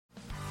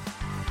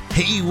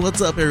Hey, what's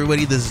up,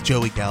 everybody? This is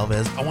Joey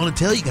Galvez. I want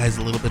to tell you guys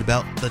a little bit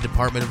about the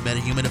Department of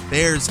Metahuman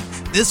Affairs.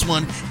 This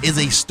one is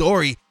a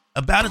story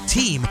about a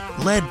team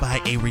led by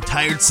a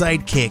retired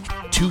sidekick,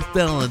 2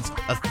 felons,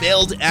 a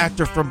failed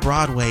actor from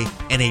Broadway,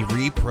 and a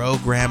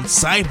reprogrammed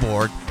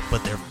cyborg.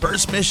 But their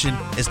first mission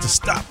is to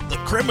stop the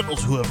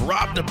criminals who have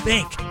robbed a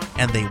bank,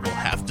 and they will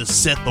have to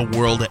set the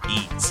world at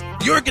ease.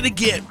 You're going to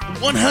get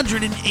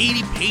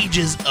 180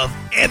 pages of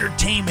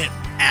entertainment,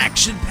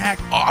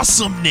 action-packed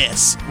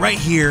awesomeness right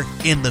here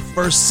in the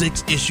first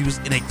 6 issues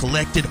in a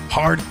collected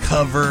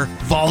hardcover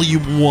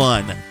volume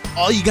 1.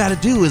 All you gotta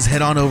do is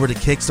head on over to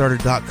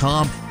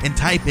Kickstarter.com and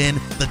type in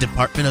the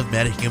Department of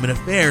Metahuman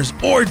Affairs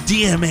or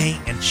DMA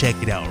and check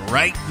it out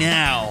right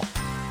now.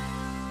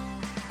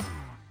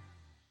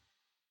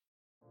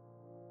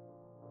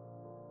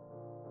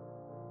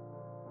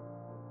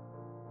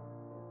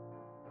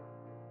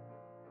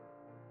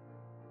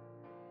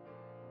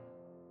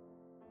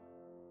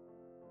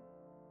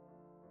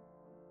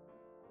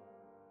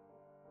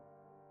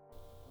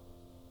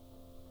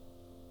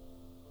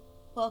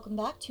 Welcome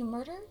back to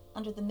Murder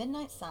Under the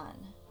Midnight Sun.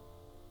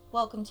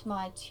 Welcome to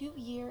my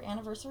 2-year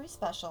anniversary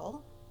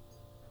special.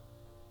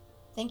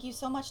 Thank you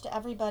so much to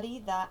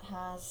everybody that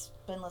has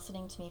been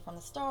listening to me from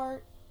the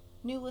start,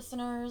 new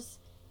listeners,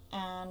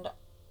 and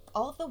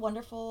all of the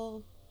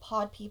wonderful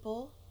pod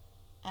people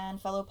and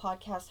fellow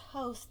podcast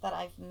hosts that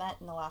I've met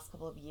in the last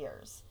couple of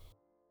years.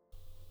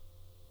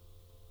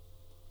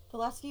 The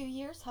last few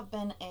years have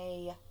been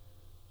a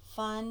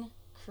fun,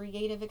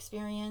 creative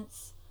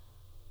experience.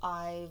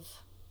 I've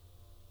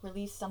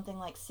released something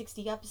like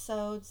 60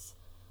 episodes.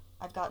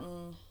 I've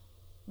gotten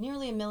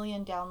nearly 1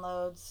 million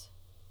downloads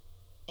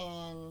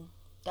in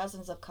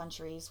dozens of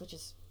countries, which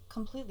is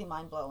completely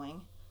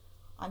mind-blowing.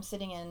 I'm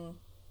sitting in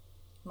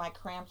my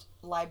cramped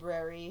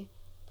library,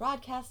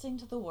 broadcasting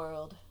to the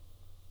world.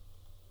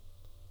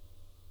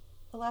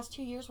 The last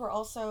 2 years were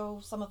also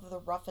some of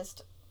the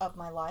roughest of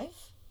my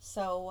life,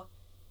 so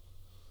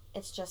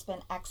it's just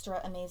been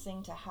extra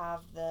amazing to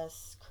have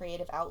this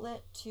creative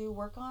outlet to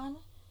work on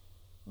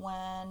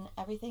when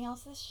everything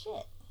else is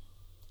shit.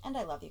 And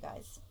I love you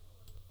guys.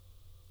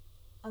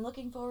 I'm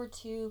looking forward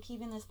to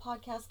keeping this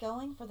podcast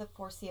going for the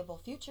foreseeable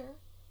future.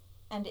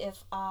 And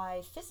if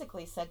I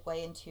physically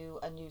segue into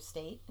a new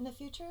state in the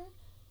future,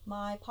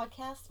 my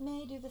podcast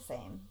may do the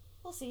same.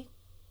 We'll see.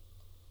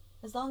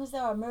 As long as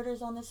there are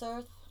murders on this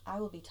earth, I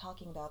will be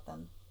talking about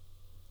them.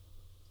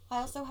 I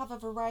also have a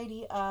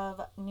variety of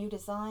new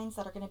designs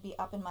that are going to be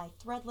up in my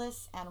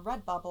Threadless and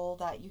Redbubble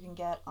that you can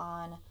get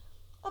on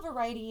a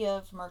variety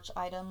of merch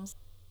items.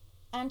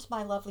 And to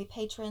my lovely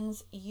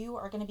patrons, you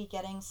are going to be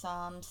getting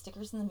some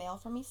stickers in the mail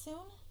from me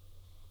soon.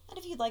 And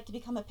if you'd like to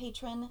become a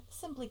patron,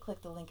 simply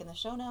click the link in the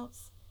show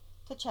notes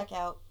to check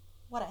out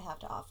what I have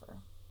to offer.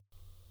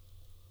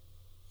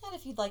 And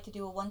if you'd like to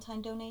do a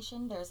one-time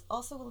donation, there's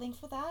also a link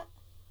for that.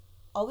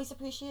 Always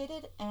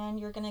appreciated,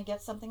 and you're going to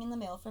get something in the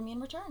mail from me in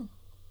return.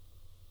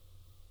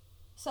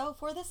 So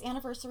for this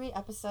anniversary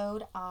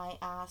episode, I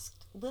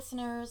asked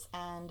listeners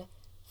and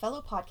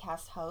fellow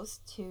podcast hosts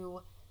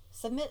to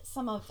submit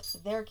some of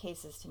their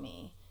cases to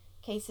me.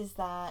 Cases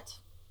that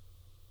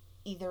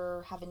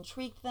either have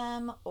intrigued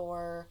them,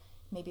 or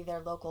maybe their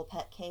local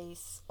pet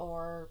case,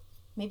 or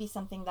maybe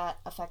something that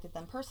affected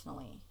them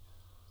personally.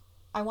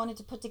 I wanted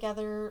to put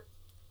together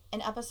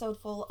an episode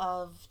full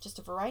of just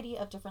a variety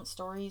of different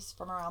stories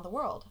from around the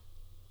world.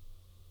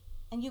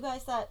 And you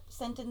guys that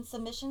sent in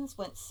submissions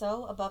went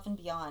so above and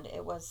beyond.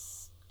 It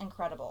was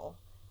incredible.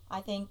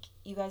 I think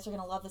you guys are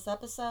going to love this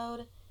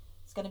episode.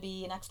 It's going to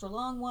be an extra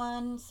long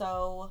one,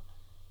 so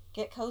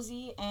get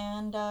cozy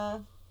and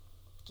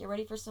get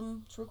ready for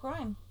some true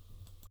crime.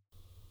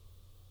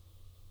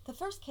 The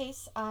first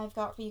case I've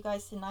got for you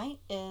guys tonight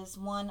is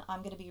one I'm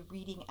going to be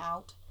reading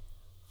out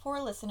for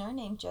a listener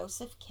named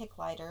Joseph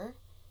Kicklighter,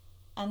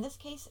 and this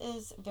case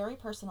is very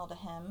personal to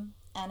him,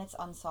 and it's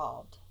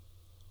unsolved.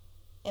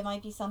 It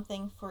might be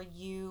something for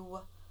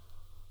you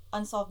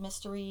Unsolved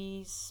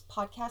Mysteries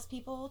podcast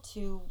people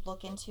to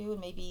look into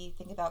and maybe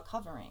think about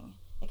covering.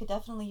 It could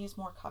definitely use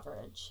more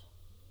coverage.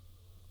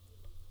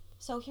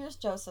 So here's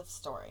Joseph's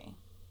story.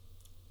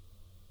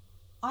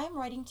 I am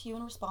writing to you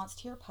in response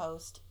to your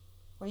post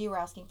where you were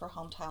asking for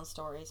hometown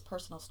stories,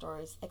 personal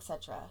stories,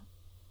 etc.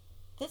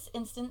 This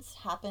instance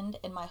happened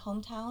in my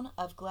hometown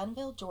of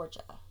Glenville,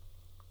 Georgia.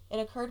 It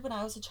occurred when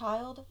I was a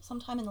child,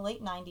 sometime in the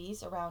late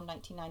 90s, around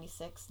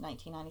 1996,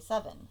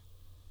 1997.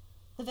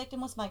 The victim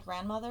was my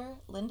grandmother,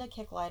 Linda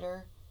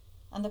Kicklighter,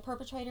 and the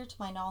perpetrator, to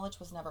my knowledge,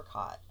 was never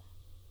caught.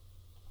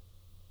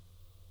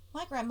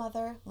 My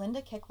grandmother,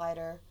 Linda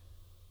Kicklighter,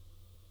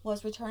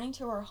 was returning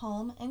to her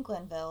home in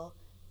Glenville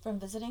from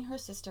visiting her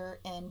sister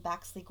in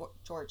Baxley,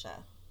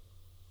 Georgia.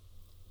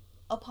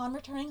 Upon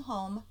returning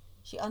home,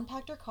 she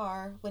unpacked her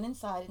car, went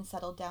inside, and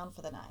settled down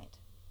for the night.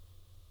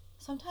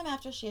 Sometime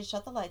after she had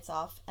shut the lights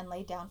off and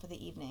laid down for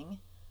the evening,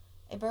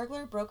 a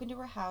burglar broke into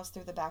her house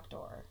through the back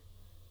door.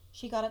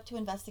 She got up to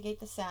investigate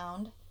the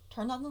sound,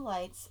 turned on the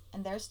lights,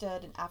 and there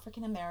stood an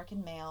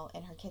African-American male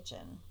in her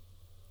kitchen.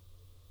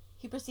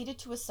 He proceeded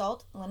to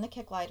assault Linda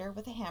Kicklighter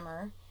with a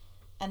hammer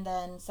and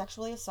then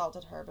sexually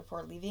assaulted her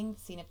before leaving the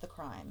scene of the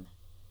crime.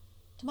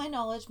 To my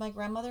knowledge, my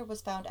grandmother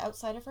was found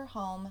outside of her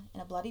home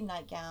in a bloody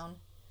nightgown,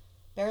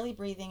 barely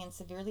breathing and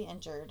severely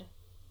injured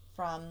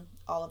from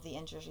all of the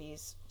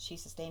injuries she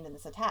sustained in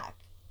this attack.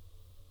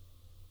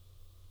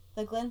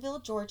 The Glenville,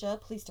 Georgia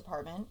Police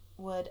Department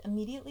would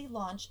immediately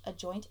launch a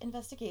joint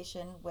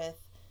investigation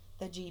with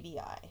the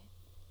GBI.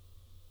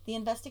 The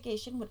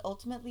investigation would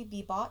ultimately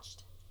be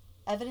botched.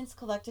 Evidence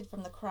collected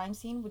from the crime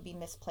scene would be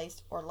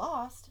misplaced or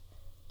lost,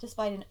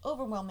 despite an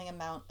overwhelming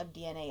amount of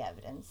DNA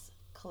evidence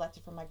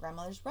collected from my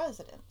grandmother's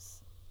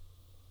residence.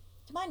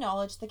 To my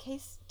knowledge, the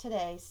case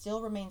today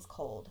still remains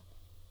cold,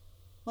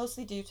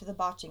 mostly due to the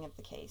botching of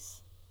the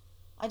case.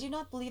 I do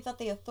not believe that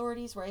the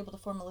authorities were able to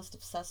form a list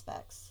of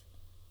suspects.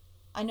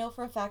 I know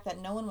for a fact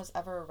that no one was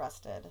ever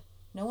arrested,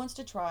 no one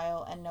stood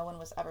trial, and no one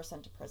was ever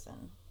sent to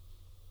prison.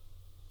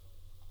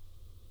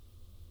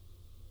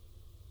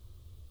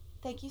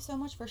 Thank you so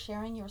much for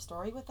sharing your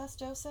story with us,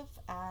 Joseph,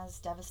 as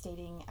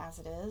devastating as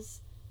it is.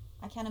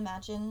 I can't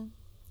imagine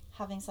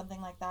having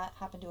something like that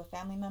happen to a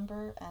family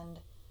member and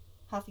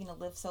having to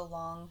live so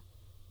long,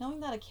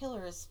 knowing that a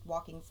killer is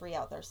walking free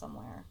out there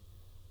somewhere.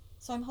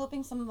 So I'm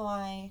hoping some of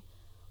my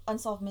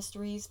Unsolved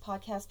Mysteries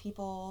podcast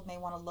people may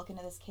want to look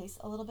into this case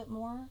a little bit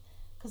more,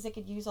 because it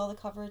could use all the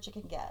coverage it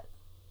can get.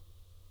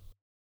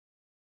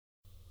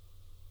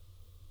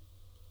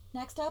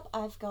 Next up,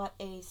 I've got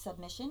a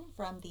submission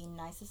from the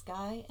nicest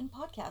guy in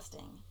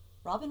podcasting,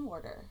 Robin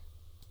Warder.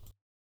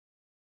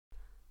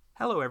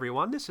 Hello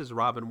everyone, this is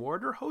Robin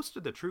Warder, host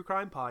of the true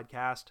crime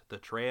podcast, The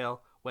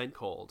Trail Went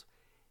Cold.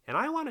 And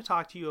I want to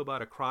talk to you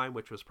about a crime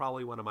which was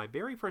probably one of my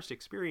very first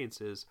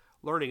experiences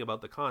learning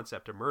about the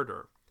concept of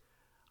murder.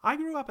 I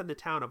grew up in the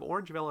town of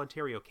Orangeville,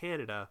 Ontario,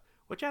 Canada,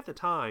 which at the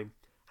time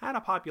had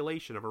a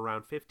population of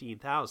around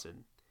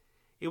 15,000.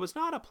 It was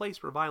not a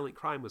place where violent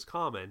crime was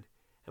common,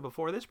 and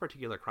before this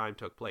particular crime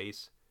took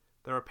place,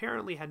 there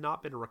apparently had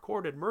not been a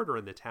recorded murder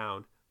in the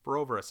town for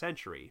over a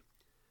century.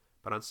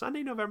 But on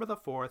Sunday, November the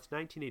 4th,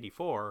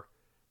 1984,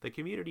 the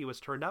community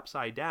was turned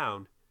upside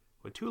down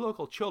when two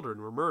local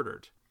children were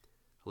murdered,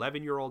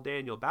 11-year-old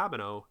Daniel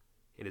Babineau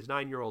and his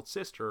 9-year-old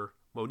sister,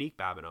 Monique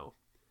Babineau.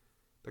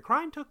 The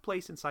crime took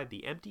place inside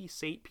the empty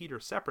St. Peter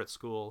Separate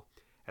School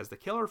as the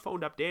killer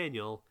phoned up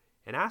Daniel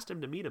and asked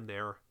him to meet him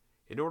there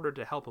in order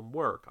to help him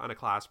work on a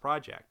class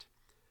project.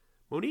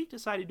 Monique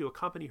decided to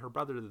accompany her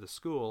brother to the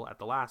school at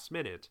the last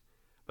minute,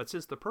 but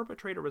since the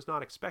perpetrator was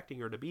not expecting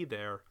her to be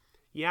there,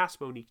 he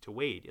asked Monique to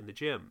wait in the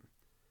gym.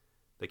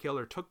 The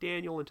killer took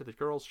Daniel into the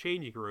girls'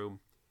 changing room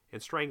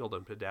and strangled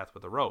him to death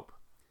with a rope.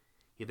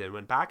 He then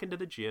went back into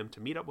the gym to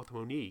meet up with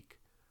Monique,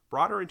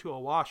 brought her into a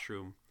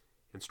washroom,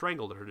 and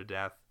strangled her to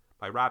death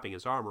by wrapping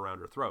his arm around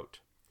her throat.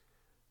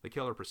 The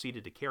killer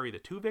proceeded to carry the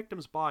two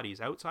victims'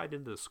 bodies outside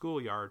into the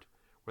schoolyard,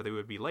 where they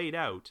would be laid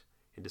out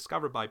and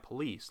discovered by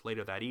police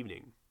later that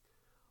evening.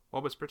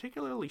 What was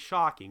particularly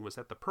shocking was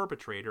that the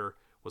perpetrator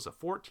was a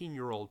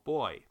 14-year-old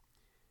boy.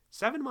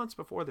 7 months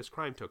before this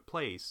crime took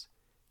place,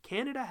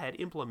 Canada had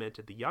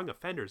implemented the Young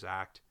Offenders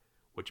Act,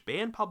 which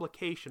banned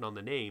publication on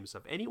the names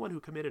of anyone who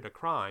committed a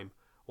crime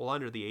while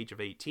under the age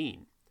of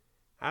 18.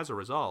 As a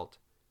result,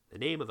 the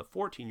name of the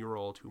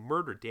 14-year-old who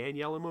murdered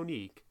Danielle and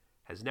Monique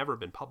has never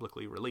been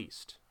publicly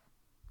released.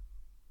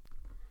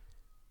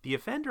 The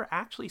offender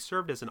actually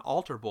served as an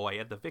altar boy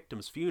at the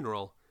victim's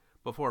funeral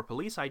before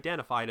police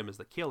identified him as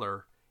the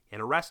killer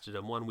and arrested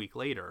him 1 week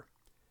later.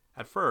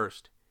 At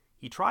first,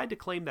 he tried to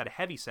claim that a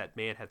heavyset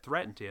man had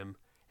threatened him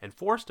and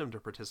forced him to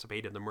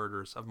participate in the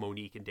murders of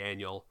Monique and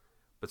Daniel,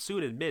 but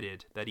soon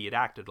admitted that he had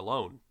acted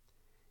alone.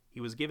 He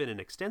was given an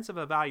extensive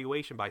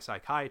evaluation by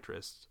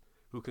psychiatrists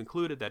who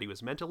concluded that he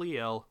was mentally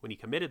ill when he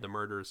committed the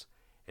murders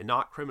and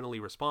not criminally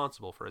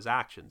responsible for his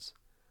actions.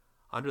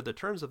 Under the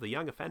terms of the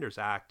Young Offenders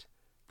Act,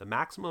 the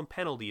maximum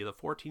penalty the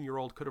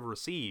 14-year-old could have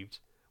received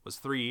was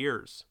 3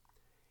 years.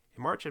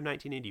 In March of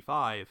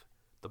 1985,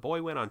 the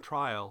boy went on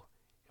trial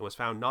and was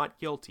found not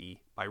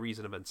guilty by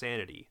reason of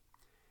insanity.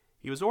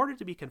 He was ordered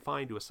to be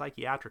confined to a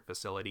psychiatric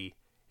facility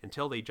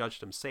until they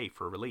judged him safe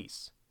for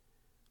release.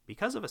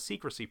 Because of a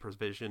secrecy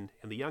provision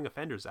in the Young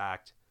Offenders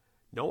Act,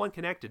 no one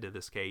connected to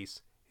this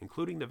case,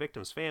 including the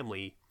victim's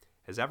family,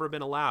 has ever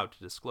been allowed to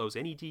disclose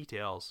any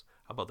details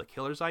about the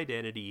killer's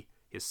identity,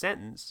 his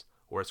sentence,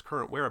 or his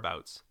current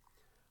whereabouts.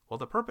 While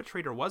the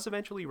perpetrator was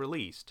eventually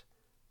released,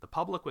 the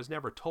public was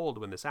never told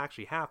when this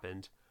actually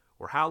happened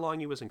or how long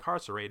he was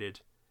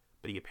incarcerated,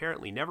 but he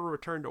apparently never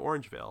returned to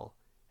Orangeville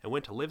and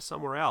went to live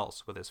somewhere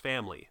else with his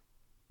family.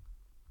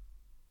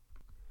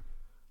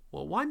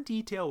 Well, one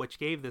detail which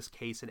gave this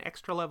case an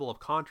extra level of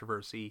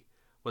controversy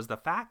was the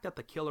fact that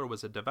the killer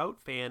was a devout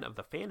fan of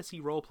the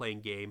fantasy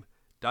role-playing game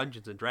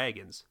Dungeons &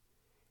 Dragons.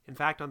 In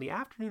fact, on the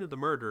afternoon of the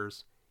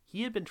murders,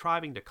 he had been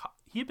trying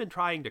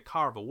to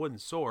carve a wooden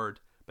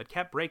sword, but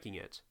kept breaking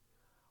it.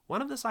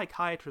 One of the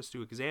psychiatrists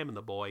who examined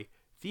the boy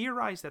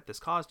theorized that this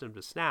caused him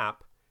to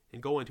snap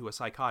and go into a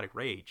psychotic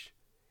rage.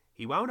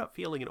 He wound up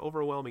feeling an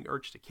overwhelming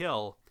urge to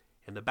kill,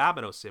 and the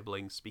Babineau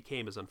siblings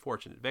became his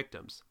unfortunate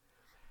victims.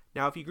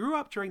 Now, if you grew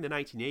up during the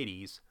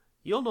 1980s,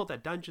 You'll note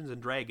that Dungeons &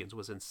 Dragons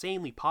was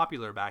insanely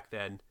popular back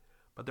then,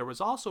 but there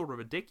was also a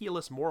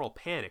ridiculous moral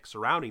panic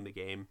surrounding the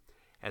game,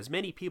 as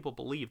many people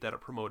believed that it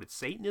promoted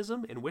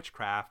Satanism and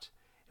witchcraft,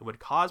 and would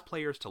cause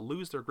players to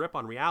lose their grip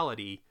on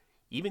reality,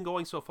 even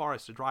going so far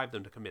as to drive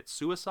them to commit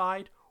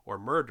suicide or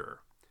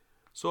murder.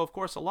 So of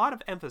course a lot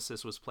of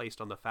emphasis was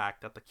placed on the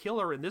fact that the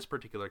killer in this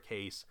particular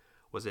case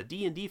was a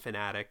D&D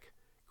fanatic,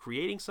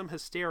 creating some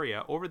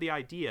hysteria over the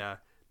idea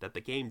that the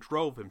game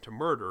drove him to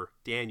murder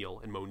Daniel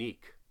and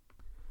Monique.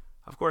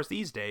 Of course,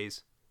 these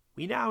days,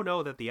 we now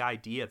know that the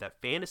idea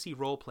that fantasy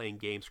role-playing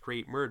games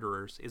create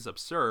murderers is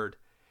absurd,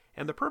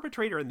 and the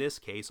perpetrator in this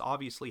case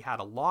obviously had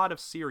a lot of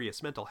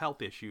serious mental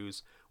health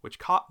issues which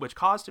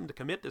caused him to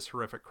commit this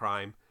horrific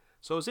crime,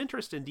 so his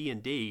interest in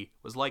D&D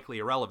was likely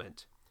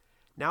irrelevant.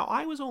 Now,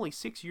 I was only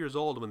 6 years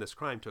old when this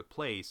crime took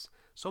place,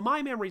 so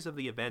my memories of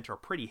the event are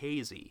pretty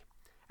hazy.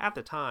 At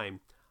the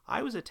time,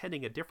 I was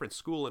attending a different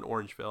school in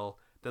Orangeville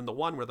than the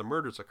one where the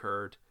murders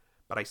occurred,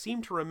 but I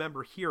seem to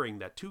remember hearing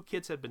that 2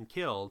 kids had been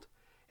killed,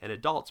 and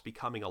adults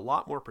becoming a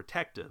lot more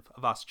protective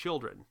of us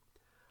children.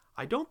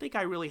 I don't think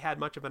I really had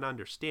much of an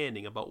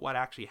understanding about what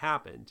actually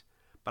happened,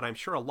 but I'm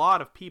sure a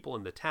lot of people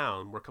in the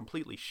town were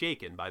completely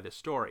shaken by this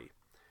story.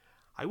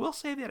 I will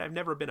say that I've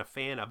never been a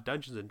fan of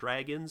Dungeons &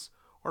 Dragons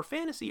or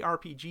fantasy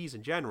RPGs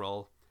in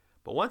general,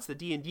 but once the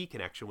D&D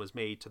connection was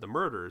made to the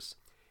murders,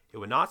 it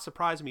would not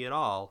surprise me at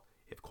all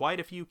if quite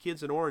a few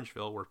kids in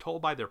Orangeville were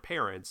told by their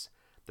parents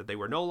that they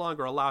were no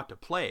longer allowed to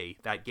play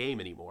that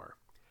game anymore.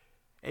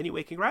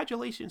 Anyway,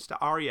 congratulations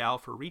to Ariel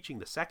for reaching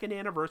the 2nd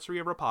anniversary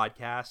of her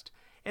podcast,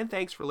 and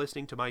thanks for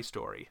listening to my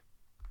story.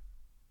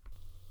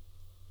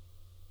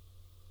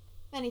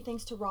 Many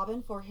thanks to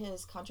Robin for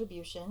his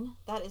contribution.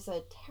 That is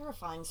a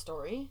terrifying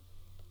story,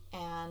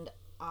 and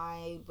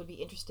I would be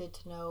interested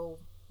to know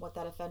what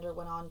that offender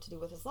went on to do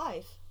with his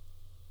life.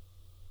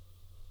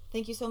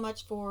 Thank you so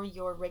much for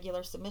your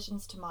regular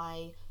submissions to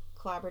my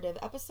collaborative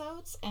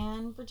episodes,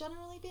 and for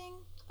generally being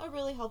a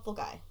really helpful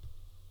guy.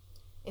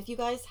 If you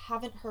guys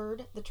haven't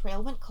heard The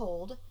Trail Went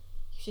Cold,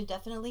 you should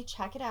definitely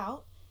check it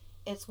out.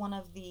 It's one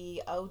of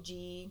the OG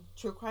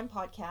true crime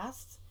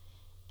podcasts,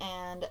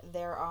 and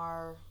there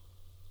are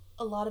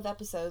a lot of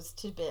episodes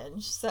to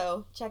binge,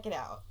 so check it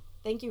out.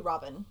 Thank you,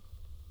 Robin.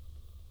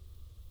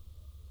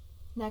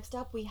 Next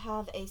up, we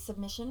have a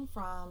submission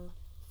from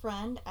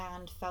friend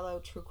and fellow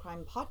true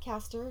crime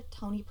podcaster,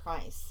 Tony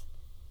Price.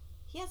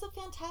 He has a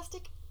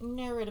fantastic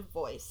narrative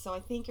voice, so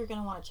I think you're going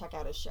to want to check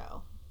out his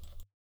show.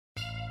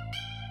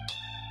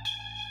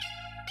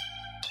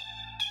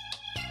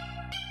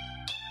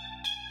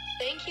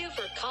 Thank you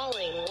for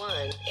calling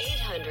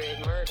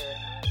 1-800-MURDER.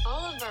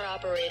 All of our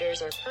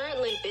operators are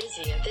currently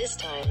busy at this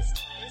time.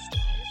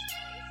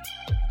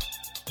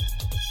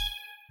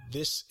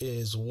 This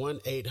is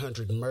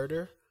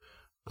 1-800-MURDER.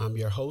 I'm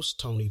your host,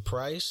 Tony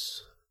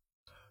Price.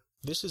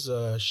 This is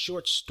a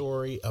short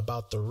story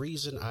about the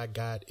reason I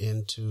got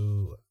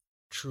into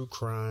true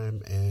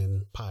crime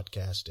and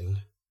podcasting.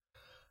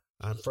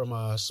 I'm from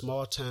a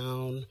small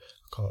town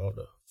called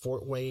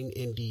Fort Wayne,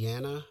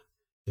 Indiana.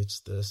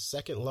 It's the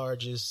 2nd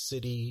largest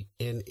city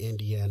in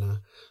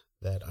Indiana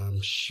that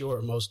I'm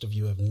sure most of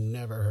you have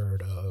never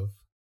heard of.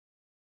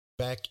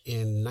 Back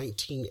in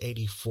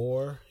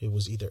 1984, it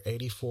was either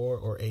 84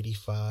 or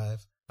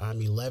 85,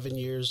 I'm 11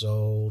 years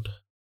old,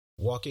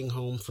 walking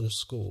home from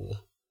school.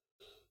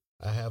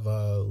 I have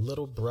a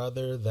little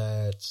brother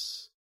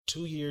that's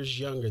 2 years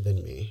younger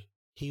than me.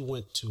 He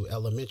went to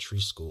elementary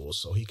school,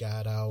 so he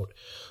got out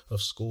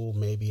of school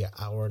maybe an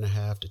hour and a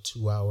half to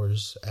 2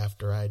 hours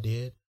after I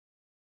did.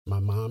 My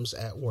mom's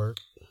at work,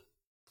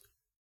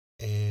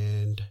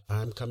 and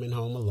I'm coming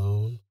home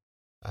alone.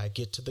 I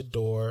get to the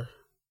door.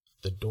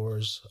 The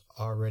door's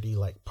already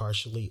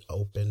partially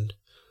opened.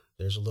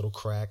 There's a little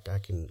crack. I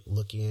can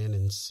look in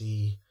and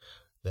see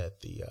that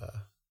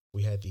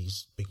we had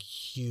these big,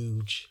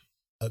 huge,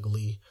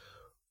 ugly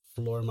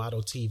floor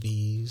model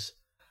TVs,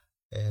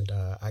 and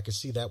I could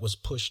see that was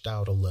pushed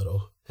out a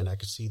little, and I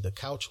could see the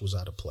couch was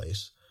out of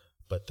place,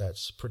 but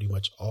that's pretty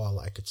much all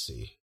I could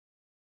see.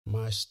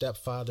 My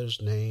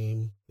stepfather's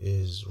name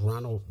is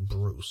Ronald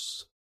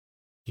Bruce.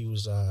 He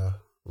was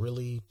a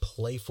really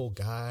playful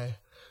guy.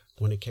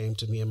 When it came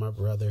to me and my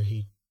brother,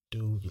 he'd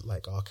do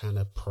all kind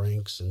of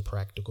pranks and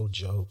practical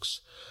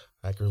jokes.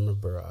 I can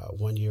remember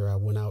one year I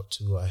went out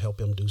to help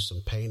him do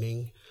some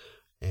painting,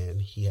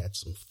 and he had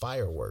some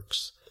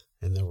fireworks,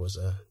 and there was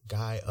a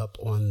guy up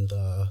on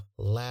the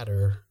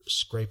ladder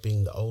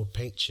scraping the old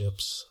paint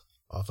chips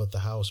off of the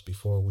house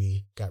before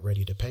we got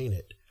ready to paint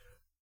it.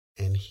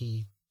 And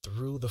he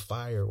threw the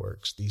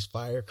fireworks, these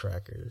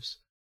firecrackers.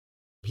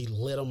 He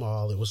lit them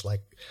all. It was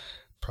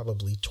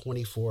probably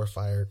 24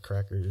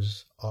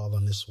 firecrackers all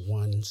on this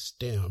one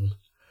stem,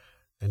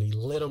 and he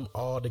lit them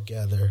all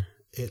together.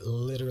 It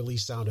literally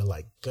sounded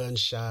like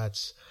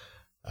gunshots.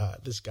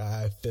 This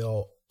guy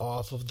fell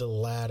off of the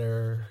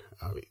ladder.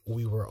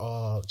 We were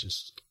all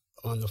just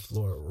on the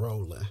floor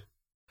rolling.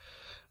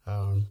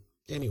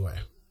 Anyway,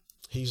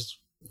 he's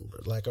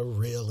a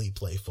really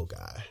playful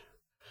guy.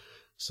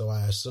 So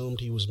I assumed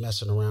he was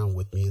messing around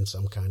with me in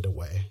some kind of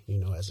way. You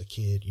know, as a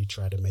kid, you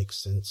try to make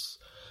sense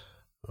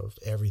of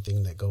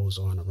everything that goes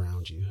on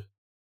around you.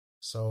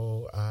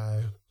 So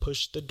I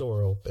pushed the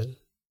door open,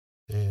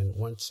 and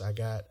once I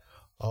got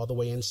all the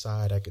way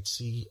inside, I could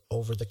see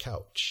over the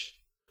couch,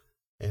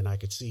 and I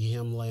could see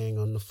him laying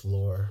on the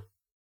floor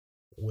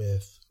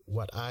with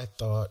what I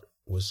thought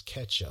was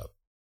ketchup,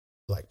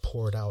 like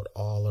poured out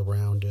all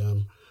around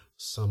him,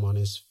 some on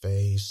his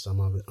face, some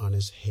on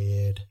his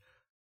head.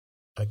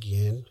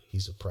 Again,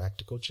 he's a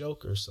practical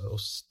joker, so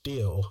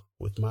still,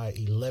 with my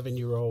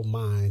 11-year-old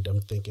mind,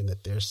 I'm thinking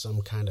that there's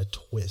some kind of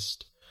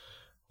twist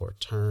or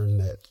turn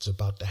that's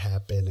about to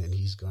happen, and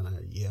he's gonna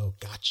yell,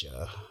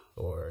 "Gotcha,"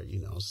 or, you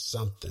know,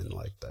 something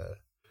like that.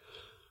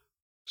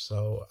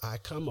 So I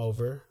come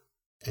over,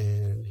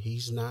 and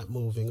he's not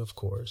moving, of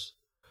course.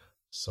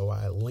 So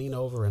I lean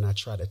over and I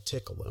try to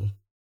tickle him.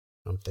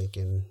 I'm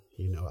thinking,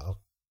 you know,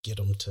 I'll get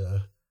him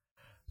to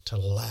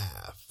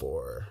laugh,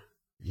 or,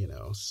 you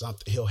know,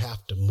 something. He'll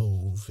have to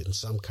move in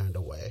some kind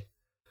of way.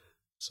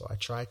 So I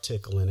try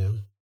tickling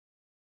him,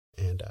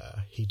 and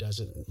he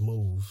doesn't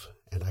move,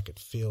 and I could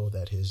feel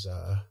that his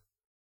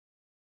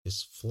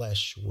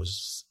flesh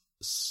was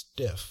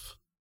stiff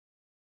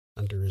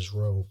under his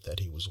robe that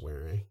he was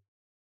wearing.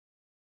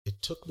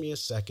 It took me a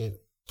second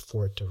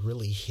for it to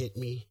really hit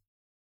me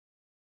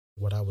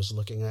what I was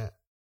looking at.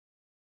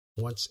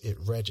 Once it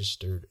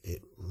registered,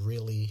 it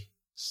really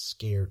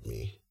scared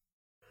me.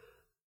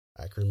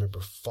 I can remember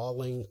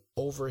falling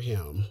over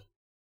him,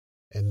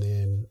 and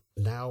then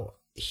now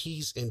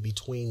he's in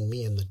between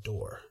me and the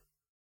door.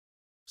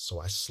 So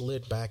I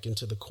slid back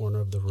into the corner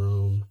of the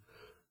room.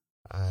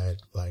 I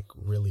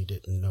really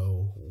didn't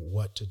know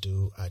what to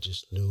do. I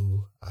just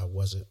knew I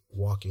wasn't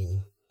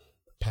walking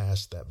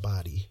past that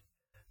body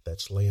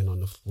that's laying on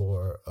the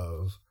floor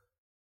of,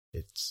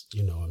 it's,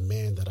 you know, a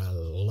man that I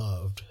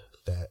loved,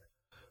 that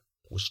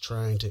was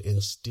trying to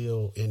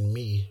instill in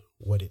me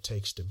what it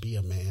takes to be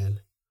a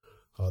man.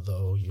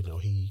 Although, you know,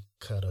 he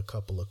cut a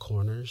couple of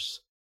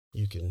corners.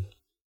 You can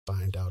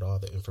find out all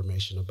the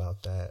information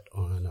about that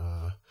on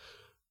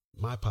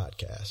my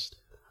podcast.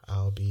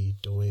 I'll be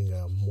doing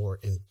a more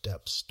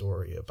in-depth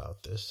story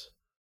about this.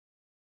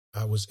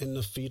 I was in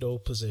the fetal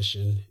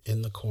position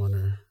in the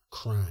corner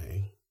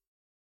crying.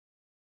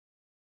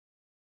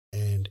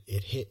 And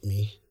it hit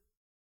me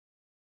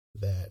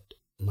that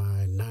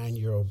my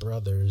 9-year-old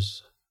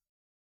brother's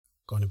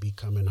going to be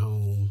coming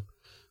home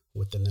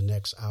within the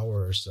next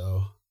hour or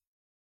so.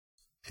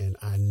 And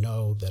I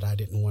know that I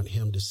didn't want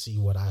him to see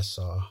what I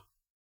saw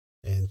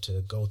and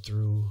to go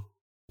through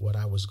what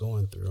I was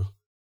going through.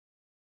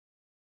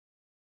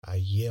 I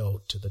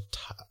yelled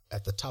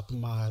at the top of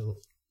my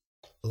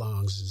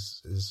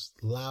lungs, as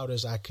loud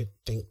as I could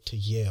think to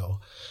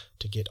yell,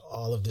 to get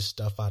all of this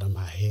stuff out of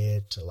my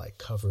head, to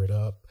cover it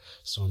up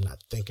so I'm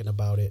not thinking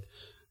about it.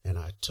 And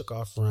I took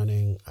off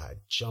running. I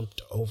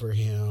jumped over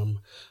him.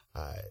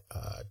 I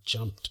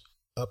jumped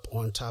up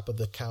on top of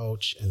the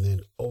couch and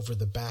then over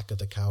the back of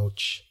the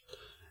couch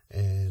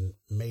and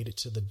made it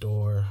to the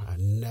door. I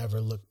never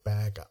looked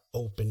back. I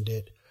opened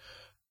it.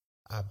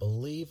 I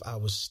believe I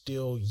was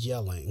still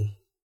yelling,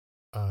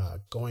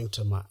 going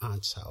to my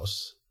aunt's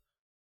house.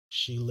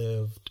 She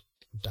lived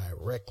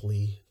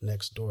directly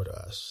next door to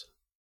us.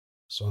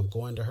 So I'm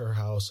going to her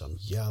house. I'm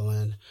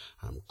yelling.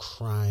 I'm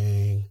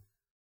crying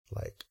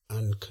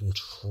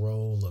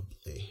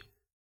uncontrollably.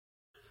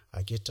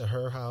 I get to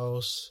her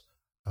house.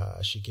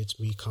 She gets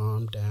me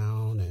calmed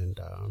down, and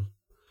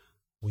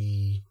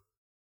we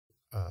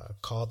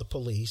called the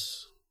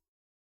police.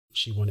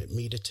 She wanted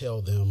me to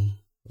tell them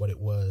what it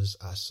was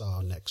I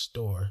saw next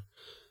door.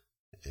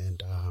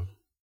 And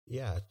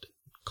I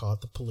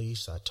called the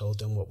police. I told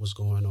them what was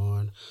going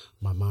on.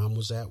 My mom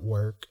was at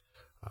work.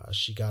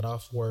 She got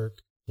off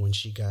work. When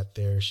she got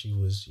there, she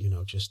was,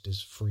 just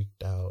as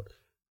freaked out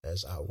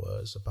as I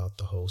was about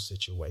the whole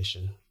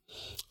situation.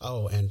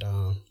 Oh, and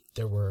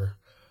there were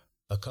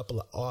a couple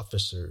of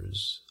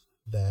officers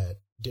that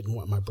didn't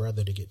want my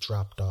brother to get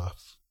dropped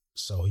off.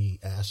 So he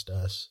asked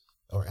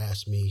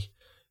me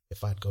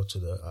if I'd go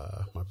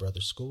to my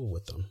brother's school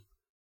with them.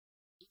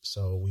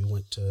 So we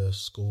went to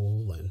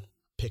school and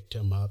picked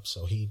him up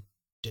so he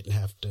didn't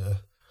have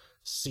to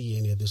see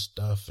any of this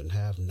stuff and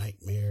have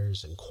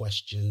nightmares and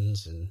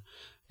questions and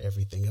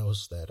everything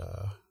else that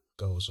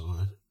goes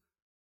on.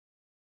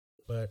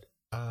 But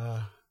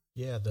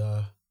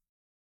the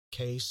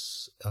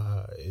case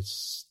is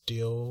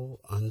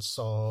still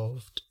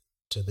unsolved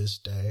to this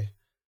day.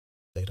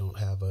 They don't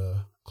have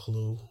a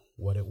clue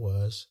what it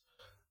was,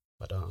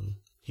 but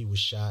he was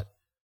shot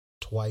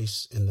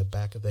twice in the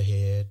back of the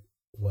head,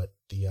 what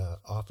the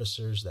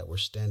officers that were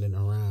standing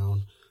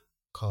around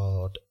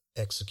called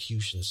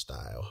execution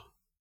style.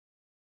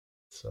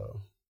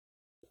 So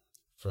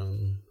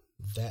from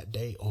that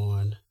day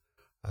on,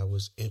 I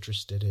was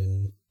interested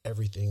in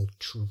everything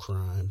true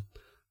crime.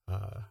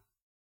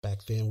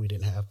 Back then, we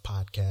didn't have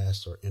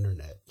podcasts or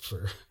internet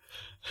for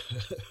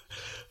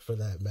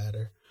that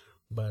matter.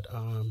 But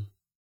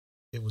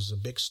It was a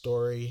big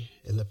story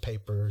in the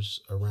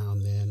papers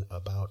around then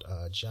about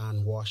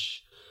John Walsh,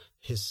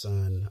 his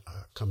son,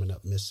 coming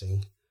up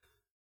missing.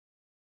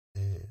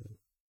 And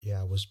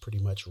yeah, I was pretty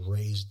much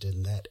raised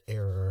in that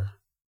era.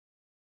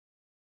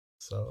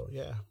 So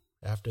yeah,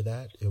 after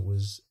that, it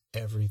was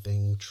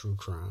everything true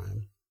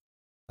crime.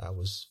 I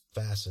was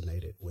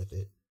fascinated with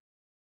it.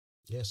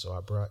 Yeah, so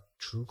I brought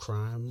true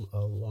crime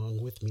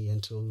along with me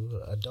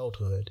into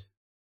adulthood.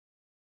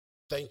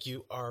 Thank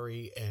you,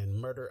 Ari and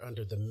Murder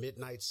Under the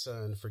Midnight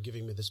Sun, for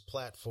giving me this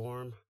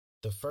platform.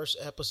 The first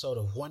episode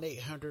of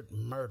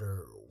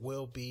 1-800-MURDER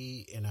will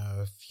be in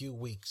a few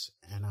weeks,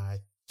 and I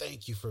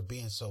thank you for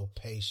being so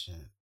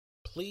patient.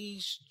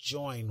 Please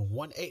join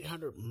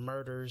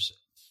 1-800-MURDER's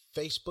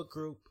Facebook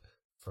group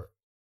for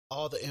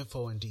all the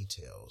info and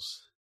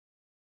details.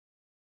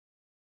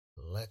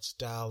 Let's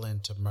dial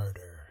into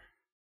murder.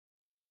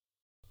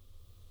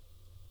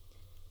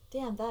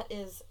 Dan, that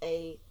is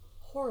a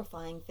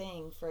horrifying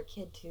thing for a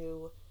kid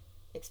to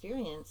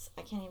experience.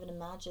 I can't even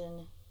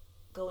imagine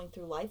going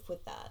through life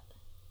with that.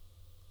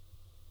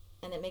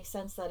 And it makes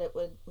sense that it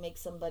would make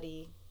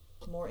somebody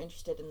more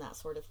interested in that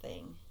sort of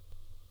thing.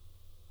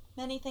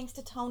 Many thanks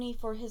to Tony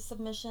for his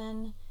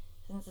submission,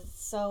 since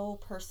it's so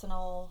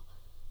personal.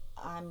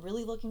 I'm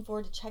really looking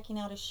forward to checking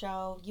out his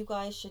show. You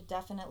guys should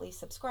definitely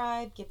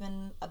subscribe, give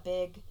him a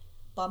big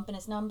bump in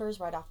his numbers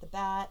right off the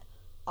bat.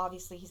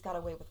 Obviously, he's got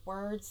a way with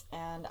words,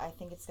 and I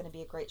think it's going to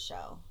be a great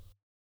show.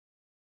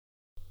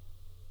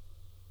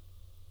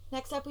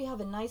 Next up, we have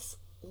a nice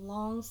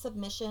long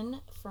submission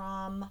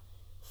from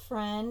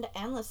friend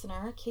and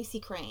listener Casey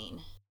Crane.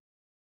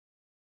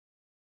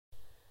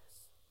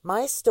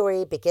 My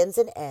story begins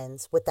and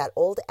ends with that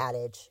old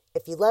adage,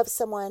 if you love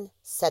someone,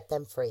 set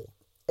them free.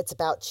 It's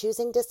about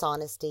choosing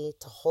dishonesty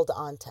to hold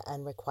on to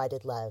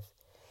unrequited love.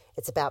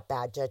 It's about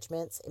bad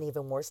judgments and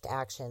even worse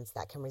actions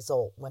that can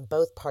result when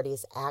both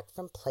parties act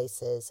from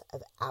places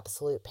of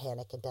absolute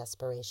panic and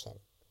desperation.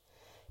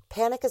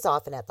 Panic is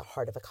often at the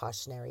heart of a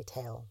cautionary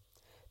tale.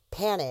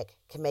 Panic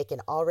can make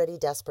an already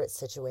desperate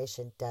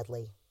situation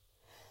deadly.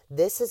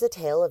 This is a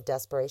tale of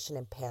desperation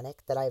and panic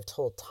that I have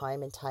told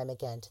time and time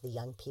again to the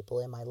young people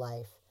in my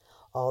life,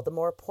 all the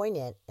more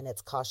poignant in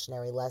its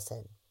cautionary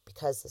lesson,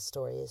 because the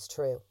story is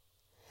true.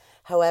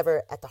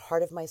 However, at the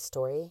heart of my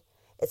story,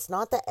 it's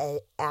not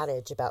the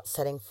adage about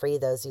setting free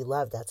those you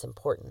love that's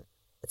important.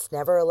 It's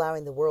never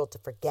allowing the world to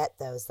forget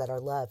those that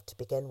are loved to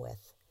begin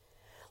with.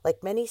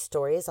 Like many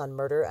stories on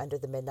Murder Under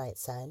the Midnight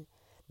Sun,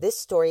 this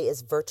story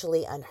is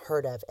virtually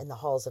unheard of in the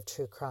halls of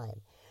true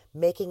crime,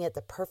 making it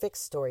the perfect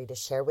story to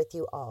share with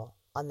you all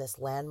on this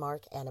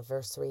landmark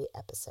anniversary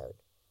episode.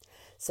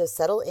 So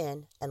settle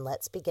in and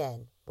let's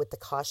begin with the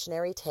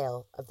cautionary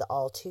tale of the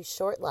all too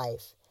short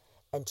life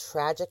and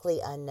tragically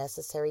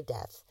unnecessary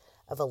death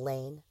of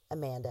Elaine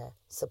Amanda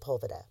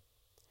Sepulveda.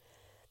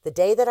 The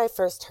day that I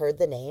first heard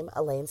the name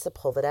Elaine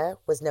Sepulveda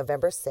was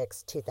November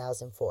 6,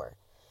 2004.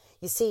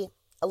 You see,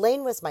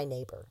 Elaine was my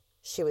neighbor.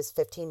 She was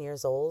 15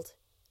 years old,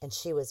 and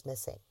she was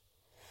missing.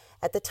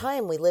 At the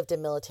time, we lived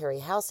in military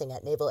housing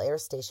at Naval Air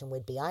Station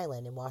Whidbey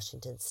Island in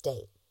Washington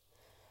State.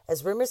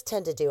 As rumors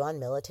tend to do on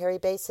military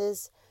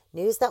bases,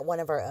 news that one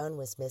of our own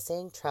was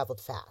missing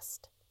traveled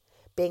fast.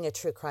 Being a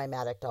true crime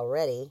addict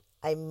already,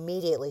 I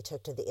immediately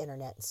took to the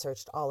internet and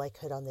searched all I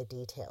could on the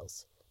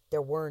details.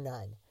 There were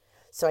none.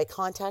 So I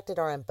contacted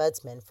our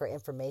ombudsman for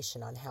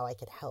information on how I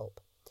could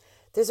help.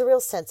 There's a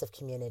real sense of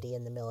community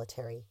in the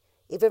military,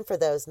 even for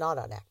those not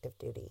on active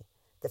duty.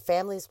 The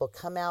families will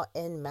come out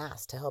en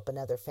masse to help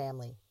another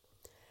family.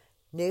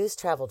 News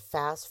traveled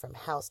fast from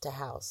house to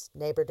house,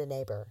 neighbor to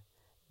neighbor,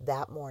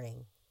 that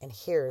morning, and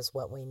here's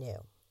what we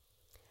knew.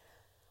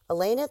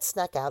 Elaine had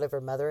snuck out of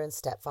her mother and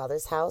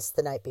stepfather's house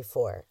the night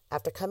before,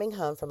 after coming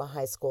home from a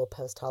high school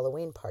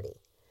post-Halloween party.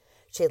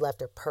 She had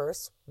left her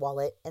purse,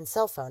 wallet, and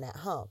cell phone at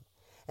home.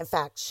 In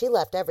fact, she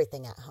left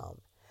everything at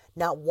home.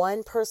 Not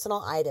one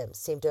personal item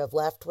seemed to have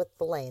left with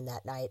Elaine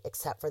that night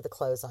except for the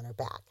clothes on her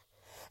back.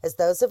 As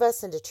those of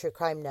us into true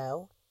crime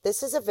know,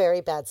 this is a very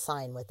bad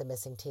sign with a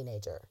missing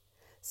teenager.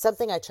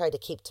 Something I tried to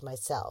keep to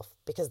myself,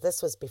 because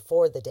this was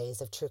before the days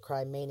of True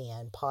Crime Mania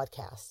and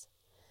podcasts.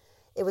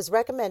 It was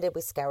recommended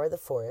we scour the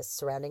forests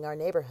surrounding our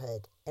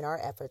neighborhood in our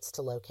efforts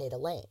to locate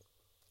Elaine.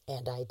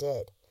 And I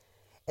did.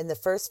 In the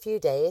first few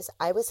days,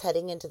 I was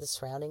heading into the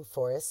surrounding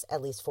forests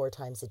at least 4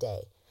 times a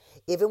day,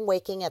 even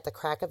waking at the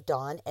crack of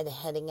dawn and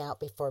heading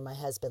out before my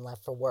husband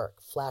left for work,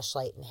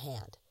 flashlight in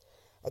hand.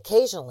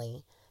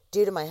 Occasionally,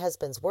 due to my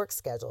husband's work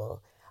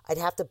schedule, I'd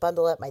have to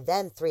bundle up my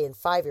then 3- and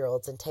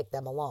 5-year-olds and take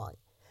them along,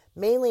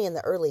 mainly in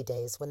the early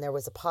days when there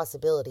was a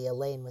possibility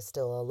Elaine was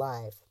still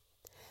alive.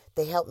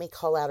 They helped me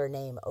call out her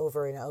name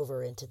over and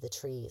over into the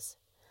trees.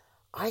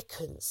 I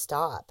couldn't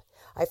stop.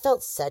 I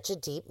felt such a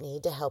deep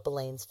need to help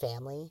Elaine's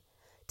family,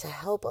 to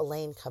help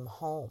Elaine come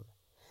home.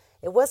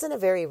 It wasn't a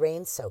very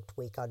rain-soaked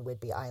week on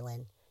Whidbey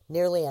Island,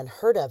 nearly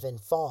unheard of in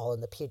fall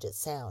in the Puget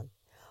Sound.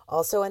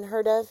 Also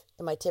unheard of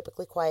in my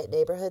typically quiet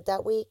neighborhood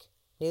that week,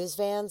 news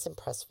vans and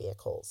press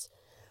vehicles.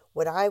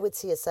 When I would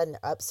see a sudden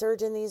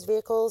upsurge in these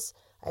vehicles,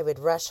 I would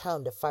rush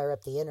home to fire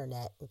up the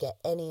internet and get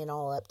any and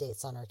all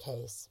updates on her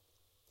case.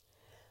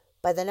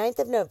 By the 9th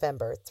of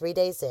November, 3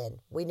 days in,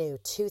 we knew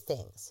two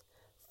things.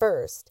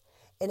 First,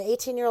 an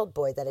 18-year-old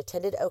boy that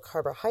attended Oak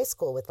Harbor High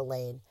School with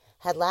Elaine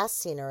had last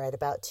seen her at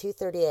about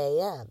 2:30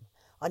 a.m.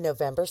 on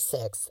November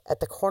 6th at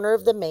the corner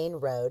of the main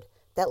road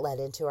that led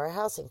into our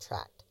housing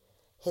tract.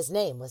 His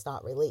name was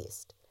not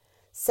released.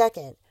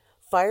 Second,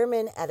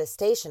 firemen at a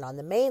station on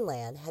the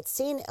mainland had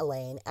seen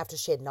Elaine after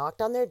she had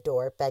knocked on their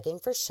door begging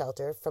for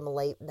shelter from a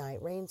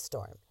late-night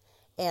rainstorm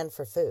and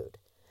for food.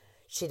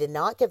 She did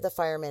not give the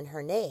firemen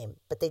her name,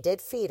 but they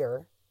did feed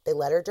her, they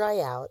let her dry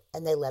out,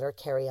 and they let her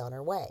carry on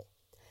her way.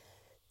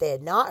 They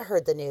had not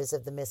heard the news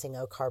of the missing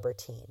Oak Harbor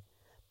teen,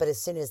 but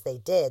as soon as they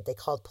did, they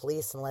called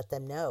police and let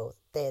them know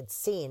they had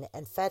seen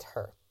and fed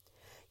her.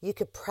 You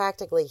could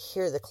practically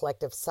hear the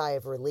collective sigh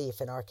of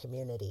relief in our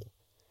community.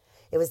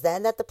 It was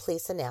then that the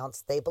police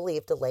announced they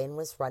believed Elaine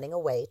was running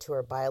away to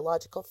her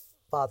biological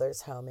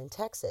father's home in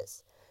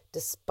Texas,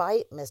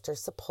 despite Mr.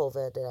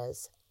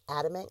 Sepulveda's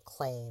adamant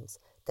claims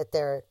that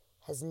there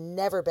has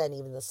never been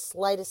even the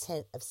slightest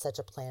hint of such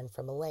a plan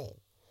from Elaine.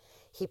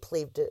 He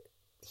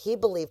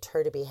believed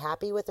her to be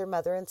happy with her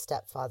mother and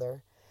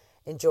stepfather,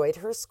 enjoyed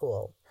her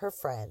school, her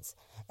friends,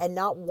 and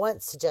not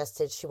once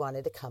suggested she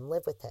wanted to come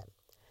live with him.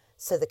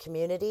 So the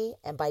community,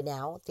 and by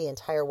now the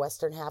entire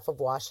western half of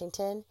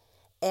Washington,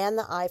 and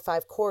the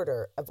I-5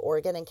 corridor of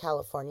Oregon and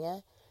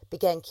California,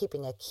 began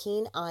keeping a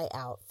keen eye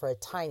out for a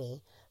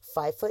tiny,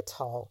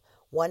 5-foot-tall,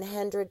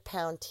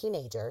 100-pound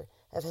teenager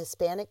of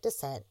Hispanic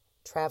descent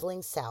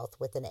traveling south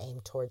with an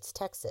aim towards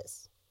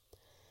Texas.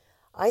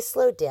 I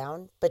slowed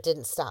down, but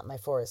didn't stop my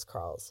forest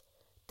crawls.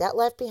 That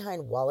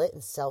left-behind wallet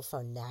and cell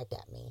phone nagged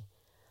at me.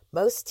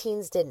 Most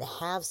teens didn't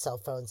have cell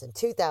phones in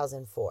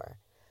 2004.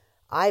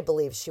 I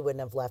believe she wouldn't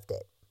have left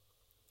it.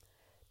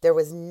 There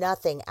was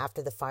nothing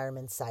after the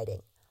fireman's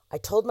sighting. I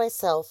told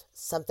myself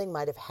something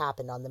might have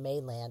happened on the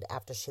mainland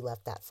after she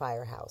left that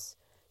firehouse.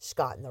 She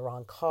got in the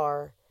wrong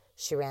car.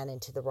 She ran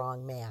into the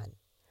wrong man.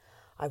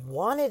 I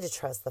wanted to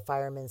trust the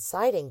fireman's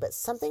sighting, but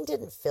something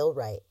didn't feel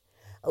right.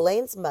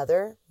 Elaine's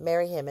mother,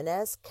 Mary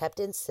Jimenez, kept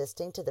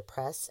insisting to the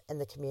press and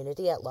the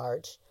community at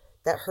large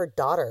that her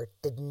daughter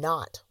did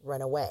not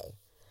run away.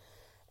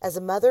 As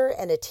a mother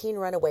and a teen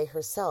runaway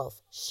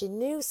herself, she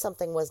knew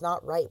something was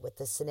not right with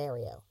this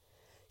scenario.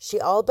 She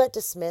all but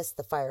dismissed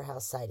the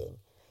firehouse sighting,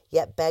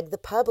 yet begged the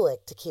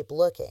public to keep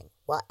looking,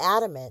 while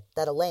adamant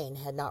that Elaine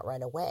had not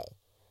run away.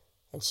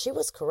 And she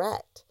was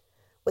correct.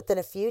 Within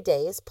a few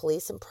days,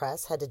 police and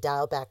press had to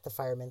dial back the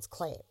fireman's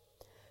claim,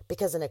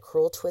 because in a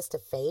cruel twist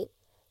of fate,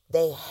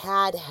 they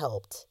had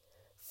helped,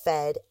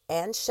 fed,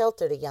 and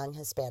sheltered a young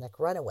Hispanic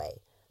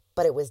runaway,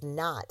 but it was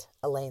not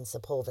Elaine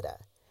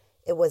Sepulveda.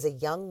 It was a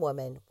young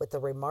woman with a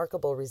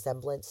remarkable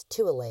resemblance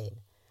to Elaine.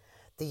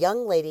 The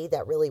young lady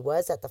that really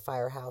was at the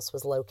firehouse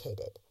was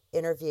located,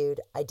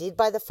 interviewed, ID'd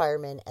by the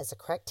firemen as a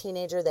correct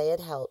teenager they had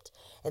helped,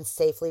 and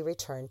safely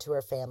returned to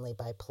her family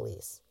by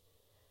police.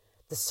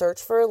 The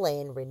search for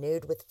Elaine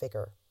renewed with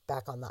vigor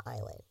back on the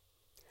island.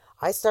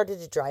 I started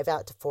to drive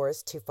out to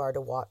forests too far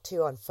to walk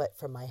to on foot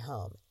from my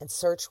home and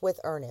search with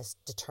earnest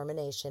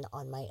determination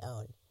on my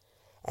own.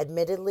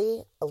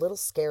 Admittedly, a little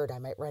scared I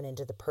might run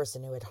into the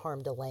person who had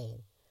harmed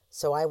Elaine,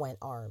 so I went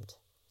armed.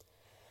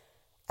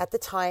 At the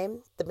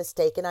time, the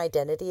mistaken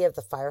identity of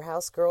the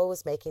firehouse girl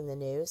was making the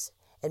news,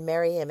 and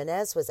Mary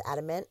Jimenez was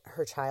adamant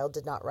her child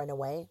did not run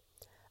away.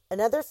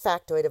 Another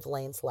factoid of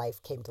Elaine's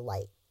life came to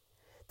light.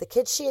 The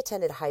kids she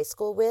attended high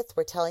school with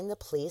were telling the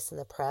police and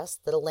the press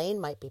that Elaine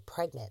might be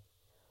pregnant.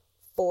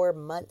 4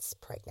 months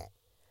pregnant.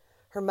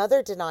 Her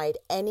mother denied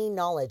any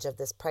knowledge of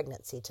this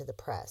pregnancy to the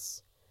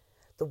press.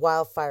 The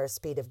wildfire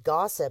speed of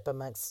gossip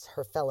amongst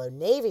her fellow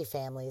Navy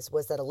families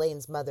was that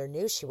Elaine's mother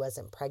knew she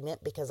wasn't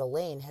pregnant because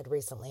Elaine had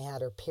recently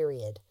had her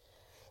period.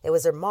 It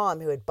was her mom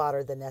who had bought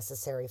her the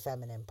necessary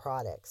feminine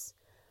products.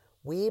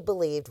 We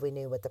believed we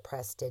knew what the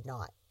press did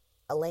not.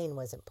 Elaine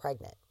wasn't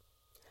pregnant.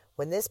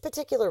 When this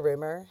particular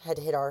rumor had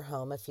hit our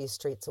home a few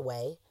streets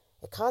away,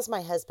 it caused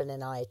my husband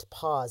and I to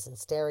pause and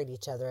stare at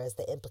each other as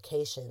the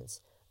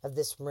implications of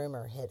this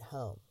rumor hit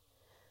home.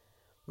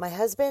 My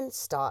husband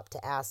stopped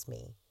to ask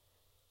me,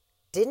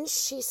 "Didn't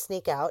she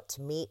sneak out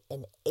to meet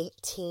an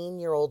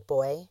 18-year-old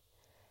boy?"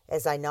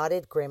 As I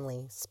nodded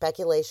grimly,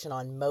 speculation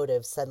on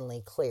motive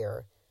suddenly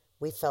clear.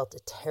 We felt a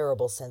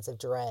terrible sense of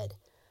dread,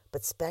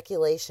 but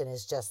speculation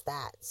is just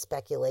that,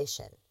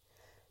 speculation.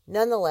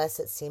 Nonetheless,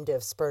 it seemed to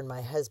have spurred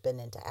my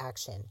husband into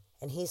action,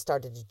 and he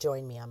started to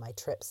join me on my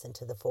trips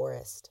into the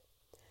forest.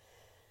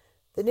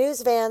 The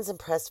news vans and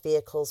press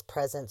vehicles'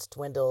 presence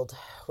dwindled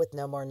with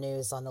no more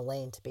news on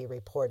Elaine to be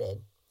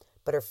reported.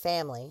 But her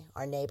family,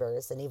 our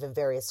neighbors, and even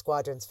various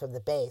squadrons from the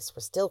base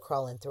were still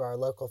crawling through our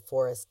local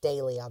forest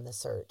daily on the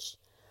search.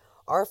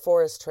 Our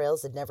forest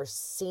trails had never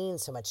seen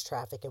so much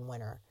traffic in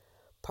winter.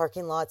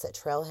 Parking lots at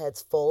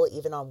trailheads full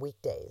even on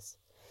weekdays.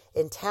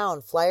 In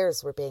town,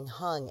 flyers were being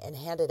hung and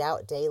handed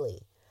out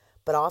daily.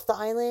 But off the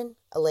island,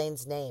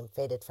 Elaine's name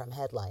faded from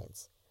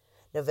headlines.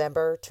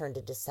 November turned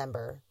to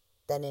December,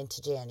 then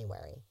into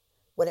January.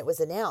 when it was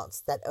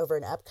announced that over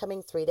an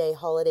upcoming 3-day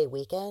holiday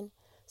weekend,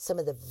 some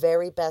of the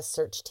very best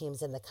search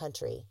teams in the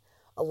country,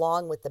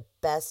 along with the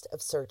best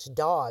of search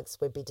dogs,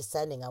 would be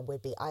descending on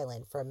Whidbey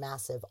Island for a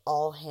massive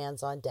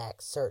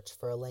all-hands-on-deck search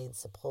for Elaine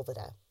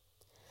Sepulveda.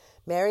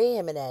 Mary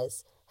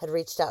Jimenez had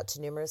reached out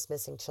to numerous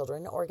missing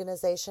children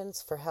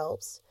organizations for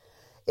helps.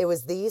 It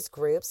was these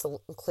groups,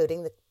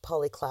 including the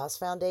Polly Klaus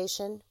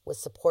Foundation, with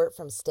support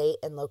from state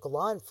and local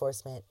law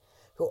enforcement,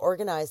 who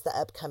organized the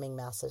upcoming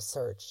massive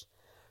search.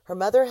 Her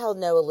mother held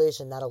no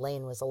illusion that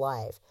Elaine was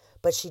alive,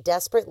 but she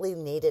desperately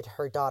needed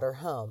her daughter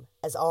home,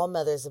 as all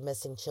mothers of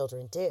missing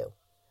children do.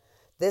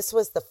 This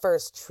was the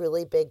first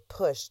truly big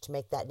push to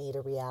make that need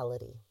a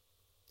reality.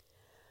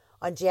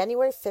 On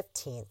January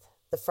 15th,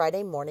 the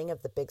Friday morning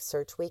of the big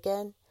search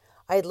weekend,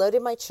 I had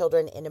loaded my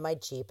children into my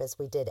Jeep, as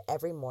we did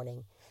every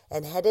morning,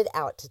 and headed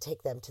out to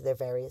take them to their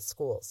various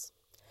schools.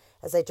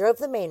 As I drove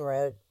the main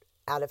road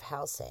out of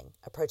housing,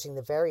 approaching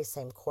the very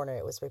same corner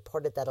it was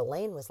reported that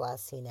Elaine was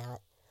last seen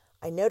at,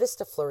 I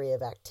noticed a flurry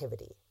of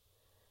activity.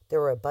 There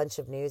were a bunch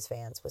of news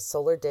vans with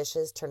solar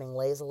dishes turning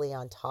lazily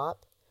on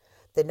top,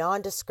 the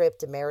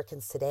nondescript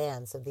American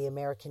sedans of the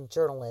American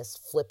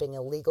journalists flipping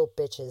illegal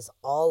bitches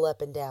all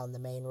up and down the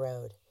main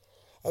road,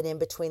 and in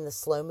between the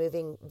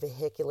slow-moving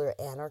vehicular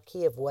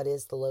anarchy of what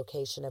is the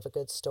location of a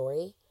good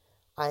story,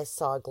 I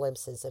saw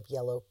glimpses of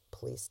yellow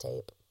police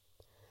tape.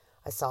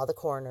 I saw the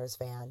coroner's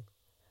van,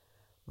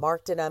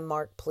 marked and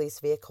unmarked police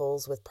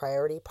vehicles with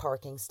priority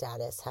parking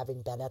status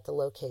having been at the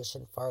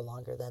location far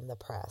longer than the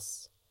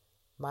press.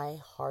 My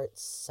heart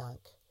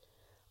sunk.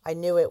 I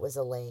knew it was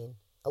Elaine.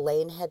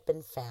 Elaine had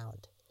been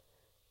found.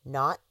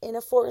 Not in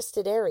a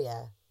forested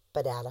area,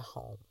 but at a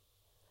home.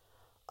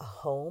 A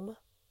home?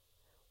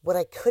 What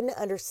I couldn't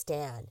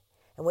understand,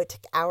 and what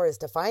took hours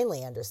to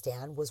finally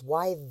understand, was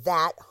why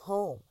that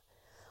home.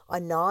 A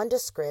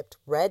nondescript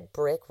red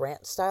brick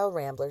ranch-style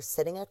rambler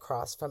sitting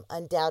across from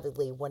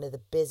undoubtedly one of the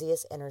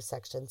busiest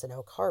intersections in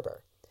Oak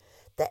Harbor,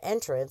 the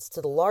entrance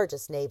to the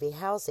largest Navy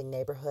housing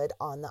neighborhood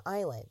on the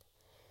island.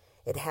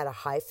 It had a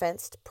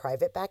high-fenced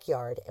private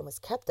backyard and was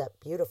kept up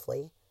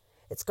beautifully,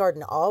 its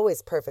garden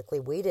always perfectly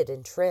weeded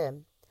and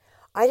trim.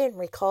 I didn't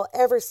recall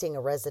ever seeing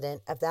a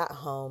resident of that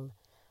home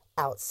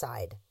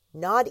outside,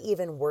 not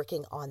even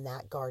working on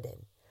that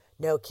garden.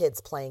 No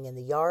kids playing in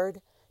the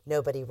yard,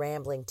 nobody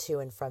rambling to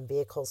and from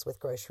vehicles with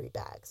grocery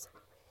bags.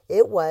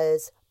 It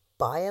was,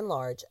 by and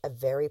large, a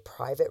very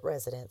private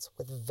residence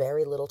with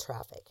very little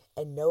traffic,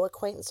 and no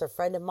acquaintance or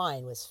friend of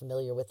mine was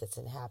familiar with its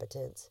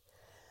inhabitants.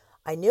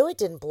 I knew it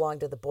didn't belong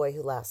to the boy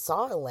who last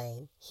saw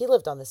Elaine. He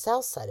lived on the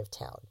south side of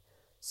town.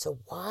 So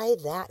why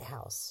that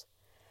house?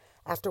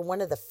 After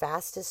one of the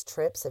fastest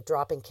trips of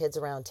dropping kids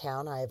around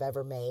town I have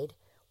ever made,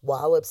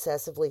 while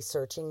obsessively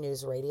searching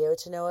news radio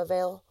to no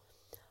avail,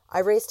 I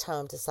raced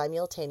home to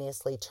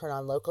simultaneously turn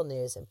on local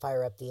news and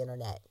fire up the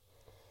internet.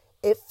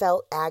 It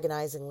felt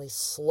agonizingly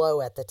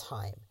slow at the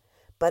time,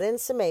 but in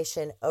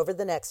summation, over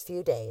the next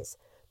few days,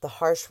 the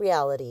harsh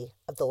reality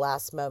of the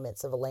last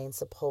moments of Elaine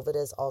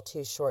Sepulveda's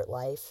all-too-short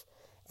life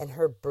and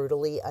her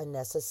brutally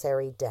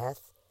unnecessary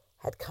death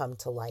had come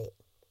to light.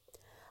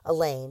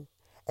 Elaine,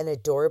 an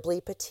adorably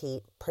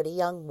petite, pretty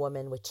young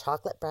woman with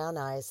chocolate brown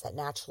eyes that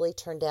naturally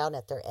turned down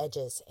at their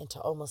edges into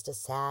almost a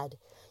sad,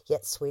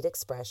 yet sweet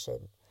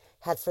expression,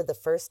 had for the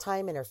first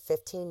time in her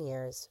 15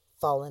 years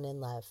fallen in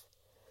love.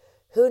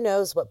 Who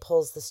knows what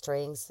pulls the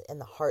strings in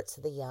the hearts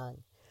of the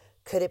young?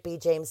 Could it be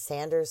James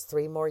Sanders'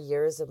 3 more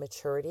years of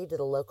maturity to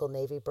the local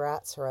Navy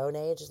brats her own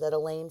age that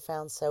Elaine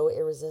found so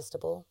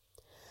irresistible?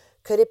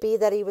 Could it be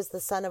that he was the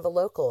son of a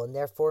local and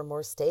therefore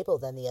more stable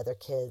than the other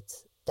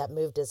kids that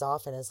moved as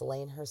often as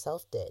Elaine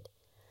herself did?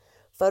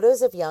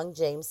 Photos of young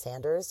James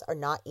Sanders are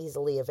not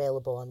easily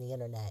available on the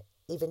internet,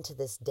 even to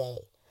this day,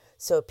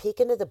 so a peek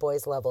into the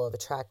boy's level of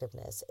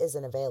attractiveness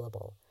isn't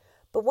available.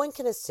 But one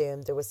can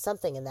assume there was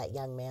something in that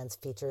young man's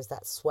features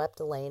that swept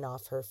Elaine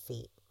off her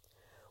feet.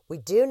 We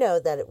do know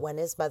that when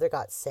his mother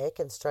got sick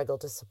and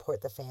struggled to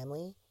support the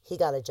family, he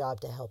got a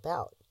job to help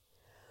out.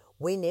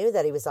 We knew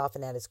that he was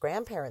often at his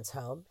grandparents'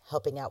 home,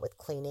 helping out with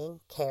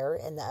cleaning, care,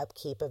 and the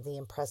upkeep of the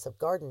impressive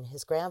garden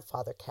his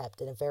grandfather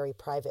kept in a very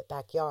private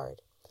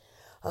backyard.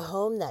 A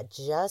home that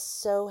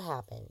just so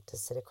happened to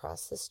sit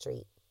across the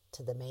street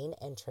to the main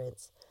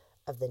entrance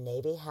of the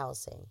Navy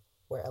housing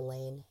where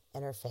Elaine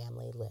and her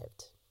family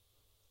lived.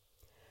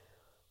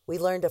 We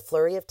learned a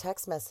flurry of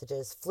text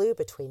messages flew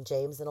between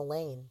James and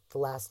Elaine the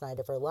last night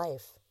of her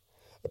life.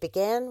 It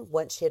began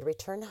once she had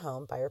returned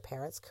home by her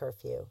parents'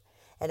 curfew,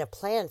 and a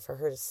plan for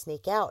her to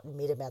sneak out and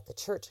meet him at the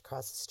church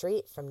across the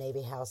street from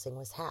Navy housing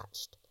was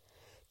hatched.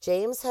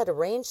 James had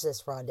arranged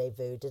this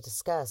rendezvous to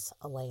discuss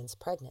Elaine's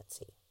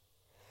pregnancy.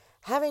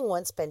 Having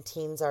once been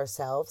teens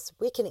ourselves,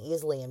 we can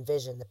easily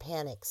envision the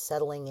panic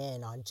settling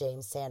in on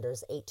James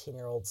Sanders'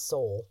 18-year-old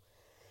soul.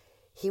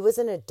 He was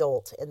an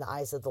adult in the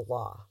eyes of the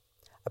law.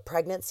 A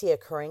pregnancy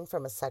occurring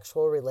from a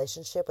sexual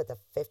relationship with a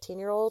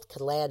 15-year-old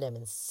could land him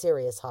in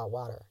serious hot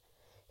water.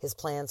 His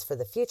plans for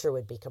the future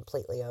would be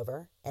completely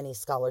over. Any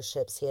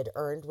scholarships he had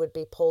earned would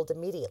be pulled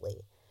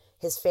immediately.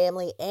 His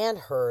family and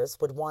hers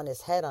would want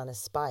his head on a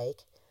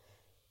spike.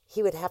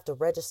 he would have to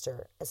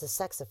register as a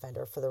sex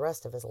offender for the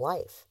rest of his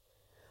life.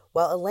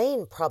 While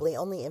Elaine probably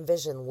only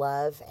envisioned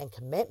love and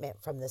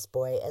commitment from this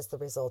boy as the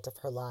result of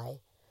her lie,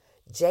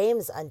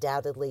 James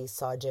undoubtedly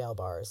saw jail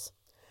bars.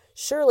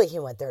 Surely he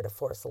went there to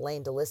force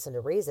Elaine to listen to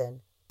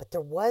reason, but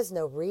there was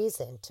no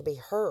reason to be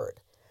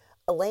heard.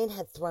 Elaine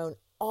had thrown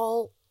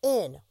all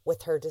in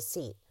with her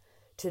deceit.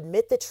 To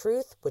admit the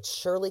truth would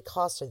surely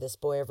cost her this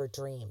boy of her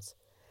dreams.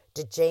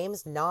 Did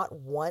James not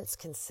once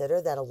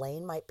consider that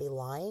Elaine might be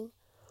lying?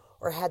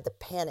 Or had the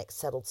panic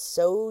settled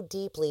so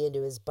deeply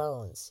into his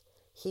bones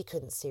he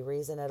couldn't see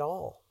reason at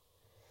all?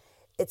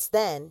 It's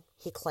then,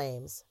 he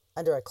claims,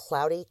 under a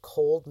cloudy,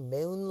 cold,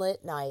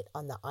 moonlit night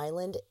on the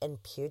island in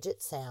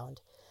Puget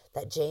Sound,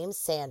 that James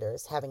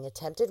Sanders, having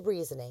attempted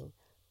reasoning,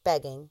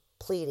 begging,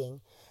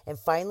 pleading, and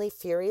finally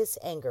furious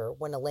anger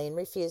when Elaine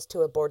refused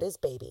to abort his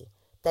baby,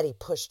 that he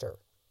pushed her.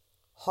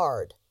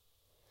 Hard.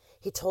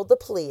 He told the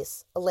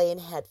police Elaine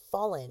had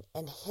fallen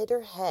and hit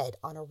her head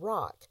on a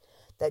rock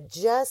that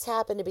just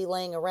happened to be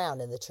laying around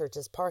in the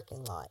church's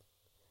parking lot.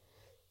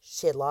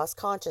 She had lost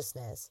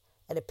consciousness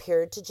and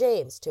appeared to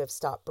James to have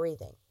stopped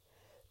breathing.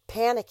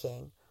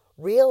 Panicking,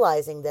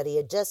 realizing that he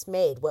had just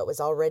made what was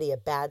already a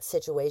bad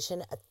situation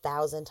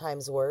 1,000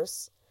 times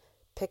worse,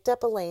 picked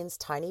up Elaine's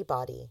tiny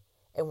body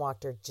and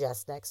walked her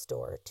just next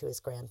door to his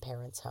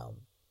grandparents'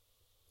 home.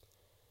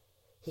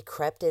 He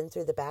crept in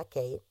through the back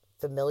gate,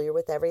 familiar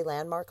with every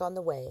landmark on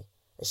the way,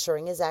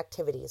 assuring his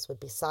activities would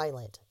be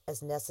silent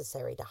as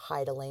necessary to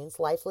hide Elaine's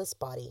lifeless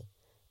body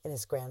in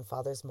his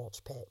grandfather's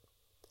mulch pit.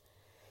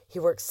 He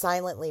worked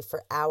silently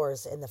for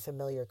hours in the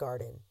familiar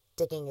garden,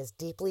 digging as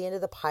deeply into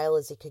the pile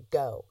as he could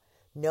go,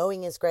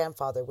 knowing his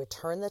grandfather would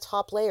turn the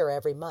top layer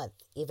every month,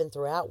 even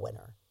throughout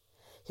winter.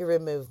 He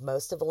removed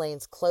most of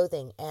Elaine's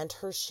clothing and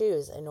her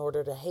shoes in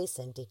order to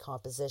hasten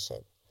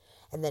decomposition,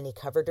 and then he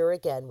covered her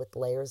again with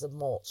layers of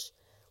mulch,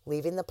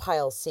 leaving the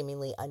pile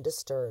seemingly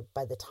undisturbed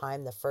by the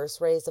time the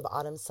first rays of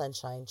autumn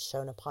sunshine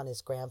shone upon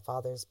his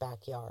grandfather's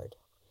backyard.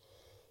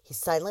 He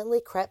silently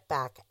crept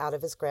back out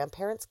of his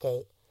grandparents'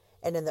 gate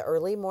and in the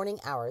early morning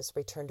hours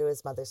returned to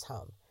his mother's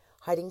home,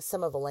 hiding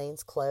some of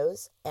Elaine's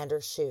clothes and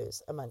her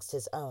shoes amongst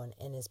his own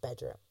in his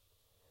bedroom.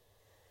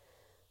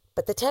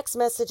 But the text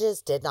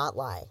messages did not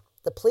lie.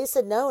 The police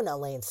had known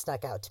Elaine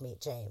snuck out to meet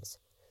James,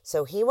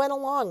 so he went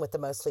along with the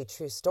mostly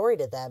true story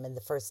to them in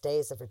the first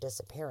days of her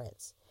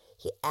disappearance.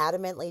 He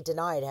adamantly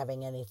denied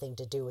having anything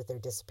to do with her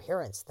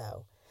disappearance,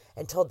 though,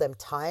 and told them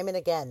time and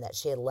again that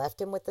she had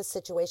left him with the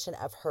situation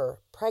of her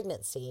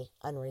pregnancy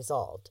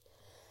unresolved,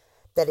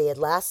 that he had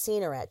last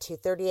seen her at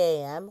 2:30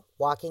 a.m.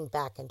 walking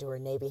back into her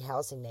Navy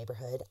housing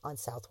neighborhood on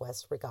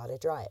Southwest Regatta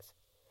Drive.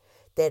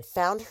 They had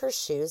found her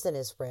shoes in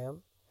his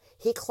room.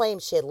 He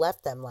claimed she had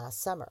left them last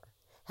summer.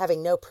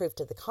 Having no proof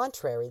to the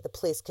contrary, the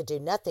police could do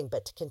nothing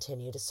but to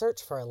continue to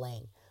search for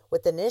Elaine,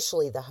 with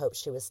initially the hope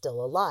she was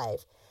still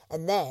alive,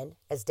 and then,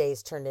 as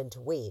days turned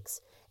into weeks,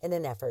 in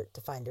an effort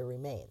to find her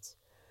remains.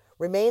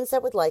 Remains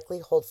that would likely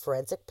hold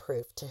forensic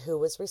proof to who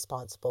was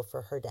responsible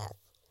for her death.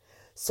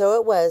 So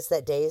it was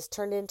that days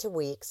turned into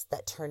weeks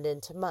that turned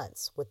into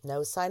months, with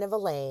no sign of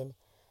Elaine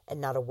and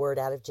not a word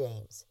out of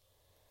James,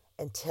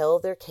 until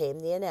there came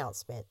the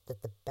announcement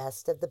that the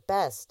best of the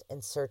best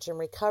in search and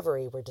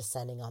recovery were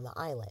descending on the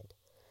island.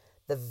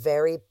 The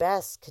very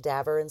best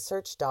cadaver and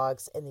search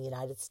dogs in the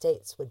United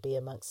States would be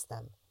amongst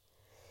them.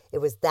 It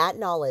was that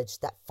knowledge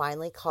that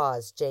finally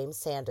caused James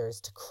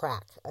Sanders to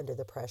crack under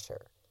the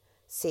pressure.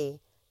 See,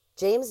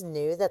 James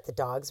knew that the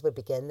dogs would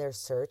begin their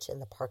search in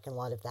the parking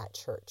lot of that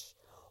church,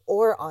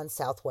 or on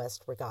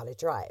Southwest Regatta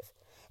Drive,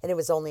 and it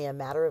was only a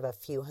matter of a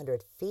few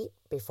hundred feet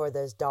before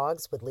those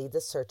dogs would lead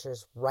the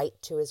searchers right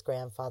to his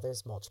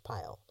grandfather's mulch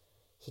pile.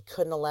 He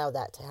couldn't allow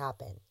that to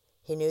happen.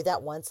 He knew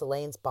that once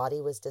Elaine's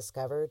body was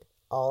discovered,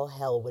 all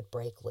hell would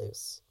break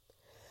loose.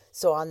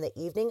 So on the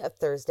evening of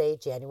Thursday,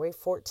 January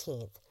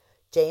 14th,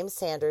 James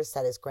Sanders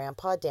sat his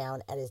grandpa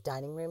down at his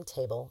dining room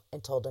table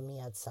and told him he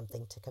had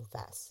something to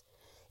confess.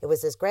 It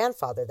was his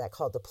grandfather that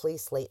called the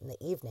police late in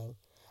the evening,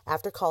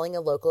 after calling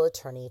a local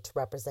attorney to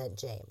represent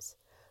James.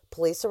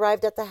 Police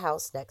arrived at the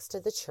house next to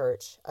the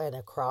church and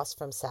across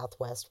from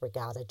Southwest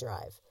Regatta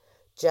Drive,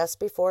 just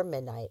before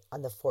midnight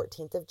on the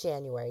 14th of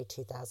January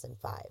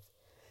 2005.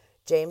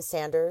 James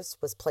Sanders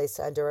was placed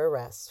under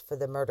arrest for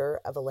the murder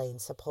of Elaine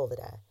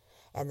Sepulveda,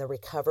 and the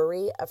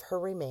recovery of her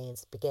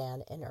remains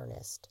began in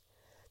earnest.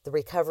 The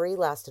recovery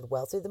lasted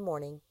well through the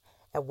morning,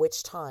 at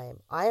which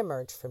time I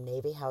emerged from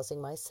Navy housing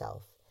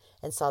myself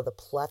and saw the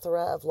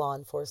plethora of law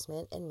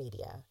enforcement and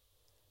media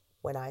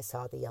when I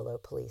saw the yellow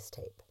police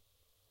tape.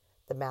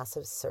 The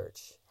massive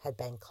search had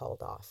been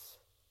called off.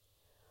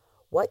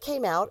 What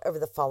came out over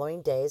the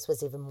following days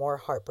was even more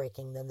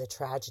heartbreaking than the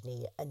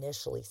tragedy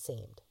initially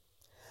seemed.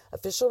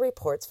 Official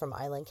reports from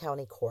Island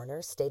County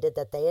coroner stated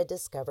that they had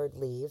discovered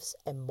leaves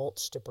and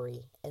mulch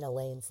debris in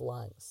Elaine's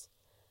lungs.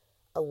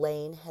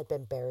 Elaine had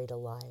been buried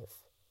alive.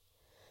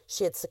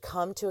 She had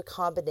succumbed to a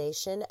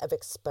combination of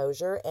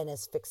exposure and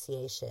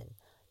asphyxiation,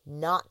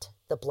 not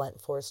the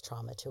blunt force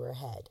trauma to her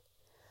head.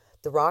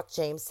 The rock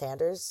James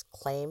Sanders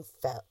claimed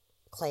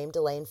claimed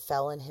Elaine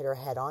fell and hit her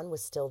head on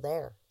was still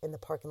there in the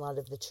parking lot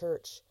of the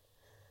church,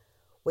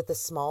 with the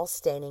small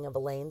staining of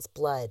Elaine's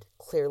blood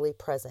clearly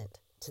present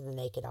to the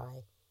naked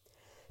eye.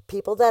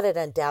 People that had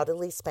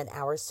undoubtedly spent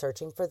hours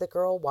searching for the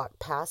girl walked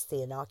past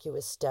the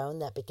innocuous stone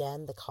that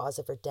began the cause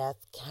of her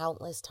death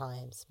countless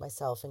times,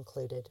 myself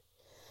included.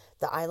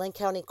 The Island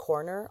County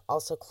coroner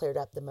also cleared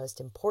up the most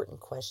important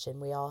question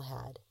we all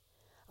had.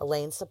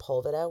 Elaine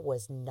Sepulveda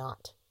was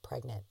not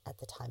pregnant at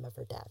the time of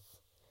her death.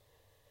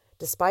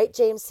 Despite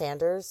James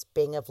Sanders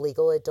being of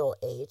legal adult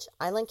age,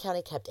 Island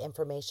County kept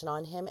information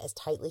on him as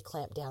tightly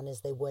clamped down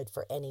as they would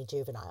for any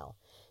juvenile.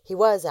 He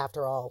was,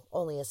 after all,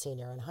 only a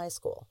senior in high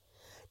school.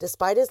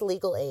 Despite his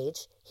legal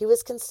age, he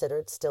was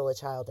considered still a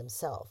child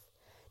himself.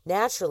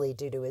 Naturally,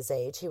 due to his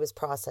age, he was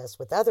processed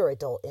with other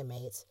adult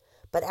inmates,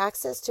 but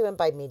access to him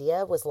by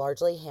media was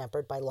largely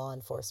hampered by law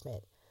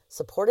enforcement,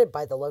 supported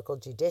by the local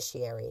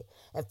judiciary,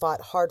 and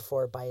fought hard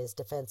for by his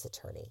defense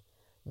attorney.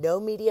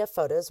 No media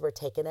photos were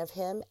taken of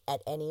him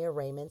at any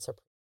arraignments or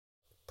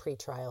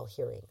pretrial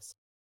hearings.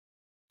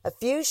 A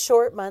few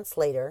short months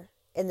later,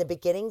 in the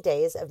beginning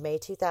days of May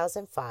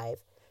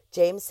 2005,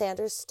 James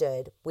Sanders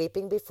stood,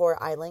 weeping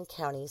before Island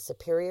County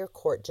Superior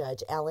Court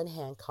Judge Alan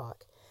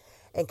Hancock,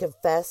 and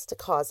confessed to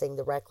causing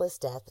the reckless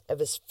death of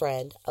his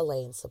friend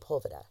Elaine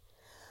Sepulveda.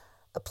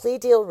 A plea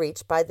deal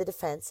reached by the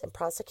defense and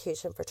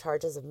prosecution for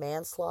charges of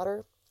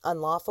manslaughter,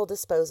 unlawful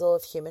disposal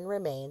of human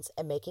remains,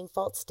 and making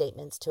false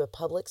statements to a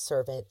public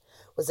servant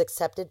was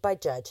accepted by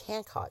Judge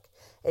Hancock,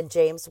 and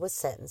James was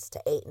sentenced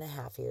to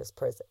 8.5 years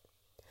prison.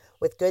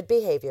 With good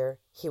behavior,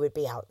 he would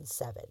be out in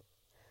 7.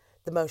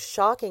 The most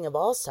shocking of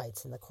all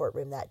sights in the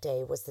courtroom that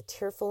day was the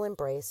tearful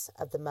embrace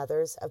of the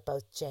mothers of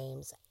both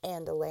James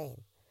and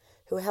Elaine,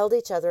 who held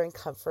each other in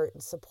comfort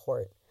and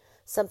support,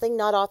 something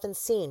not often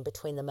seen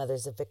between the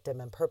mothers of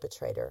victim and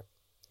perpetrator.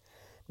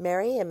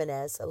 Mary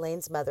Jimenez,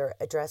 Elaine's mother,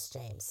 addressed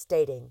James,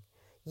 stating,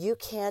 "You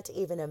can't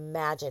even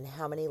imagine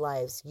how many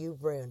lives you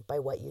ruined by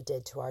what you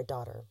did to our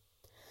daughter.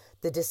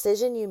 The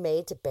decision you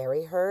made to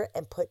bury her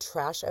and put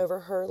trash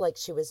over her like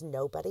she was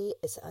nobody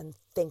is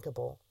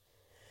unthinkable."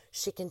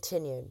 She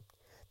continued,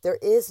 "There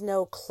is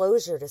no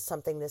closure to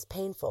something this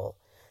painful.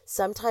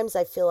 Sometimes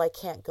I feel I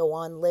can't go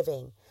on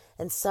living,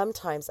 and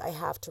sometimes I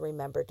have to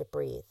remember to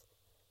breathe.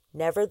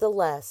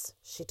 Nevertheless,"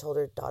 she told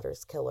her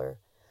daughter's killer,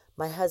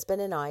 "my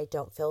husband and I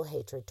don't feel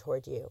hatred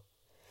toward you.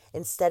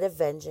 Instead of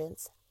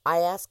vengeance, I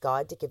ask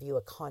God to give you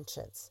a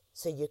conscience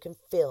so you can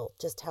feel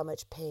just how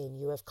much pain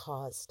you have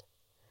caused."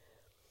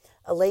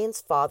 Elaine's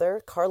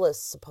father, Carlos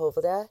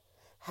Sepulveda,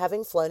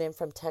 having flown in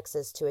from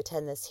Texas to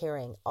attend this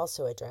hearing,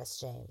 also addressed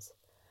James.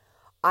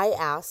 "I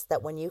ask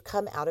that when you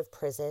come out of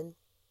prison,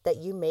 that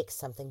you make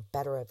something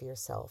better of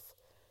yourself.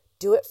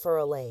 Do it for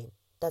Elaine.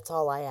 That's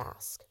all I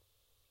ask."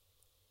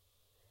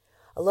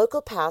 A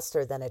local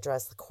pastor then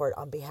addressed the court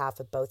on behalf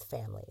of both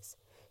families.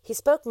 He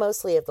spoke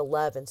mostly of the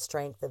love and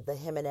strength of the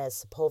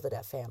Jimenez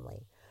Sepulveda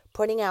family,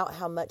 pointing out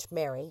how much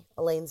Mary,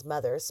 Elaine's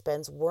mother,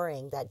 spends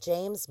worrying that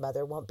James'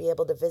 mother won't be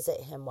able to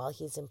visit him while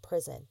he's in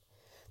prison,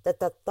 that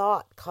the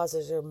thought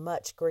causes her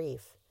much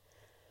grief.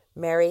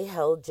 Mary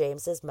held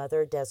James's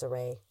mother,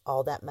 Desiree,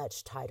 all that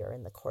much tighter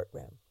in the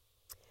courtroom.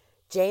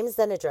 James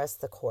then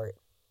addressed the court,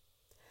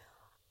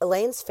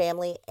 Elaine's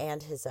family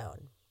and his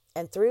own,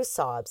 and through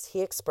sobs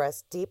he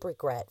expressed deep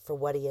regret for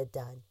what he had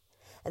done,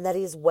 and that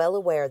he is well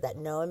aware that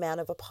no amount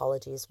of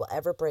apologies will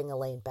ever bring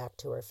Elaine back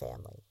to her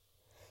family.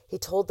 He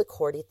told the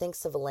court he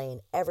thinks of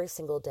Elaine every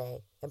single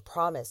day and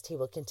promised he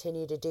will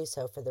continue to do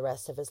so for the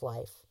rest of his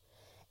life.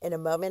 In a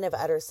moment of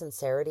utter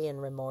sincerity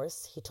and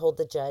remorse, he told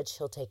the judge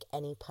he'll take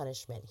any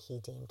punishment he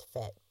deemed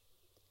fit.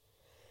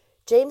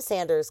 James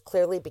Sanders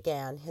clearly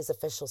began his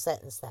official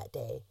sentence that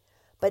day,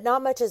 but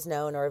not much is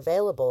known or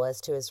available as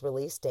to his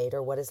release date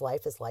or what his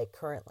life is like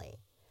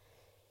currently.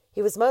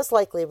 He was most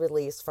likely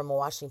released from a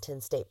Washington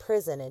state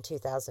prison in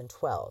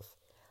 2012.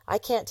 I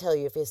can't tell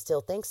you if he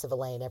still thinks of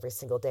Elaine every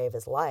single day of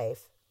his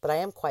life, but I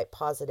am quite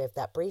positive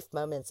that brief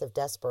moments of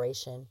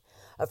desperation,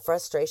 of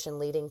frustration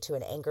leading to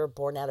an anger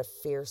born out of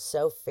fear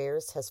so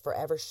fierce, has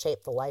forever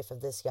shaped the life of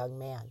this young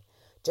man,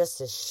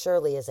 just as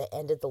surely as it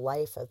ended the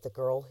life of the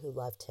girl who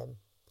loved him.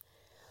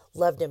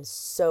 Loved him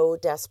so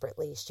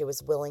desperately she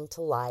was willing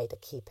to lie to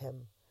keep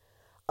him.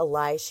 A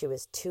lie she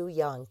was too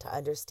young to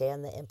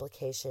understand the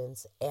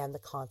implications and the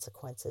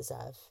consequences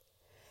of.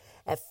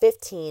 At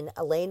 15,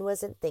 Elaine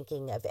wasn't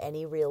thinking of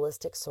any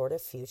realistic sort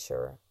of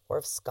future, or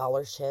of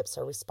scholarships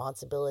or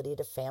responsibility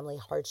to family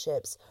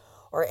hardships,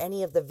 or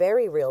any of the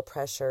very real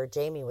pressure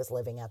Jamie was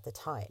living at the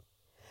time.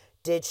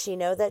 Did she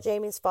know that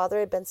Jamie's father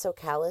had been so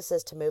callous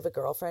as to move a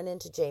girlfriend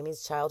into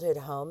Jamie's childhood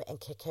home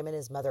and kick him and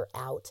his mother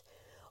out,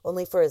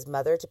 only for his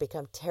mother to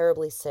become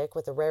terribly sick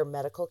with a rare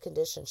medical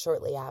condition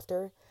shortly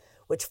after,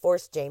 which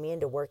forced Jamie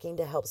into working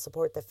to help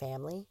support the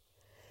family?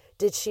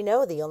 Did she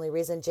know the only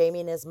reason Jamie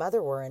and his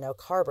mother were in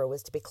Oak Harbor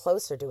was to be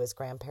closer to his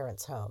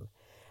grandparents' home,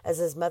 as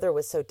his mother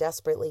was so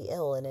desperately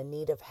ill and in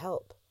need of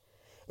help?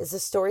 Is the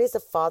stories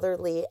of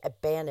fatherly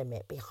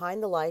abandonment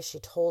behind the lies she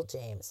told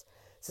James,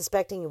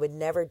 suspecting he would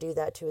never do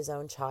that to his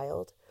own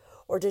child?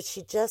 Or did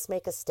she just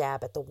make a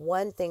stab at the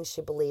one thing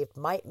she believed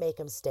might make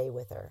him stay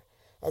with her,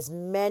 as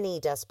many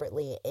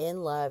desperately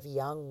in love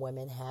young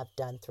women have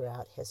done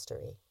throughout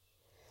history?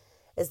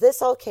 As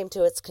this all came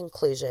to its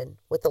conclusion,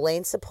 with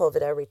Elaine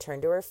Sepulveda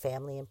returned to her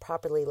family and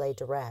properly laid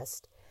to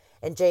rest,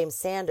 and James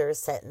Sanders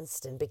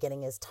sentenced and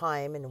beginning his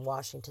time in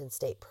Washington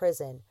State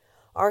Prison,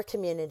 our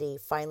community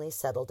finally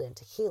settled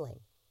into healing.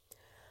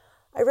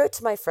 I wrote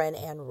to my friend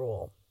Ann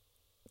Rule.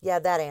 Yeah,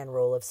 that Ann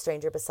Rule of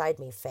Stranger Beside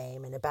Me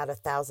fame and about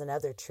 1,000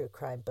 other true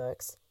crime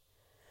books.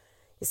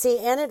 You see,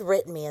 Ann had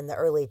written me in the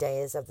early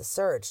days of the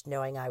search,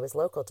 knowing I was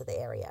local to the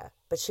area,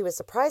 but she was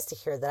surprised to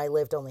hear that I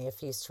lived only a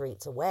few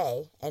streets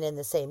away and in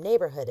the same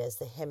neighborhood as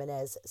the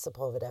Jimenez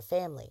Sepulveda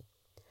family.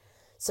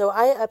 So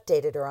I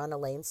updated her on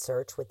Elaine's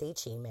search with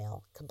each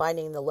email,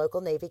 combining the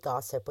local Navy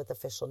gossip with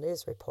official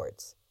news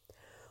reports.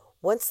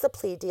 Once the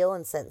plea deal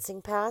and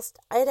sentencing passed,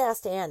 I had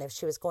asked Anne if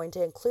she was going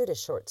to include a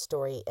short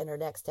story in her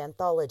next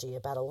anthology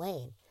about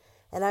Elaine,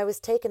 and I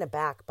was taken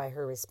aback by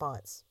her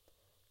response.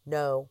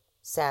 No,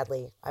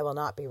 sadly, I will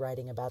not be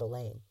writing about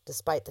Elaine,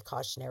 despite the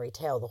cautionary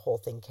tale the whole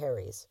thing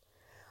carries.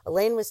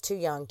 Elaine was too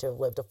young to have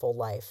lived a full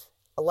life,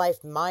 a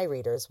life my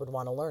readers would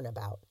want to learn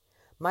about.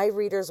 My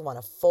readers want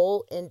a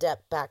full,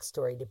 in-depth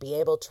backstory to be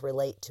able to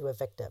relate to a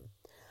victim.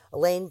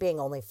 Elaine, being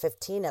only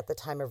 15 at the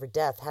time of her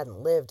death,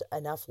 hadn't lived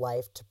enough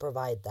life to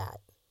provide that.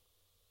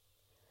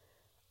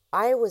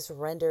 I was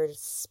rendered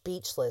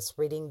speechless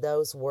reading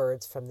those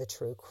words from the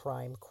true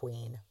crime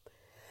queen.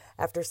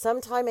 After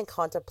some time in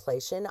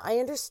contemplation, I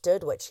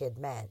understood what she had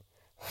meant.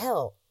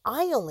 Hell,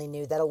 I only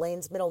knew that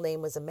Elaine's middle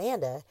name was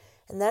Amanda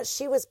and that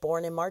she was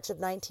born in March of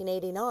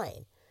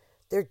 1989.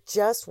 There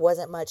just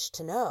wasn't much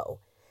to know.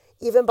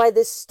 Even by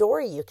this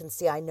story, you can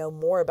see I know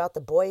more about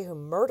the boy who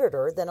murdered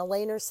her than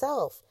Elaine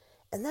herself.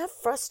 And that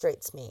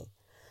frustrates me.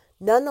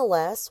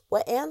 Nonetheless,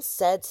 what Anne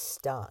said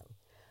stung.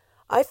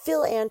 I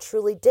feel Anne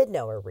truly did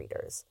know her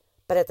readers,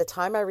 but at the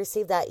time I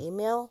received that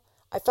email,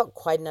 I felt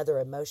quite another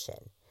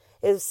emotion.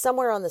 It was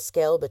somewhere on the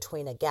scale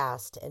between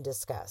aghast and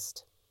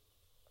disgust.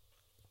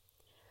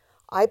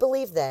 I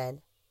believed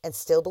then, and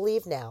still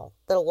believe now,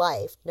 that a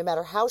life, no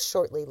matter how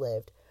shortly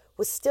lived,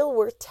 was still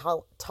worth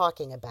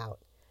talking about,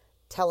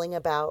 telling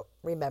about,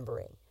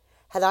 remembering.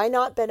 Had I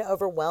not been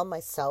overwhelmed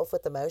myself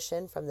with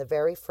emotion from the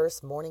very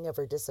first morning of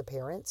her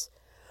disappearance,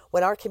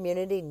 when our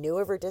community knew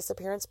of her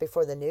disappearance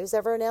before the news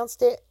ever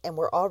announced it, and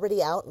were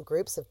already out in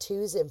groups of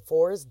 2s and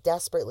 4s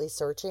desperately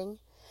searching?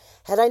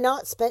 Had I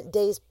not spent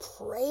days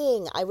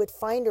praying I would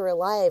find her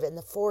alive in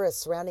the forest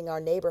surrounding our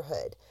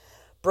neighborhood,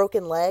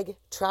 broken leg,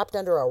 trapped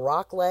under a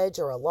rock ledge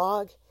or a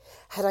log?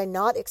 Had I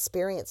not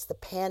experienced the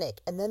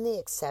panic and then the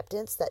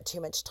acceptance that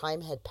too much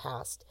time had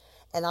passed,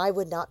 and I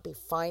would not be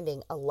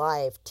finding a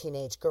live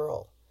teenage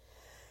girl?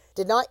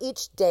 Did not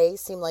each day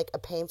seem like a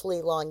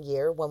painfully long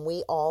year when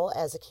we all,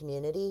 as a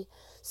community,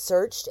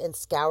 searched and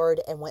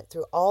scoured and went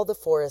through all the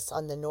forests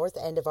on the north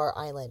end of our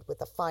island with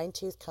a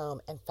fine-tooth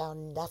comb and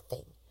found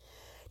nothing?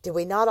 Did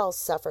we not all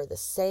suffer the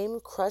same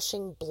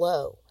crushing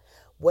blow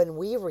when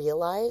we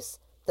realized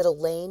that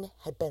Elaine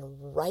had been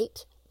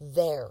right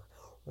there,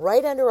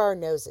 right under our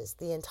noses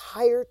the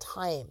entire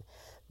time,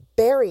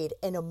 buried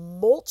in a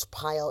mulch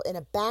pile in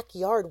a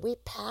backyard we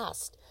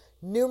passed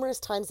numerous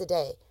times a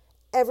day,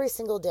 every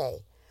single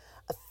day?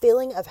 A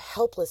feeling of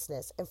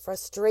helplessness and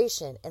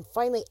frustration and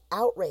finally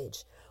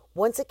outrage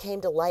once it came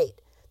to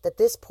light that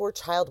this poor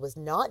child was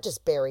not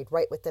just buried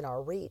right within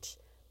our reach,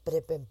 but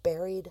had been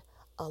buried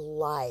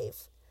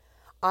alive.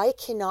 I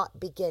cannot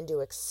begin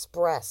to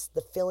express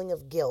the feeling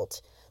of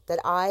guilt that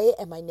I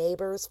and my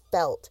neighbors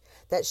felt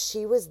that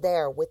she was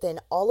there within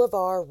all of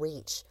our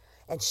reach,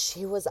 and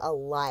she was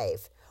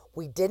alive.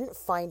 We didn't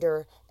find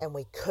her, and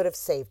we could have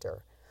saved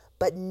her.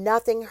 But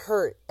nothing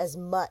hurt as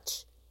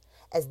much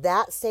as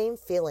that same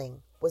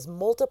feeling was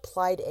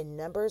multiplied in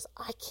numbers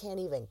I can't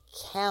even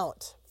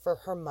count for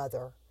her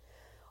mother,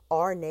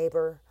 our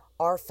neighbor,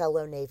 our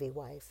fellow Navy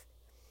wife.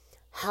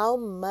 How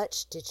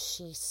much did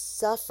she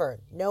suffer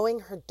knowing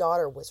her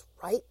daughter was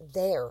right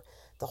there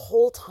the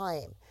whole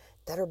time,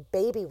 that her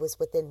baby was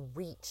within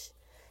reach?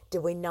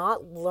 Did we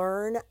not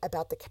learn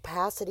about the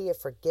capacity of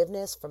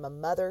forgiveness from a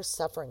mother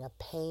suffering a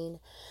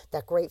pain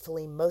that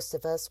gratefully most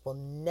of us will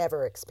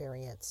never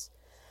experience?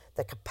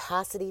 The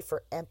capacity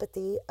for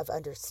empathy, of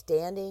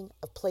understanding,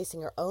 of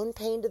placing her own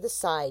pain to the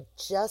side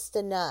just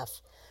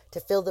enough to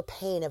feel the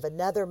pain of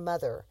another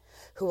mother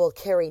who will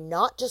carry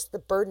not just the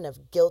burden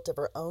of guilt of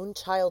her own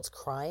child's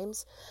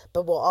crimes,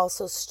 but will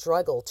also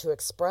struggle to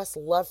express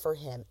love for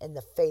him in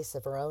the face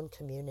of her own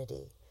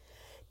community.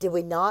 Did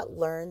we not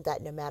learn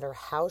that no matter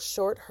how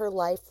short her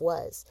life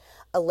was,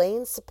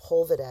 Elaine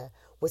Sepulveda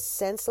was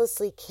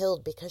senselessly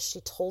killed because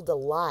she told a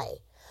lie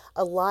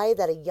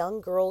that a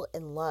young girl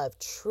in love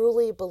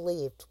truly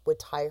believed would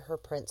tie her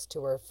prince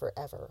to her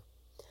forever?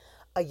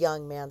 A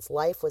young man's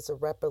life was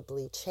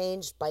irreparably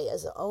changed by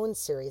his own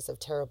series of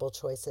terrible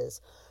choices,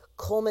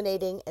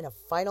 culminating in a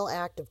final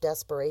act of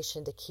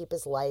desperation to keep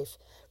his life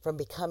from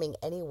becoming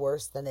any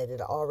worse than it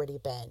had already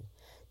been.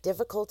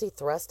 difficulty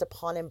thrust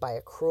upon him by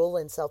a cruel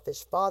and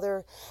selfish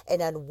father,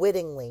 and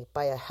unwittingly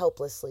by a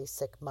helplessly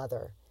sick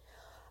mother.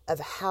 Of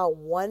how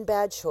one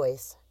bad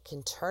choice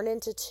can turn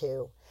into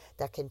two,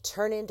 that can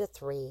turn into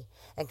three,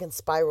 and can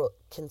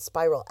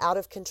spiral out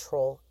of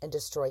control and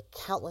destroy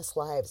countless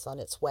lives on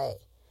its way.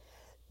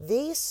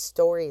 These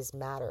stories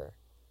matter.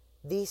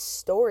 These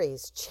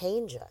stories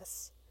change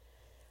us.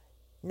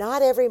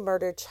 Not every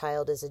murdered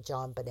child is a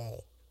John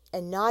Bonet,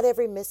 and not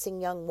every missing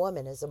young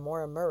woman is a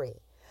Maura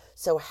Murray.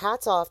 So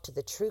hats off to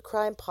the true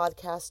crime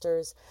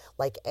podcasters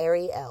like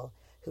Ariel,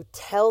 who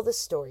tell the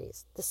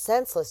stories, the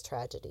senseless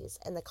tragedies,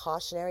 and the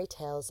cautionary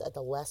tales of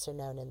the lesser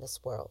known in this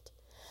world.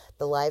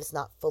 The lives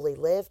not fully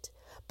lived,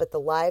 but the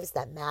lives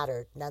that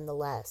mattered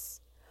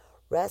nonetheless.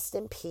 Rest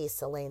in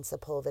peace, Elaine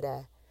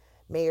Sepulveda.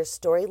 May your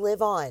story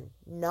live on,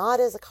 not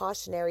as a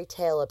cautionary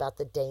tale about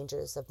the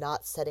dangers of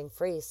not setting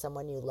free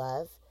someone you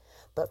love,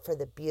 but for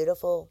the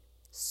beautiful,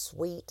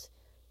 sweet,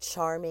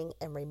 charming,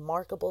 and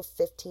remarkable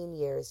 15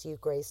 years you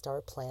graced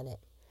our planet.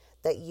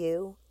 That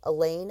you,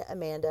 Elaine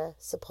Amanda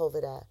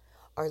Sepulveda,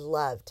 are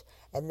loved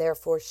and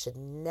therefore should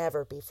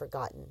never be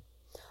forgotten.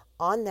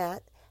 On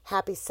that,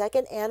 happy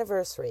 2nd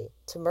anniversary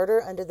to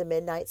Murder Under the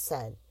Midnight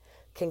Sun.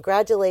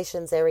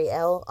 Congratulations,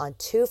 Ariel, on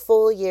 2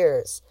 full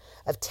years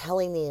of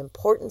telling the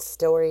important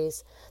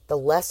stories, the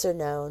lesser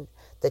known,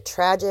 the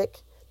tragic,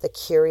 the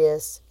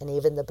curious, and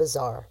even the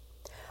bizarre.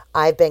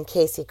 I've been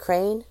Casey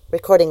Crane,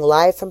 recording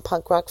live from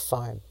Punk Rock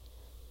Farm.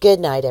 Good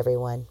night,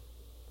 everyone.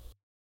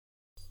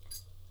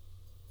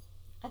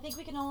 I think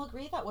we can all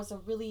agree that was a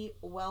really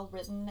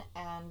well-written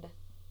and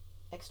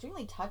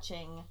extremely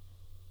touching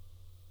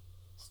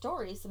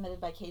story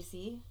submitted by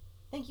Casey.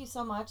 Thank you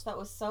so much. That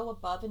was so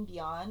above and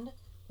beyond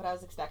what I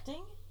was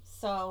expecting.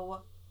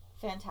 So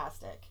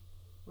fantastic.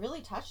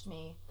 Really touched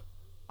me.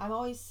 I'm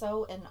always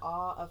so in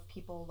awe of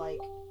people like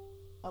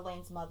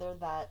Elaine's mother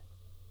that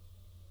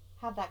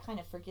have that kind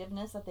of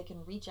forgiveness, that they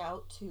can reach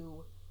out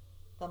to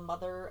the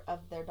mother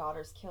of their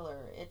daughter's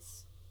killer.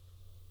 It's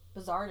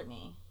bizarre to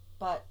me,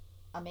 but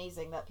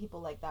amazing that people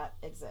like that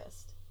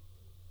exist.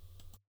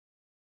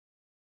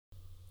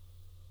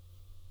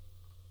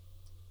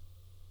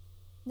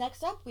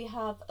 Next up, we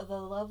have the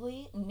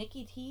lovely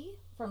Nikki T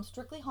from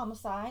Strictly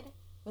Homicide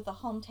with a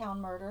hometown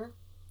murder.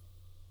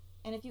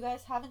 And if you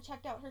guys haven't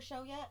checked out her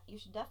show yet, you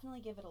should definitely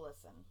give it a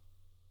listen.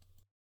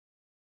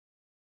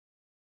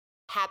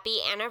 Happy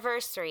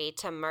anniversary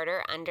to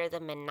Murder Under the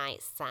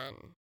Midnight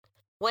Sun.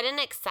 What an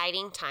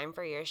exciting time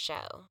for your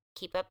show.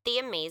 Keep up the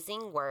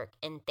amazing work,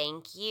 and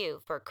thank you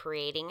for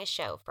creating a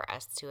show for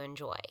us to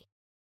enjoy.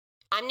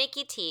 I'm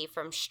Nikki T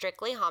from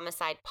Strictly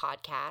Homicide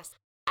Podcast.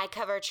 I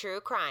cover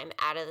true crime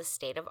out of the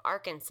state of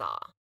Arkansas.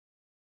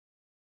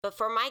 But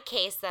for my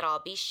case that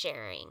I'll be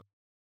sharing,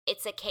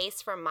 it's a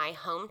case from my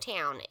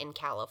hometown in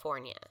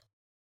California.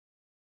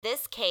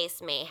 This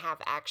case may have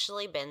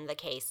actually been the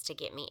case to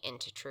get me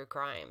into true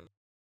crime.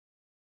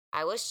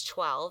 I was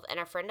 12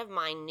 and a friend of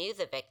mine knew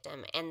the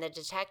victim, and the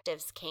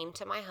detectives came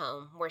to my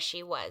home where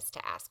she was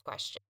to ask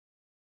questions.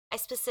 I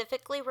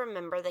specifically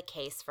remember the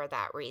case for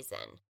that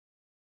reason.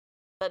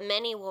 But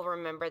many will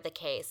remember the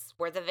case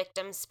where the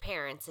victim's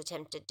parents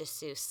attempted to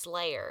sue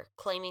Slayer,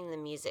 claiming the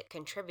music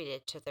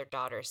contributed to their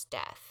daughter's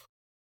death.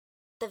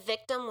 The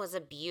victim was a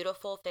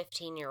beautiful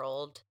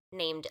 15-year-old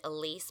named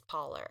Elise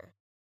Poller.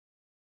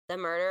 The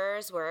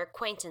murderers were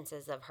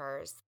acquaintances of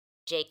hers,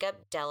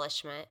 Jacob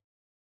Delaschmidt,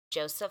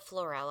 Joseph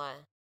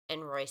Florella,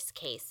 and Royce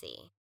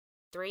Casey,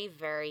 3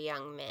 very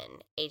young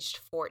men, aged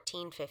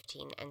 14,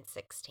 15, and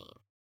 16.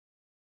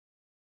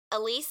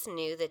 Elise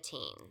knew the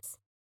teens.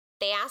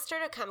 They asked her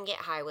to come get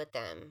high with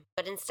them,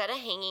 but instead of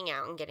hanging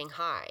out and getting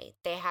high,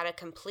 they had a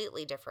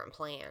completely different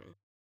plan.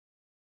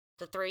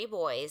 The 3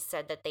 boys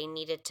said that they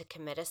needed to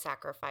commit a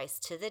sacrifice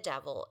to the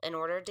devil in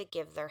order to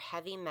give their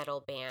heavy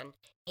metal band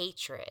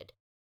Hatred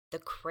the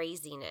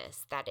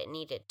craziness that it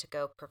needed to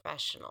go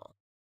professional.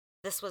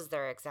 This was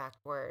their exact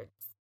words.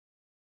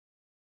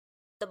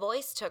 The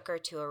boys took her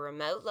to a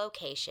remote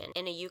location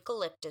in a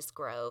eucalyptus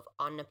grove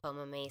on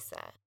Nipomo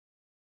Mesa.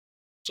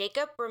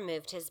 Jacob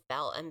removed his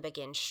belt and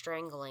began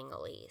strangling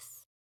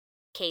Elise.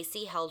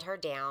 Casey held her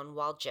down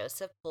while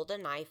Joseph pulled a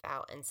knife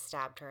out and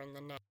stabbed her in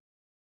the neck.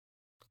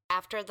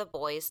 After the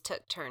boys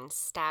took turns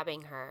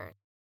stabbing her,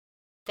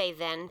 they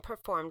then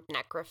performed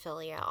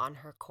necrophilia on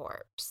her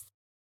corpse.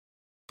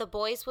 The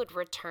boys would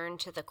return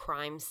to the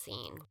crime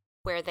scene,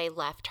 where they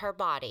left her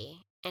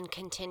body and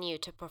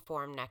continued to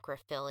perform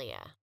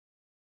necrophilia.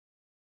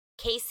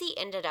 Casey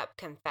ended up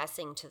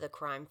confessing to the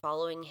crime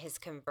following his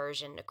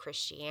conversion to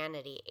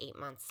Christianity 8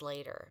 months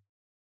later.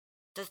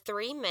 The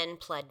 3 men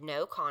pled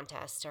no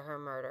contest to her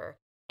murder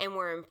and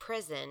were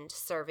imprisoned,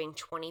 serving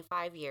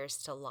 25 years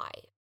to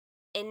life.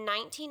 In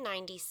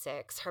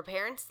 1996, her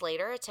parents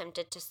later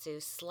attempted to sue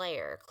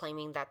Slayer,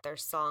 claiming that their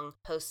song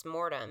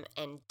Postmortem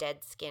and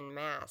Dead Skin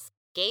Mask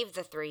gave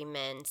the 3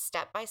 men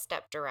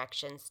step-by-step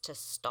directions to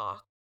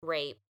stalk,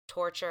 rape,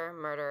 torture,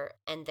 murder,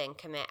 and then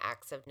commit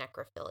acts of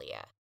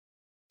necrophilia.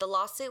 The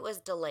lawsuit was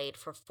delayed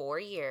for 4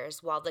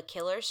 years while the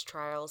killers'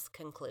 trials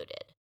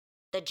concluded.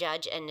 The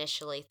judge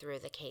initially threw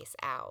the case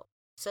out.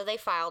 So they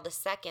filed a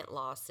second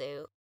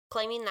lawsuit,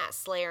 claiming that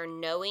Slayer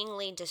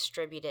knowingly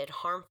distributed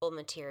harmful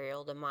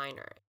material to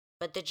minors,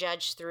 but the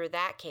judge threw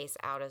that case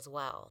out as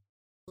well.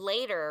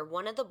 Later,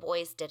 one of the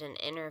boys did an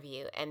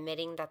interview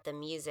admitting that the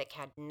music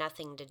had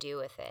nothing to do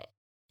with it,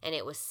 and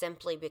it was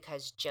simply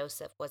because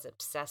Joseph was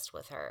obsessed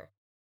with her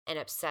and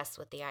obsessed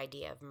with the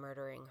idea of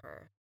murdering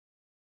her.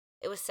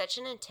 It was such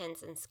an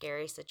intense and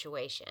scary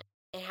situation.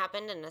 It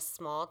happened in a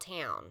small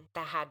town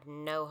that had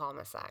no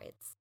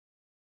homicides.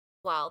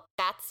 Well,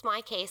 that's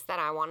my case that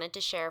I wanted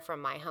to share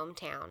from my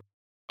hometown,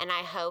 and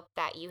I hope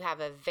that you have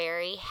a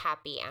very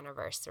happy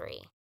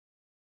anniversary.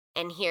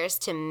 And here's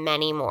to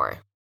many more.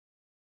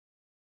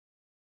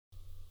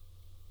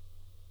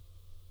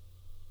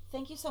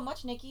 Thank you so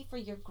much, Nikki, for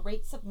your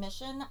great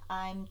submission.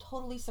 I'm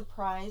totally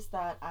surprised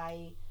that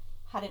I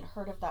hadn't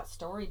heard of that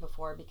story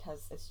before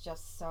because it's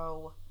just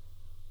so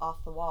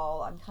off the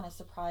wall. I'm kind of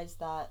surprised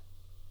that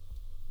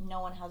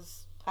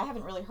I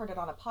haven't really heard it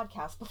on a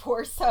podcast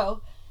before,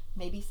 so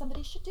maybe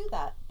somebody should do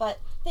that. But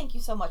thank you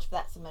so much for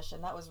that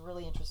submission. That was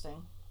really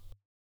interesting.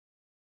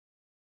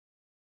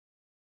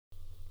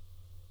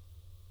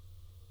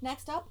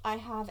 Next up, I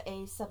have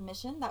a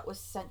submission that was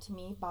sent to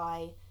me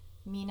by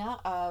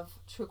Mina of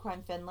True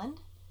Crime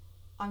Finland.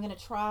 I'm going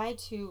to try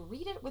to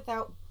read it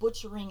without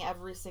butchering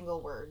every single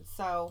word,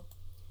 so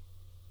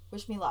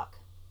wish me luck.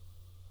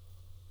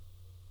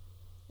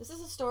 This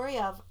is a story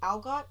of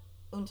Algot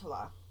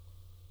Untila.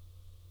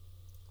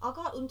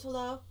 Algot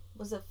Untila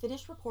was a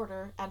Finnish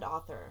reporter and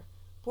author,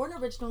 born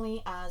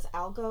originally as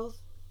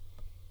Algot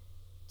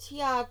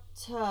Tiatavainen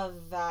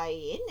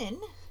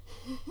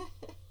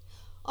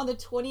on the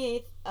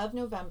 28th of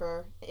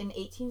November in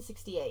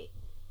 1868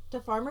 to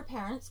farmer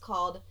parents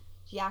called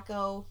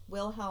Jaakko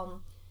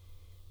Wilhelm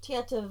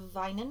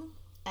Tiatavainen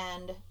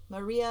and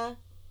Maria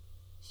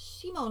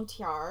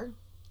Simontiar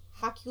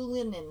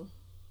Hakulinen.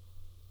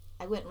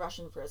 I went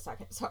Russian for a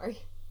second, sorry.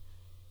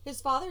 His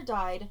father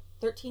died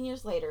 13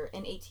 years later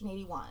in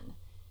 1881,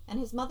 and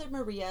his mother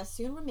Maria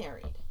soon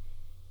remarried.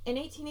 In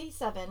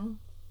 1887,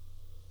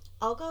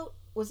 Algot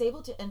was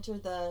able to enter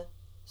the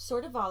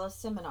Sordavala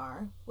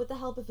seminar with the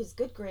help of his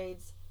good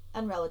grades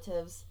and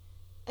relatives,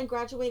 and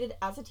graduated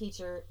as a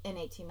teacher in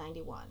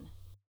 1891.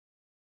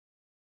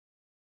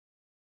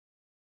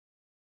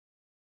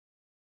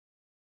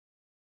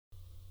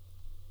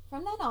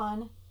 From then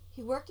on,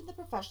 he worked in the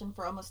profession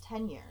for almost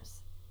 10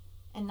 years.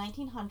 In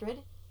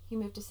 1900, he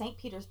moved to St.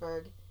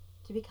 Petersburg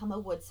to become a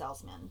wood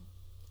salesman.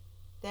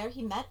 There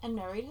he met and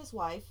married his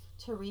wife,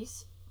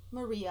 Therese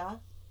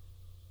Maria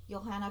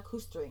Johanna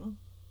Kustring,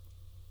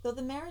 though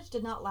the marriage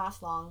did not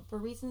last long for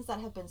reasons that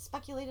have been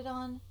speculated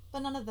on,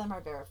 but none of them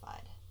are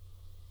verified.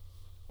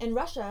 In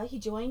Russia, he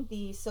joined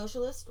the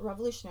Socialist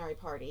Revolutionary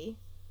Party,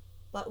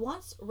 but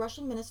once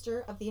Russian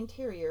Minister of the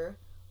Interior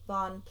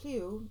von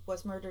Plew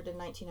was murdered in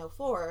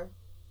 1904,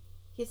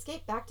 he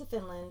escaped back to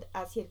Finland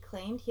as he had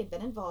claimed he had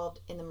been involved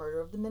in the murder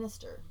of the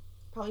minister.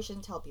 Probably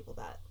shouldn't tell people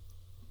that.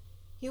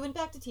 He went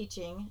back to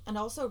teaching and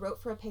also wrote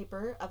for a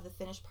paper of the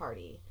Finnish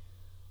Party,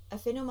 a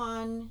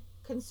Finnoman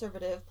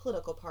conservative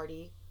political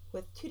party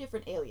with 2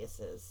 different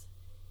aliases.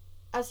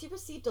 As he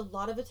received a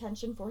lot of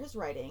attention for his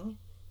writing,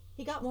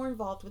 he got more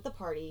involved with the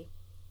party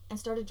and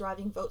started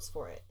driving votes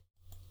for it.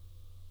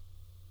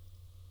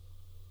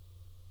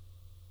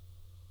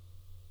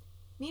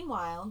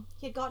 Meanwhile,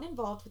 he had gotten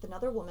involved with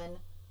another woman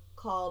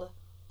called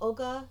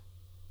Olga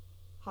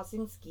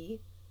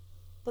Hasinski,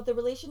 but the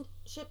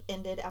relationship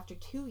ended after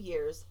 2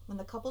 years when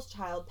the couple's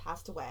child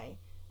passed away,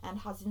 and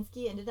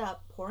Hasinski ended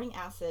up pouring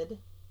acid,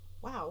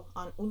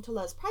 on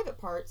Untila's private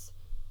parts,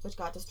 which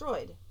got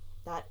destroyed.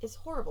 That is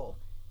horrible.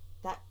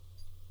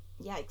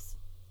 Yikes.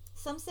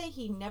 Some say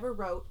he never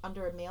wrote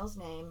under a male's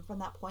name from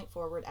that point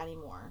forward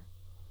anymore.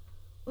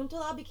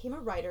 Untila became a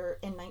writer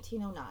in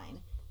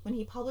 1909 when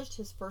he published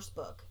his first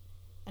book,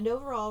 and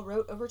overall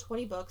wrote over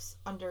 20 books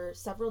under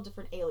several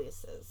different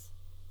aliases,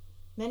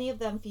 many of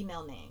them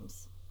female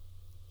names.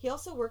 He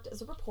also worked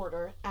as a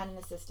reporter and an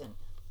assistant.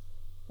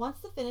 Once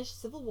the Finnish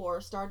Civil War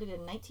started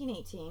in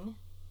 1918,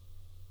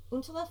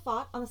 Untila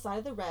fought on the side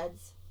of the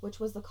Reds, which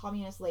was the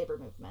communist labor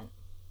movement.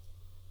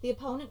 The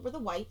opponent were the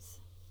Whites.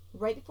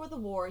 Right before the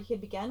war, he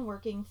had begun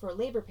working for a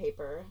labor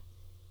paper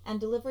and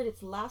delivered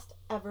its last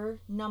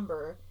ever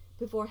number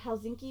before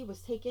Helsinki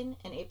was taken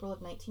in April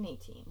of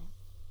 1918.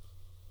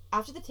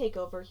 After the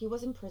takeover, he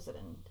was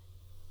imprisoned.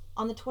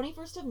 On the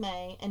 21st of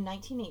May in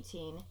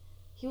 1918,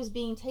 he was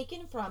being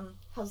taken from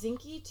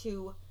Helsinki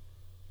to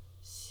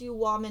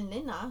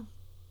Suomenlinna,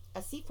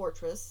 a sea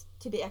fortress,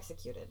 to be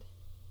executed.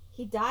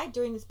 He died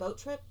during this boat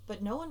trip,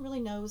 but no one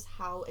really knows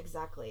how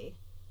exactly.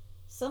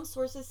 Some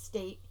sources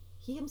state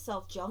he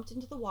himself jumped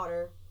into the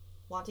water,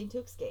 wanting to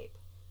escape,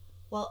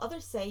 while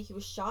others say he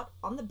was shot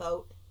on the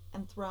boat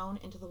and thrown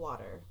into the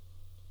water.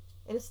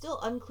 It is still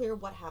unclear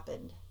what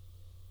happened.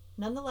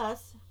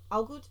 Nonetheless,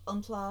 Algot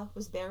Untila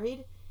was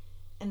buried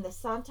in the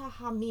Santa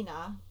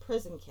Hamina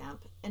prison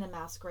camp in a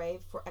mass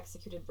grave for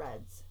executed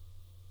Reds.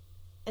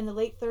 In the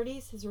late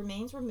 30s, his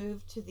remains were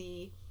moved to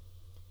the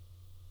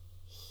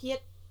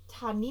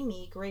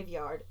Tanimi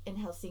graveyard in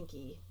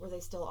Helsinki, where they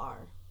still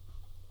are.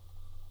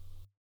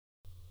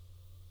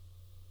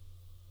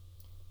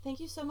 Thank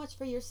you so much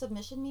for your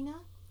submission, Mina.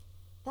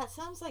 That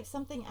sounds like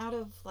something out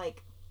of,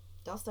 like,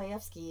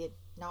 Dostoevsky,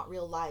 not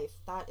real life.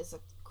 That is a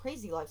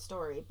crazy life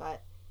story,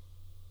 but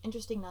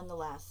interesting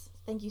nonetheless.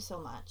 Thank you so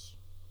much.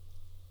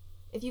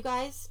 If you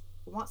guys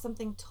want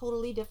something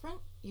totally different,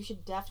 you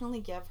should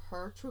definitely give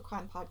her true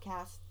crime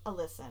podcast a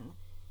listen.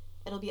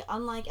 It'll be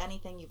unlike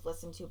anything you've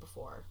listened to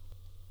before.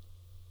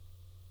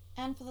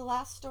 And for the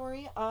last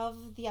story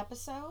of the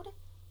episode,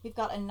 we've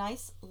got a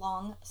nice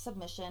long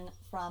submission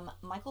from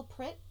Michael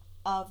Pritt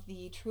of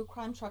the True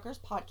Crime Truckers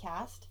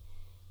podcast,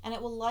 and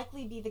it will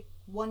likely be the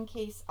one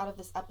case out of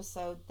this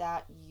episode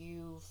that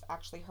you've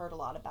actually heard a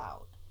lot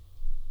about.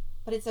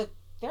 But it's a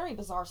very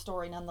bizarre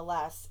story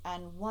nonetheless,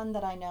 and one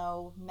that I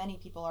know many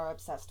people are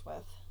obsessed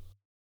with.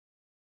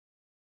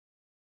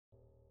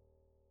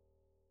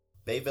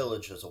 Bay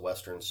Village is a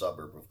western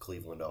suburb of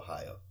Cleveland,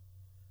 Ohio.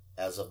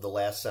 As of the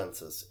last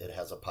census, it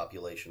has a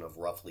population of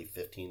roughly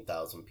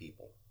 15,000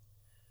 people.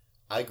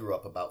 I grew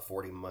up about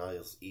 40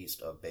 miles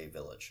east of Bay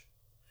Village.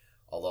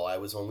 Although I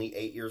was only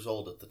 8 years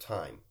old at the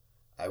time,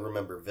 I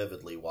remember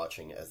vividly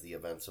watching as the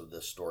events of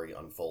this story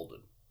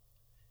unfolded.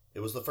 It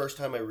was the first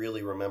time I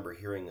really remember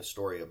hearing a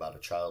story about a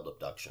child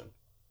abduction.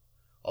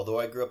 Although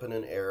I grew up in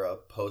an era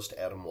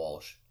post-Adam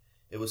Walsh,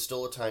 it was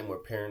still a time where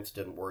parents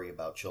didn't worry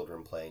about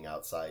children playing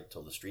outside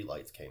till the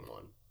streetlights came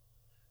on.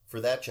 For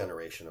that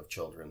generation of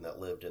children that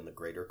lived in the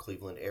greater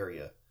Cleveland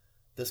area,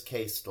 this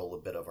case stole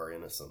a bit of our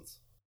innocence.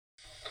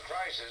 A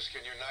crisis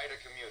can unite a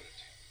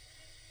community.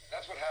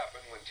 That's what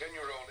happened when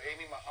 10-year-old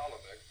Amy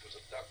Mahalovic was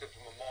abducted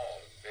from a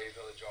mall in Bay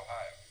Village,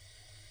 Ohio.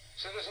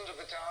 Citizens of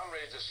the town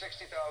raised a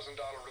 $60,000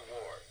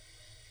 reward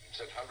and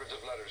sent hundreds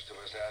of letters to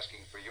us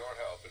asking for your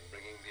help in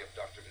bringing the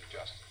abductor to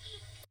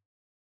justice.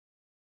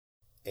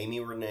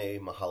 Amy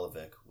Renee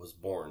Mahalovic was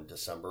born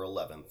December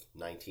 11th,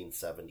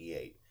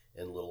 1978,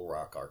 in Little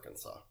Rock,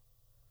 Arkansas.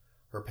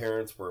 Her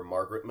parents were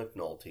Margaret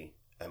McNulty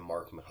and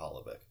Mark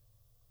Mahalovic,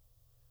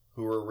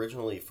 who were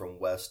originally from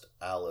West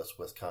Allis,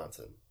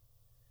 Wisconsin.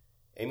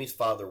 Amy's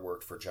father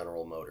worked for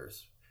General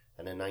Motors,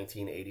 and in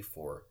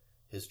 1984,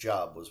 his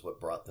job was what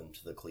brought them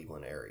to the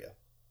Cleveland area.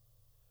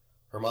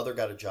 Her mother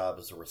got a job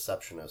as a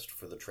receptionist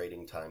for the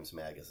Trading Times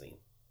magazine.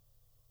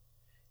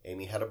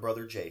 Amy had a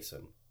brother,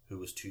 Jason, who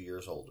was 2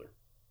 years older.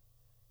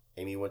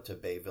 Amy went to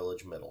Bay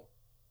Village Middle.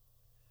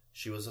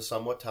 She was a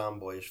somewhat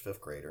tomboyish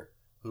fifth grader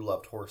who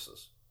loved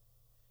horses.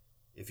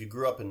 If you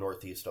grew up in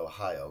Northeast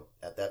Ohio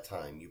at that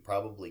time, you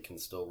probably can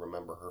still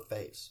remember her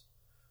face.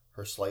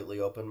 Her slightly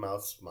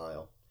open-mouthed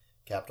smile,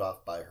 capped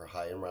off by her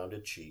high and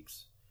rounded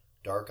cheeks,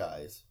 dark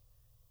eyes,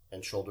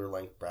 and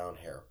shoulder-length brown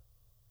hair,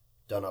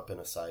 done up in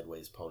a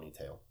sideways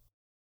ponytail.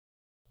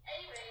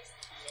 Anyways,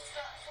 it's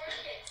about 4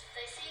 kids.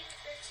 Lacey,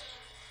 13,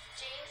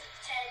 James,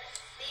 10,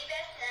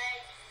 Leibeth,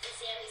 9, and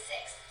Sammy,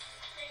 6.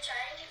 They're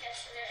trying to get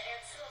to their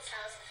Aunt Sewell's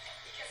house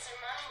because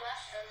their mom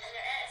left them and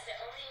their aunt is the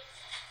only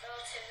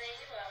relative they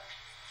knew of.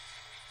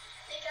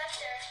 They got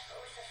there, but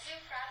with a few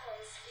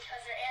problems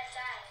because their aunt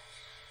died.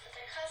 But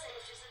their cousin,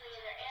 which was living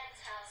in their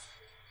aunt's house,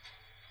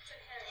 took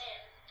them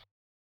in.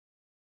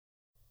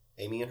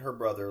 Amy and her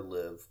brother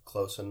live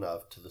close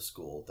enough to the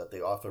school that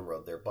they often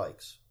rode their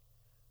bikes,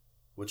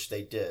 which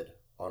they did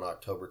on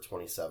October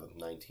 27,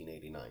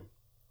 1989.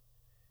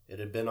 It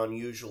had been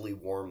unusually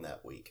warm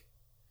that week.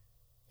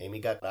 Amy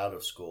got out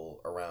of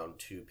school around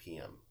 2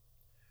 p.m.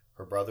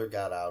 Her brother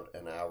got out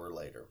an hour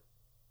later.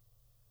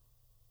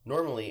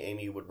 Normally,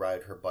 Amy would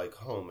ride her bike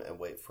home and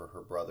wait for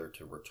her brother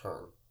to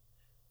return.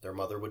 Their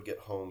mother would get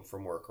home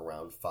from work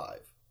around 5.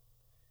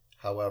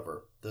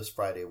 However, this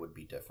Friday would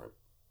be different.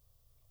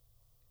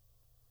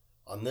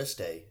 On this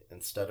day,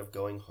 instead of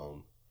going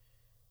home,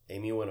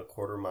 Amy went a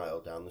quarter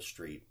mile down the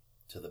street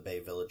to the Bay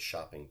Village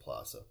Shopping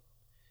Plaza.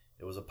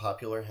 It was a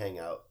popular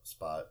hangout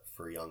spot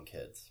for young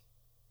kids.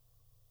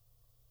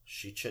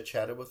 She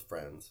chit-chatted with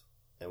friends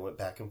and went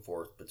back and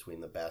forth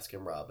between the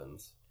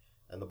Baskin-Robbins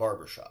and the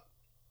barber shop.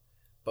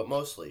 But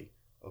mostly,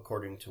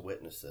 according to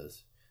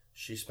witnesses,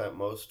 she spent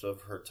most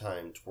of her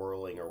time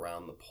twirling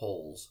around the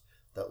poles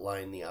that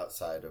line the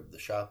outside of the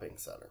shopping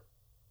center.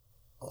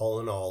 All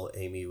in all,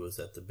 Amy was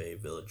at the Bay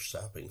Village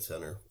Shopping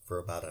Center for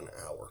about an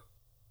hour,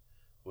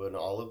 when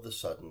all of a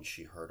sudden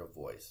she heard a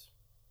voice.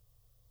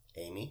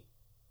 "Amy?"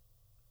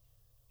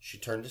 She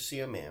turned to see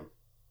a man.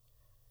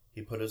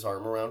 He put his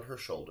arm around her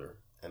shoulder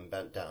and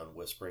bent down,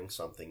 whispering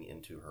something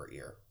into her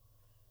ear.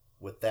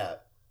 With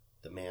that,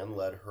 the man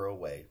led her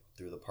away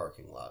through the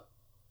parking lot.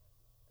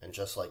 And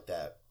just like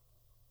that,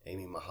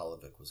 Amy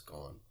Mahalovic was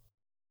gone.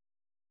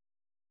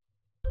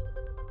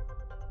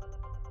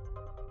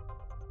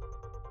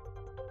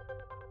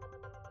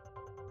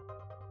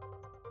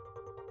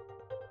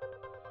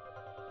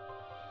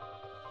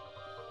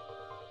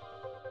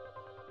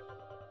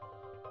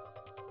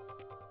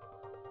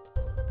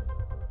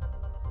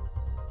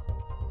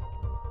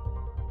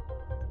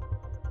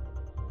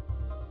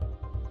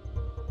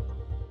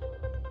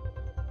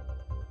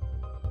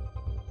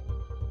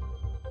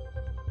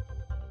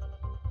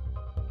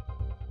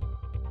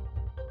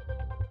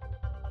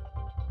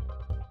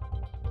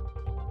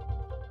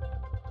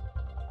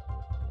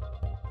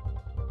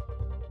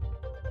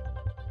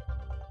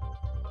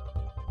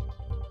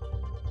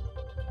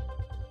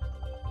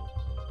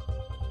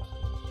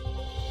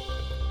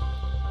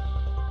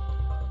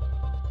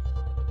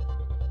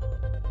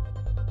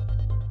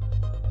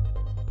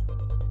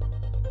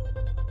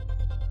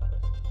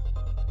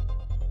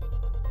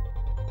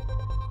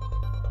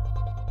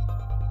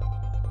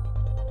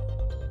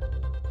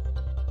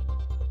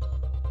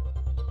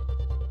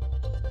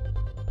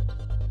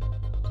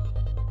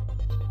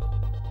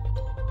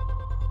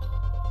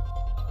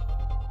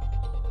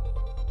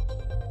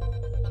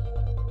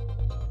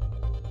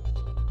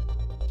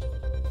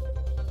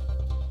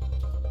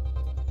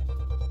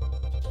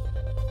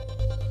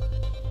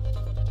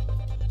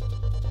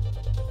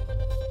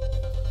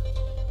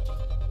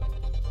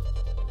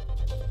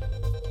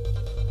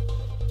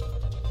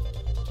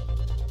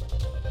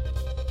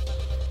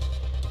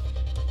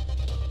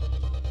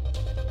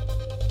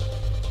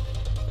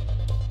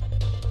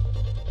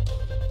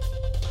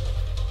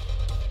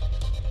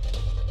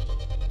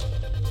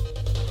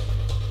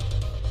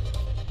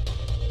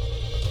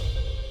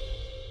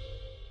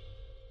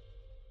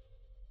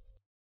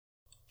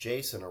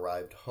 Jason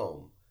arrived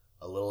home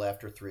a little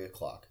after 3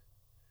 o'clock.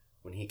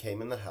 When he came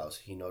in the house,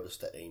 he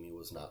noticed that Amy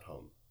was not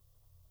home.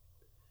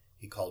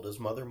 He called his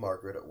mother,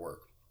 Margaret, at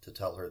work to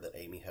tell her that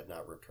Amy had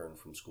not returned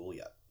from school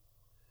yet.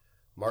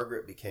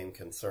 Margaret became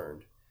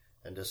concerned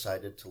and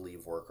decided to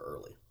leave work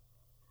early.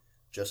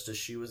 Just as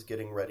she was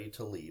getting ready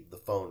to leave, the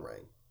phone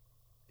rang.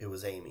 It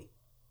was Amy.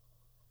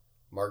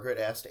 Margaret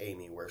asked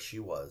Amy where she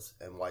was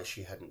and why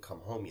she hadn't come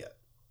home yet.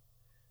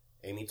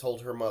 Amy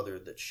told her mother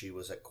that she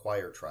was at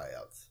choir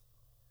tryouts.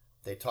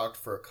 They talked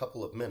for a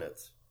couple of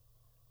minutes,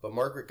 but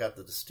Margaret got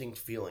the distinct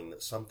feeling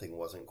that something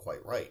wasn't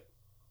quite right.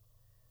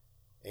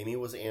 Amy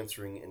was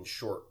answering in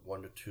short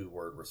 1 to 2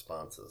 word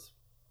responses.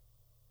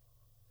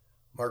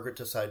 Margaret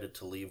decided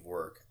to leave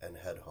work and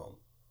head home.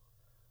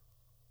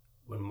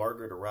 When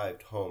Margaret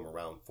arrived home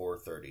around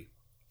 4:30,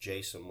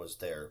 Jason was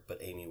there,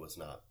 but Amy was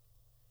not.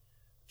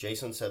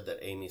 Jason said that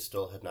Amy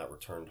still had not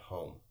returned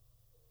home.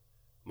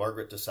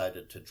 Margaret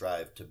decided to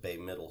drive to Bay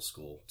Middle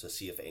School to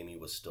see if Amy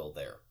was still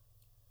there.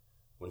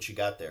 When she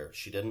got there,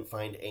 she didn't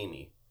find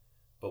Amy,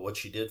 but what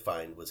she did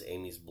find was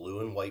Amy's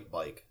blue and white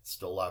bike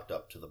still locked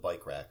up to the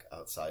bike rack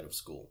outside of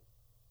school.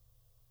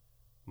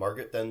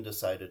 Margaret then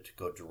decided to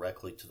go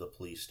directly to the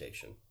police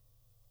station.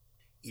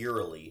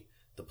 Eerily,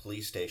 the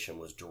police station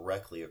was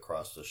directly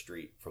across the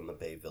street from the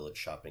Bay Village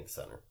Shopping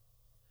Center.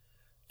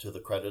 To the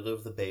credit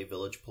of the Bay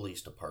Village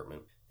Police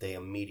Department, they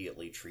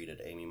immediately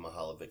treated Amy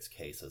Mihaljevich's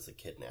case as a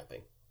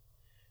kidnapping.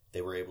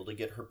 They were able to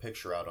get her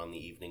picture out on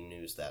the evening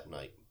news that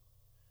night.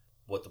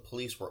 What the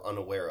police were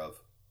unaware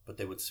of, but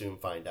they would soon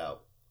find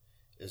out,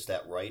 is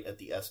that right at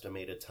the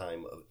estimated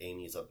time of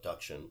Amy's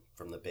abduction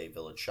from the Bay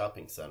Village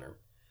Shopping Center,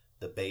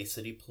 the Bay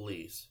City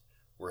Police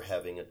were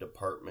having a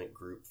department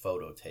group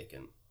photo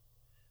taken.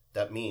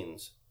 That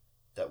means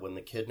that when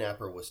the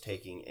kidnapper was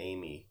taking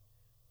Amy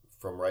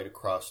from right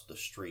across the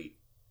street,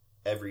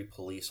 every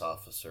police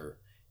officer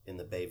in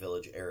the Bay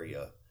Village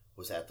area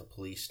was at the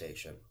police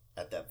station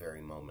at that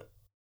very moment.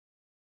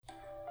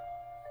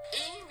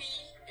 Amy,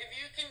 if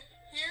you can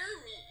hear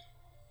me,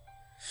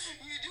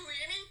 you do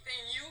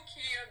anything you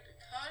can to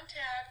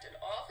contact an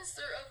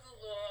officer of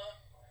the law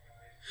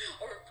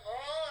or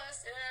call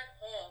us at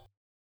home.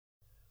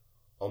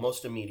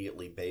 Almost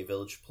immediately, Bay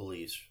Village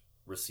Police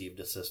received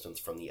assistance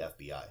from the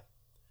FBI.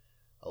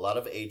 A lot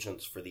of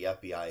agents for the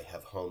FBI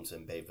have homes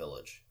in Bay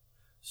Village,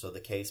 so the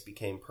case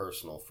became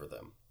personal for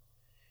them.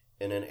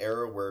 In an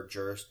era where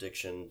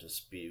jurisdiction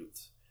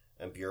disputes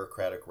and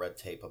bureaucratic red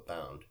tape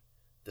abound,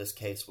 this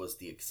case was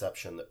the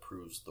exception that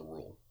proves the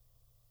rule.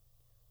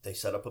 They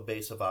set up a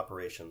base of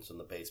operations in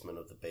the basement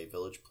of the Bay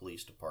Village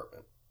Police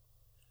Department.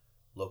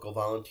 Local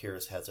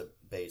Volunteers has a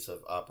base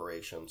of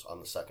operations on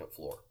the second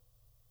floor.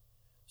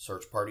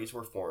 Search parties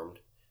were formed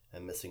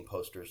and missing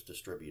posters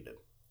distributed.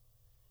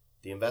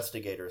 The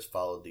investigators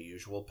followed the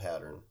usual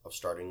pattern of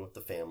starting with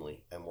the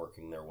family and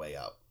working their way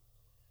out.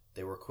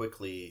 They were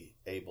quickly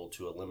able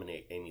to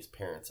eliminate Amy's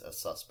parents as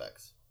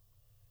suspects.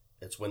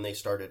 It's when they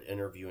started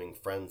interviewing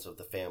friends of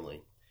the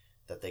family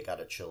that they got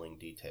a chilling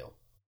detail.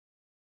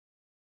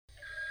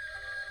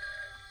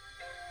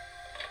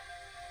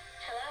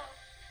 Hello?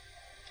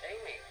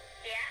 Amy.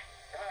 Yeah?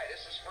 Hi,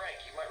 this is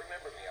Frank. You might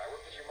remember me. I work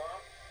with your mom.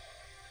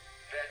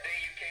 That day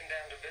you came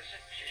down to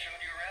visit, she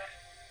showed you around?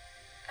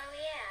 Oh,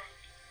 yeah.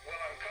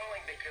 Well, I'm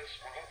calling because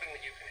we're hoping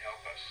that you can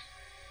help us.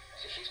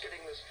 See, she's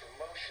getting this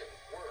promotion,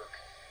 work,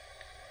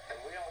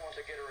 and we all want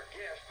to get her a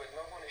gift, but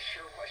no one is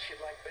sure what she'd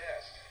like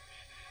best.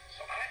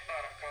 So I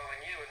thought of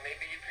calling you, and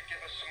maybe you could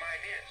give us some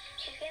ideas.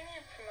 She's getting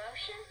a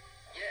promotion?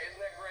 Yeah, isn't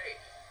that great?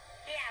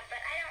 Yeah, but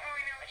I don't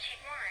really know what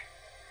she'd want.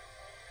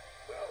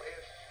 Well,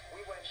 if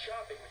we went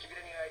shopping, would you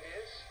get any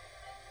ideas?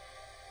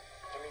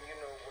 I mean, you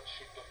know what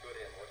she'd look good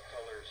in, what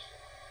colors,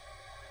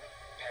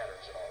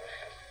 patterns, and all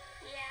that.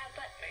 Yeah,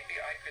 but... Maybe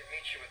I could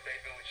meet you at Bay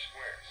Village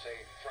Square, say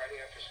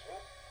Friday after school.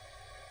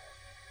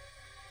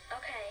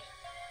 Okay.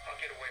 I'll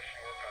get away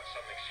from work on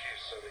some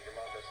excuse so that your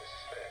mom doesn't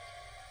suspect.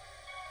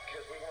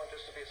 Because we want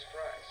this to be a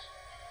surprise.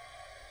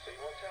 So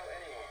you won't tell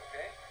anyone,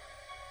 okay?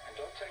 And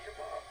don't tell your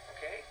mom,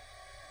 okay?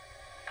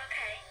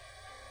 Okay.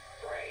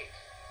 Great.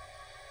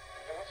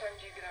 And what time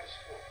do you get out of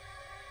school?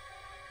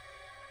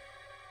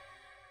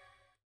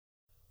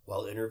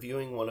 While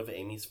interviewing one of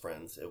Amy's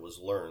friends, it was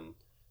learned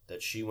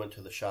that she went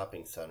to the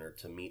shopping center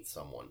to meet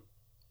someone.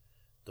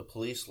 The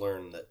police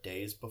learned that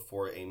days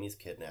before Amy's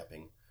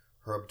kidnapping,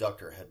 her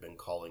abductor had been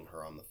calling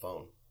her on the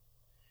phone.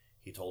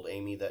 He told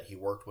Amy that he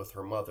worked with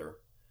her mother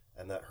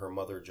and that her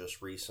mother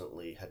just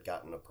recently had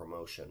gotten a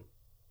promotion.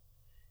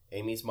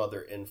 Amy's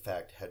mother, in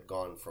fact, had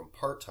gone from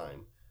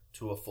part-time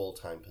to a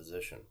full-time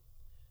position,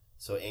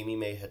 so Amy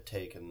may have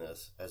taken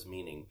this as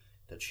meaning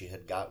that she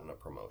had gotten a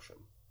promotion.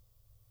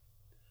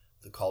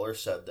 The caller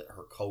said that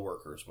her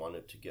coworkers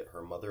wanted to get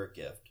her mother a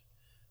gift,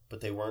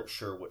 but they weren't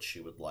sure what she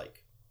would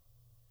like.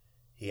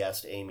 He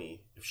asked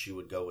Amy if she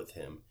would go with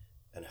him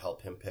and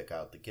help him pick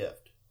out the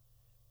gift.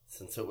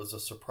 Since it was a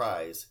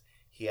surprise,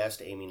 he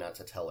asked Amy not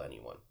to tell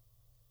anyone.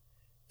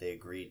 They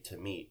agreed to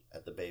meet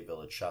at the Bay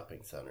Village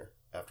Shopping Center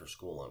after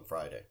school on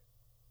Friday.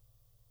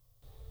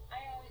 I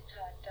always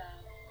taught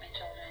my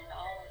children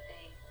all of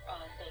the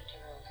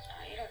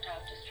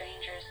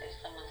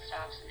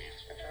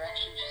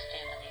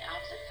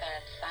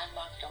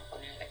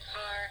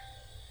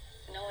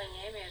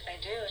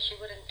do. She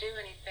wouldn't do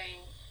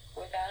anything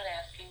without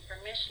asking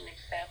permission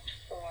except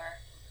for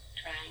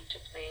trying to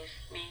please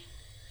me.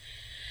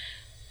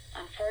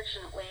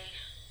 Unfortunately,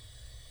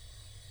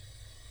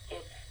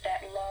 it's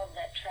that love,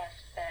 that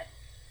trust, that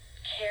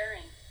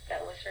caring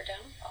that was her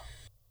downfall.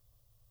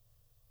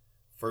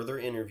 Further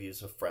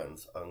interviews of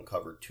friends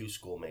uncovered 2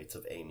 schoolmates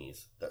of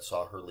Amy's that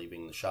saw her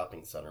leaving the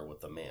shopping center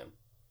with a man.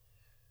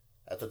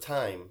 At the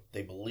time,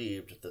 they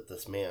believed that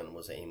this man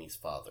was Amy's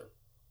father.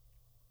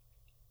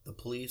 The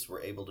police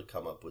were able to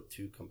come up with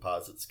 2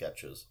 composite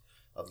sketches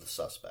of the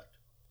suspect.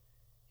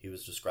 He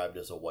was described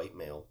as a white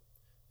male,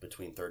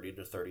 between 30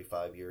 to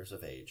 35 years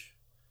of age,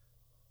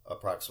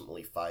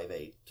 approximately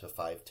 5'8" to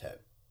 5'10",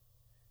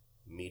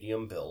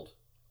 medium build,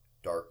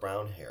 dark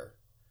brown hair,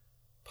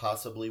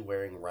 possibly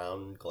wearing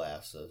round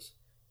glasses,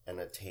 and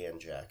a tan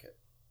jacket.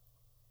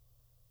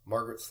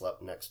 Margaret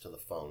slept next to the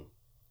phone.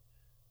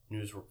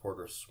 News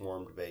reporters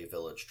swarmed Bay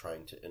Village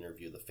trying to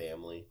interview the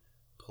family,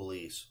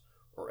 police,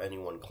 or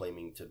anyone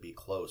claiming to be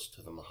close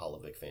to the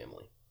Mahalovic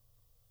family.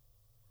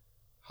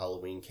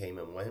 Halloween came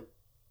and went,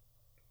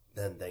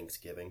 then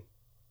Thanksgiving,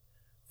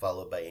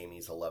 followed by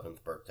Amy's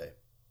 11th birthday.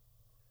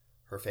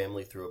 Her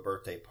family threw a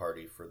birthday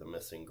party for the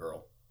missing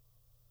girl.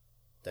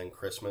 Then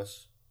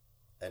Christmas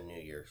and New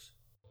Year's.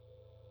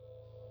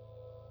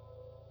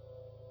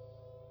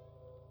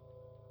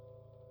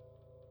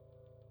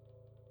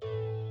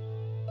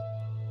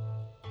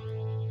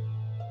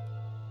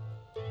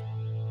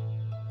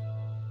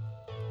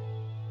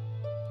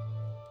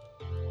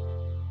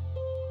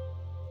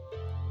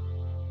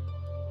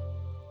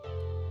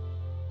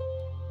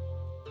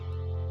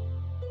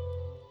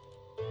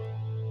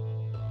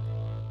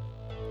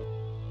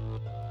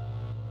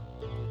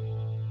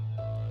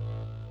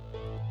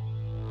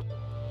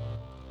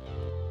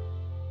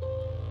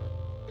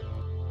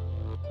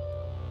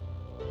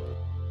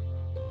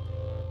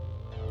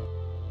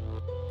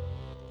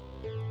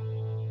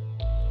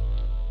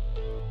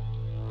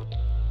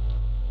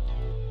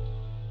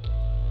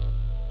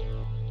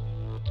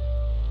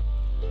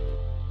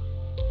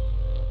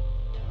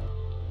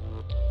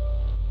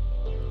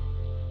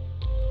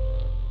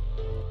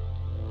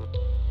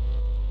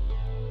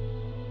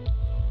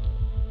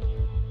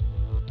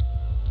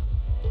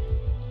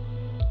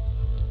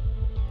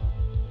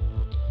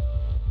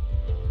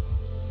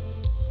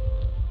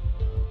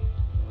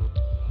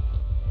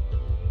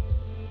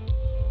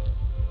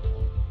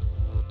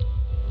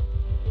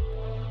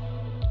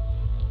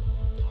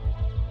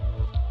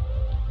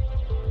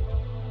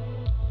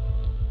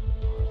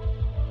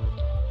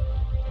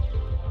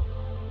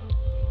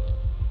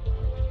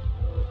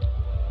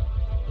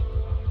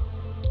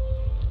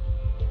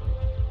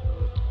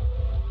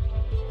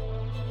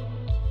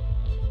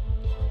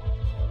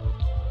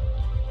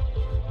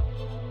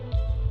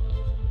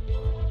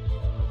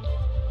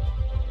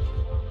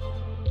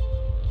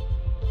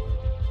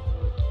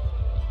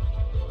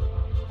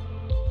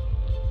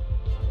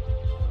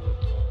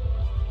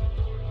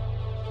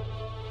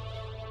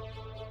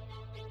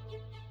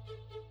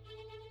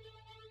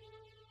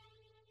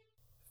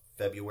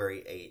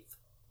 February 8th,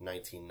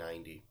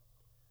 1990,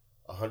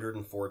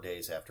 104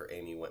 days after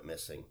Amy went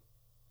missing.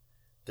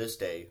 This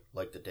day,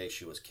 like the day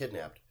she was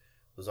kidnapped,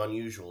 was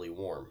unusually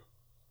warm.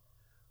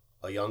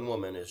 A young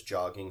woman is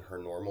jogging her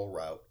normal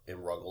route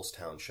in Ruggles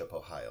Township,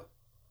 Ohio.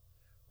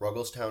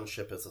 Ruggles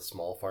Township is a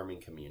small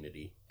farming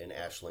community in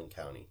Ashland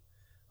County,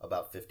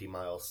 about 50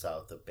 miles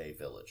south of Bay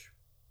Village.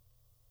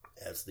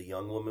 As the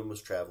young woman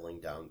was traveling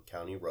down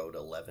County Road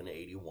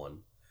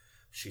 1181,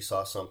 she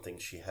saw something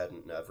she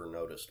hadn't ever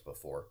noticed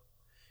before.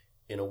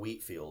 In a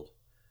wheat field,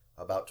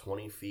 about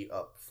 20 feet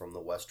up from the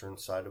western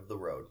side of the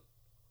road.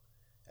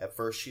 At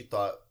first she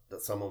thought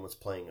that someone was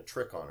playing a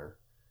trick on her,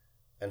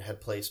 and had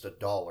placed a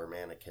doll or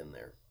mannequin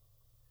there.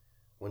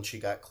 When she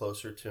got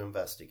closer to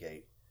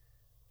investigate,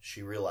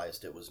 she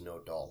realized it was no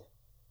doll.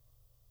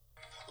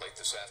 Late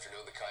this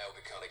afternoon, the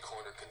Cuyahoga County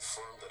coroner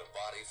confirmed that a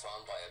body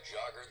found by a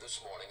jogger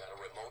this morning on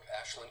a remote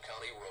Ashland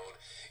County road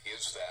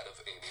is that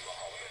of Amy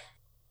Mahalovic.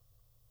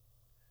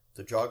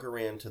 The jogger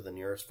ran to the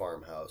nearest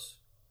farmhouse.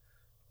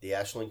 The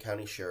Ashland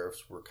County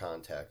sheriffs were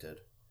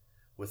contacted.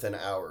 Within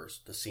hours,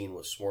 the scene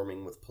was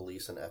swarming with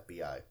police and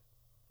FBI.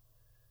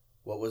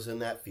 What was in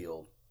that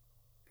field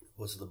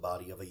was the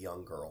body of a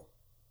young girl,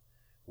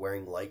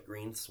 wearing light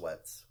green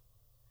sweats.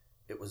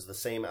 It was the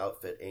same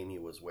outfit Amy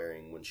was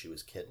wearing when she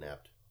was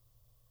kidnapped.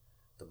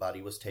 The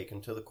body was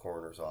taken to the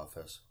coroner's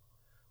office,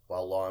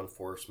 while law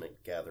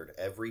enforcement gathered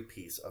every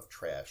piece of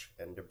trash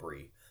and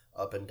debris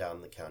up and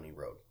down the county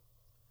road.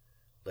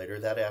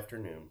 Later that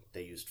afternoon,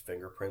 they used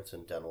fingerprints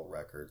and dental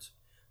records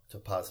to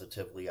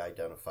positively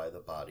identify the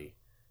body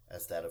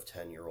as that of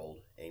 10-year-old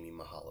Amy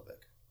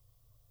Mahalovic.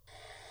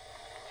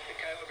 The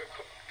Cuyahoga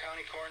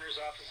County Coroner's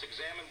Office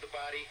examined the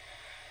body.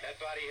 That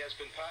body has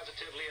been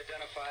positively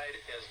identified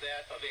as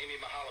that of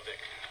Amy Mahalovic.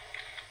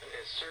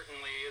 It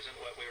certainly isn't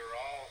what we were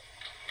all,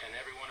 and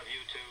every one of you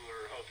two,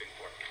 were hoping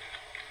for.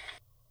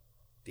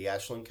 The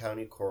Ashland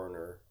County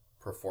Coroner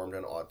performed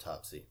an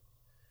autopsy.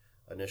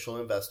 Initial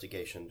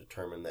investigation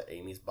determined that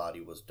Amy's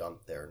body was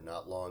dumped there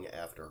not long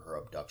after her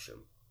abduction.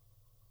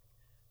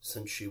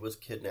 Since she was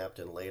kidnapped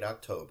in late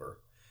October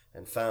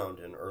and found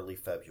in early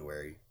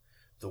February,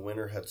 the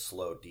winter had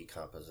slowed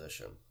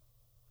decomposition.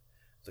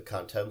 The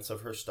contents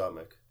of her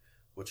stomach,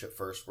 which at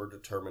first were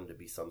determined to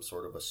be some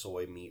sort of a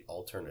soy meat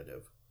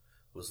alternative,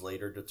 was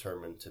later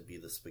determined to be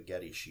the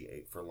spaghetti she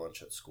ate for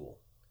lunch at school.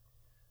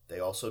 They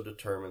also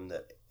determined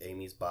that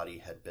Amy's body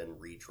had been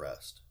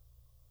redressed.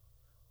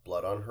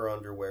 Blood on her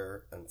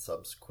underwear and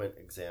subsequent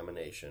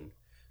examination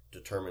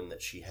determined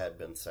that she had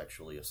been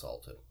sexually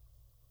assaulted.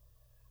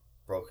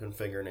 Broken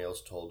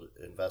fingernails told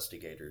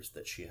investigators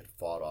that she had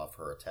fought off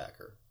her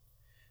attacker.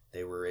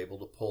 They were able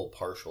to pull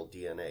partial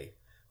DNA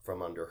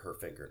from under her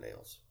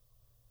fingernails.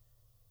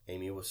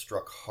 Amy was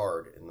struck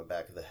hard in the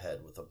back of the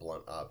head with a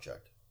blunt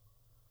object.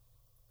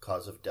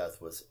 Cause of death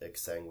was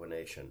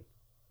exsanguination.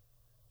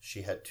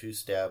 She had 2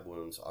 stab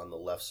wounds on the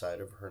left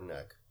side of her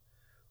neck,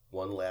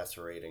 one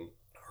lacerating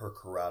her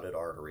carotid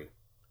artery.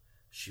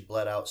 She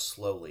bled out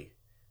slowly,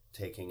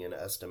 taking an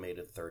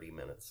estimated 30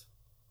 minutes.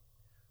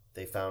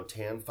 They found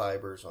tan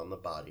fibers on the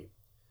body,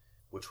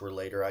 which were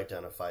later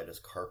identified as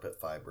carpet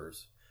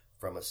fibers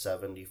from a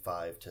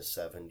 75 to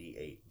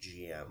 78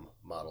 GM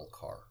model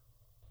car.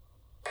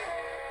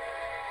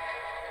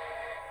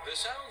 The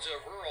sounds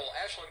of rural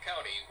Ashland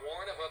County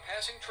warn of a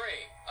passing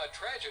train, a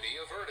tragedy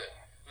averted.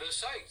 The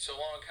sights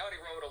along County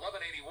Road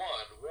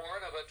 1181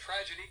 warn of a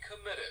tragedy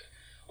committed.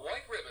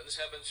 White ribbons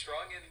have been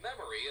strung in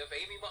memory of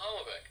Amy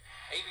Mihaljevic.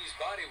 Amy's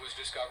body was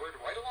discovered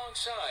right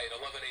alongside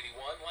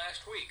 1181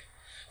 last week.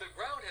 The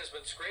ground has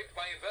been scraped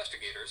by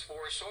investigators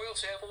for soil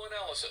sample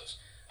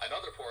analysis.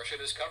 Another portion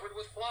is covered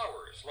with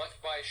flowers left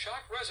by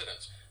shocked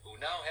residents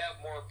who now have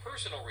more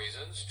personal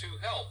reasons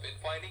to help in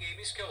finding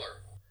Amy's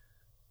killer.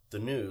 The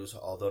news,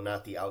 although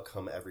not the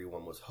outcome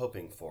everyone was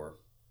hoping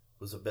for,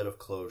 was a bit of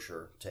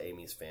closure to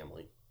Amy's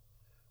family.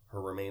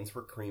 Her remains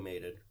were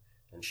cremated,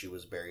 and she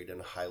was buried in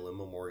Highland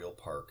Memorial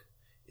Park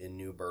in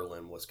New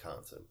Berlin,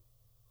 Wisconsin.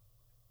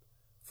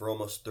 For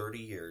almost 30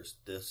 years,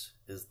 this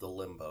is the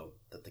limbo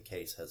that the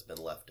case has been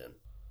left in.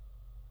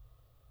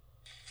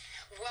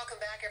 Welcome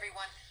back,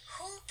 everyone.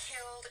 Who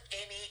killed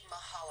Amy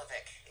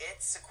Mihaljevic?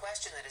 It's a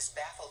question that has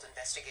baffled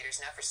investigators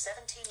now for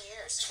 17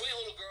 years. Sweet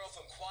little girl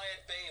from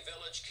Quiet Bay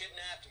Village,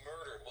 kidnapped,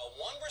 murdered. Well,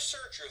 one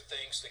researcher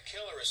thinks the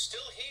killer is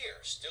still here,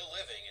 still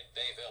living in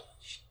Bay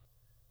Village.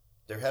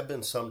 There have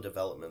been some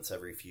developments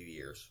every few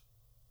years.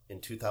 In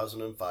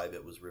 2005,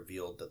 it was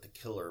revealed that the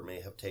killer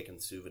may have taken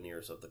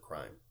souvenirs of the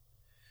crime.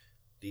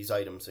 These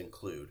items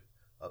include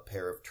a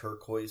pair of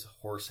turquoise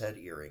horsehead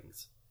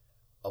earrings,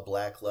 a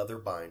black leather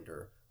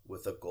binder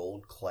with a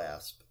gold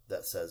clasp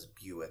that says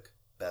Buick,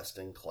 best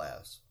in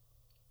class,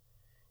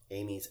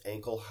 Amy's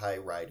ankle-high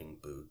riding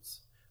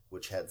boots,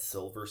 which had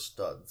silver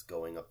studs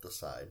going up the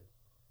side,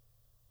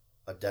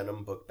 a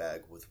denim book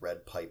bag with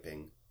red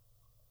piping,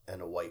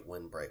 and a white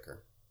windbreaker.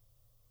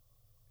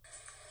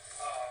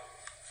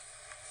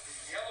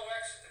 The yellow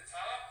X at the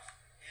top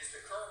is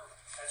the curtain.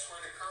 That's where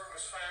the curtain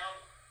was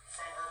found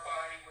from her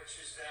body, which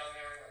is down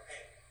there in the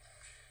pink.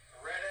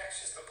 The red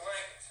X is the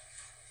blanket.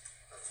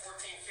 They're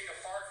 14 feet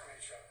apart from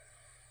each other.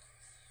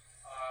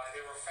 They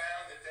were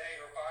found the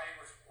day her body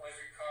was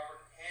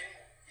recovered in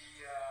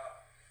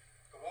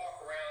the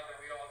walk around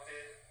that we all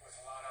did with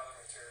a lot of other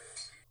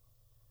materials.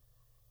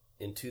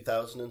 In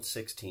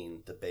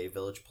 2016, the Bay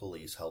Village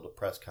Police held a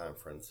press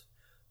conference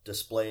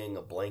displaying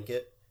a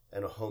blanket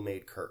and a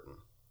homemade curtain.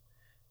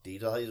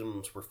 These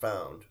items were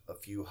found a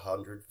few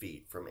hundred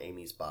feet from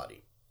Amy's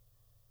body.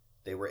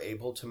 They were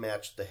able to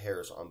match the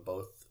hairs on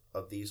both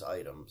of these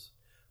items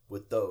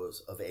with those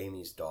of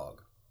Amy's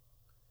dog.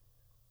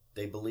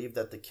 They believe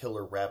that the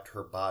killer wrapped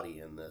her body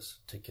in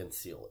this to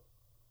conceal it.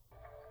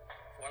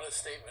 One of the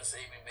statements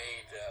Amy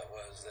made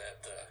was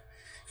that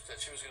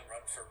she was going to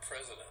run for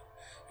president,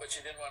 but she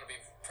didn't want to be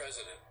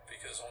president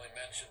because only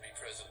men should be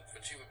president,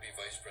 but she would be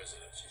vice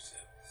president, she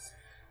said.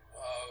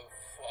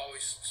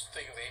 Always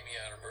think of Amy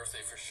on her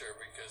birthday for sure,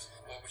 because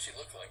what would she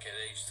look like at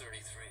age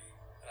 33?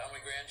 And how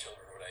many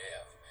grandchildren would I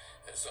have?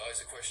 It's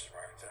always a question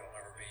mark that'll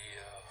never be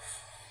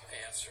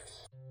answered.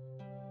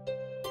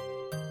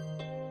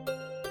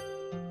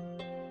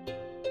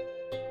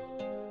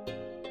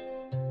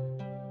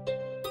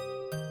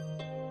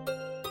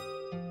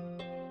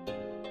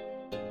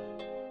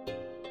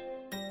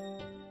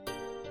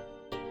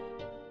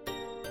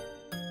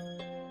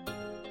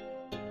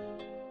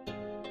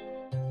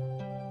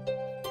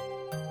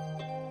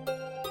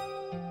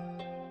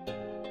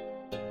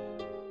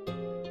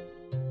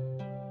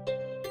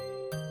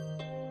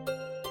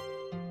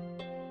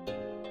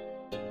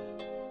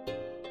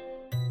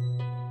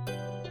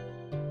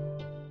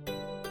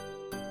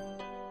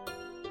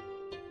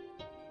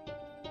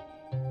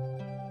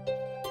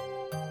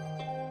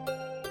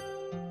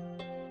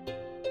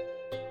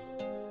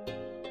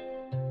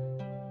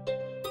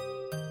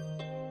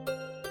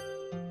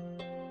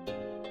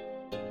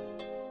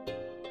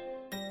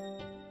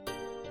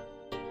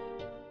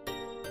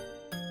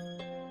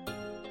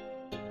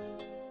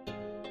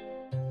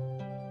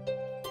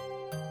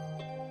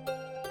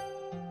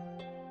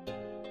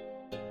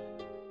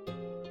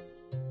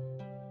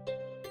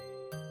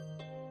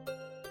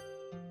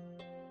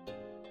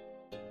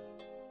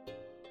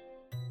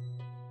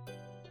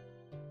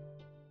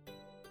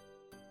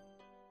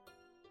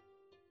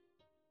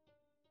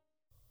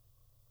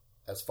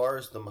 As far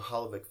as the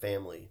Mahalovic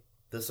family,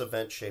 this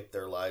event shaped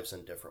their lives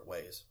in different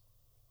ways.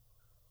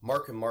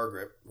 Mark and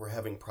Margaret were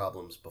having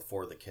problems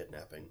before the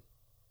kidnapping.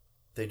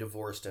 They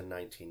divorced in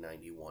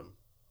 1991.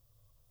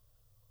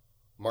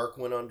 Mark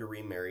went on to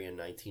remarry in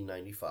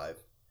 1995.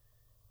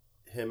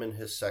 Him and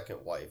his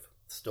second wife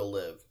still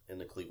live in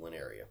the Cleveland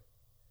area.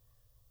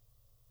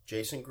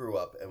 Jason grew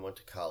up and went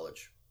to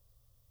college.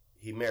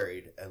 He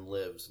married and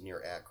lives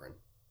near Akron.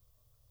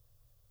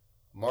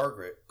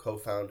 Margaret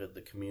co-founded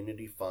the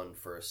Community Fund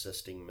for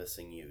Assisting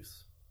Missing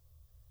Youth.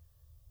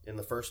 In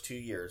the first 2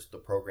 years, the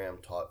program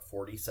taught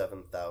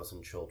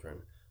 47,000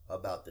 children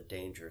about the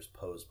dangers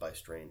posed by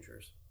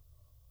strangers.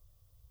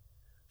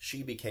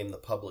 She became the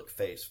public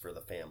face for the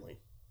family.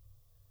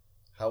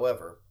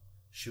 However,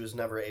 she was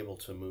never able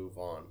to move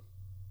on.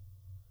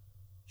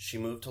 She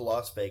moved to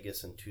Las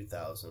Vegas in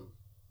 2000.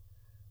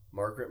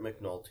 Margaret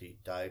McNulty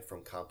died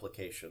from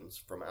complications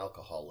from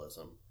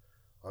alcoholism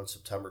on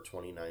September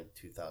 29,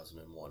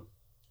 2001.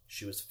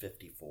 She was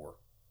 54.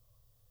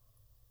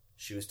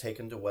 She was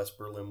taken to West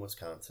Berlin,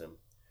 Wisconsin,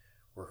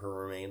 where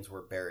her remains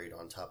were buried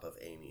on top of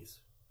Amy's,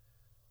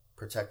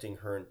 protecting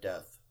her in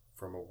death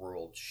from a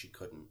world she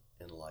couldn't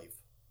in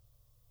life.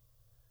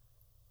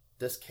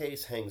 This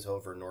case hangs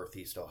over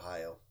Northeast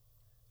Ohio,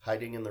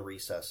 hiding in the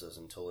recesses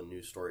until a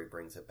new story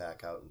brings it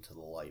back out into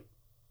the light.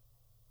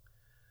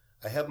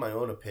 I have my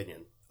own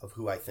opinion of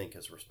who I think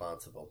is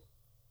responsible.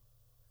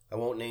 I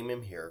won't name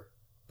him here,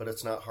 but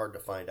it's not hard to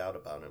find out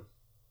about him.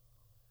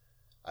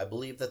 I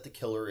believe that the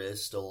killer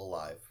is still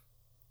alive.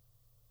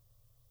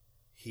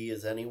 He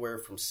is anywhere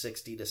from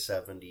 60 to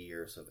 70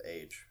 years of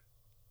age.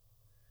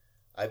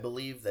 I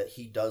believe that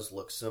he does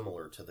look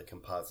similar to the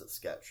composite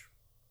sketch.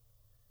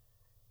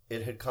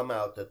 It had come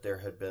out that there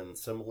had been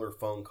similar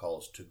phone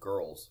calls to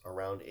girls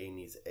around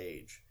Amy's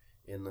age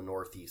in the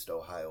Northeast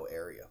Ohio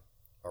area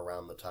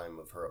around the time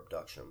of her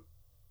abduction.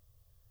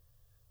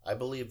 I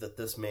believe that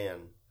this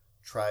man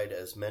tried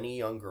as many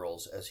young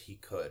girls as he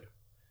could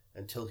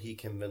until he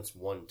convinced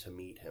one to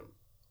meet him.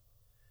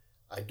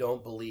 I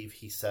don't believe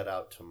he set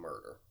out to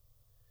murder.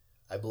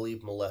 I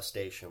believe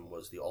molestation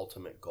was the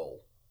ultimate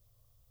goal.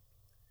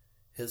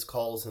 His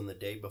calls in the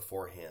day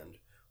beforehand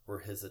were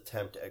his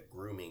attempt at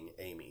grooming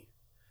Amy,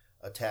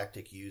 a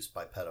tactic used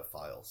by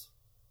pedophiles.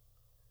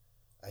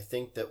 I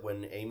think that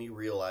when Amy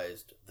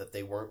realized that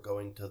they weren't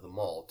going to the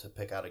mall to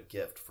pick out a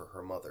gift for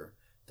her mother,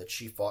 that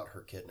she fought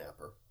her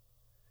kidnapper.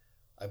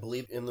 I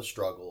believe in the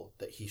struggle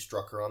that he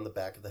struck her on the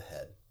back of the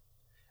head,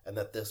 and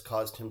that this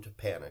caused him to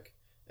panic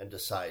and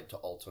decide to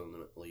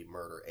ultimately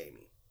murder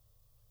Amy.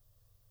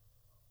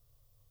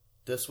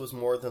 This was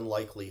more than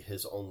likely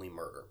his only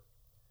murder.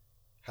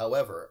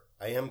 However,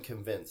 I am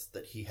convinced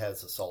that he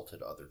has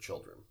assaulted other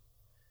children.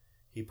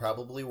 He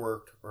probably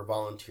worked or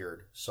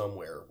volunteered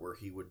somewhere where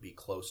he would be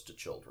close to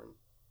children.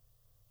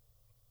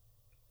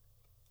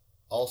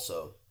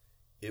 Also,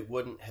 it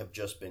wouldn't have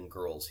just been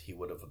girls he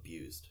would have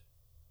abused.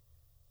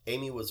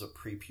 Amy was a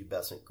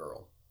prepubescent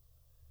girl.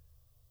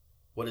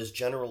 What is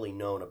generally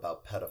known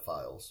about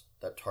pedophiles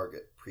that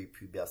target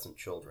prepubescent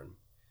children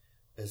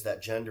is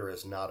that gender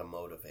is not a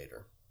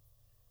motivator.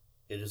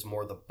 It is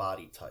more the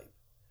body type,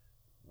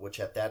 which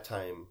at that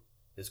time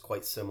is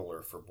quite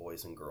similar for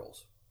boys and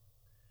girls.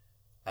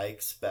 I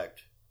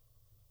expect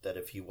that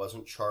if he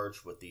wasn't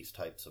charged with these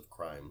types of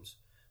crimes,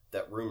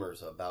 that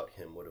rumors about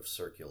him would have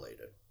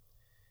circulated.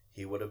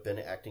 He would have been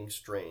acting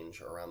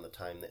strange around the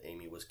time that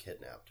Amy was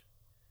kidnapped,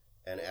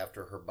 and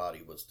after her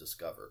body was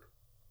discovered.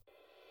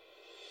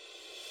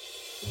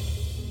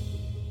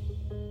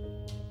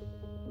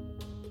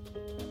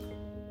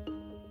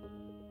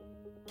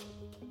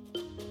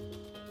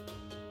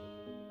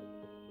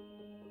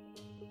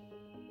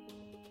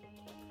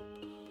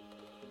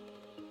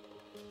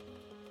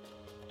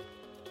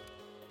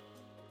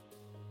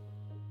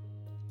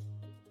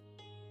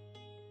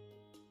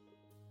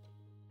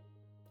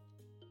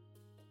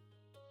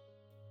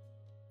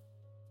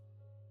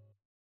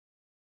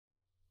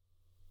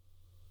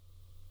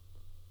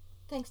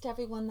 Thanks to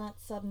everyone that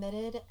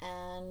submitted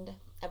and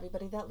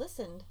everybody that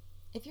listened.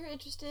 If you're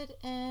interested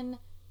in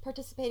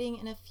participating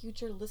in a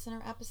future listener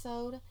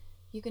episode,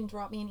 you can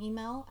drop me an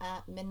email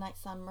at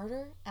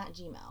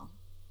midnightsunmurder@gmail.com.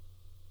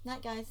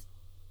 Night, guys.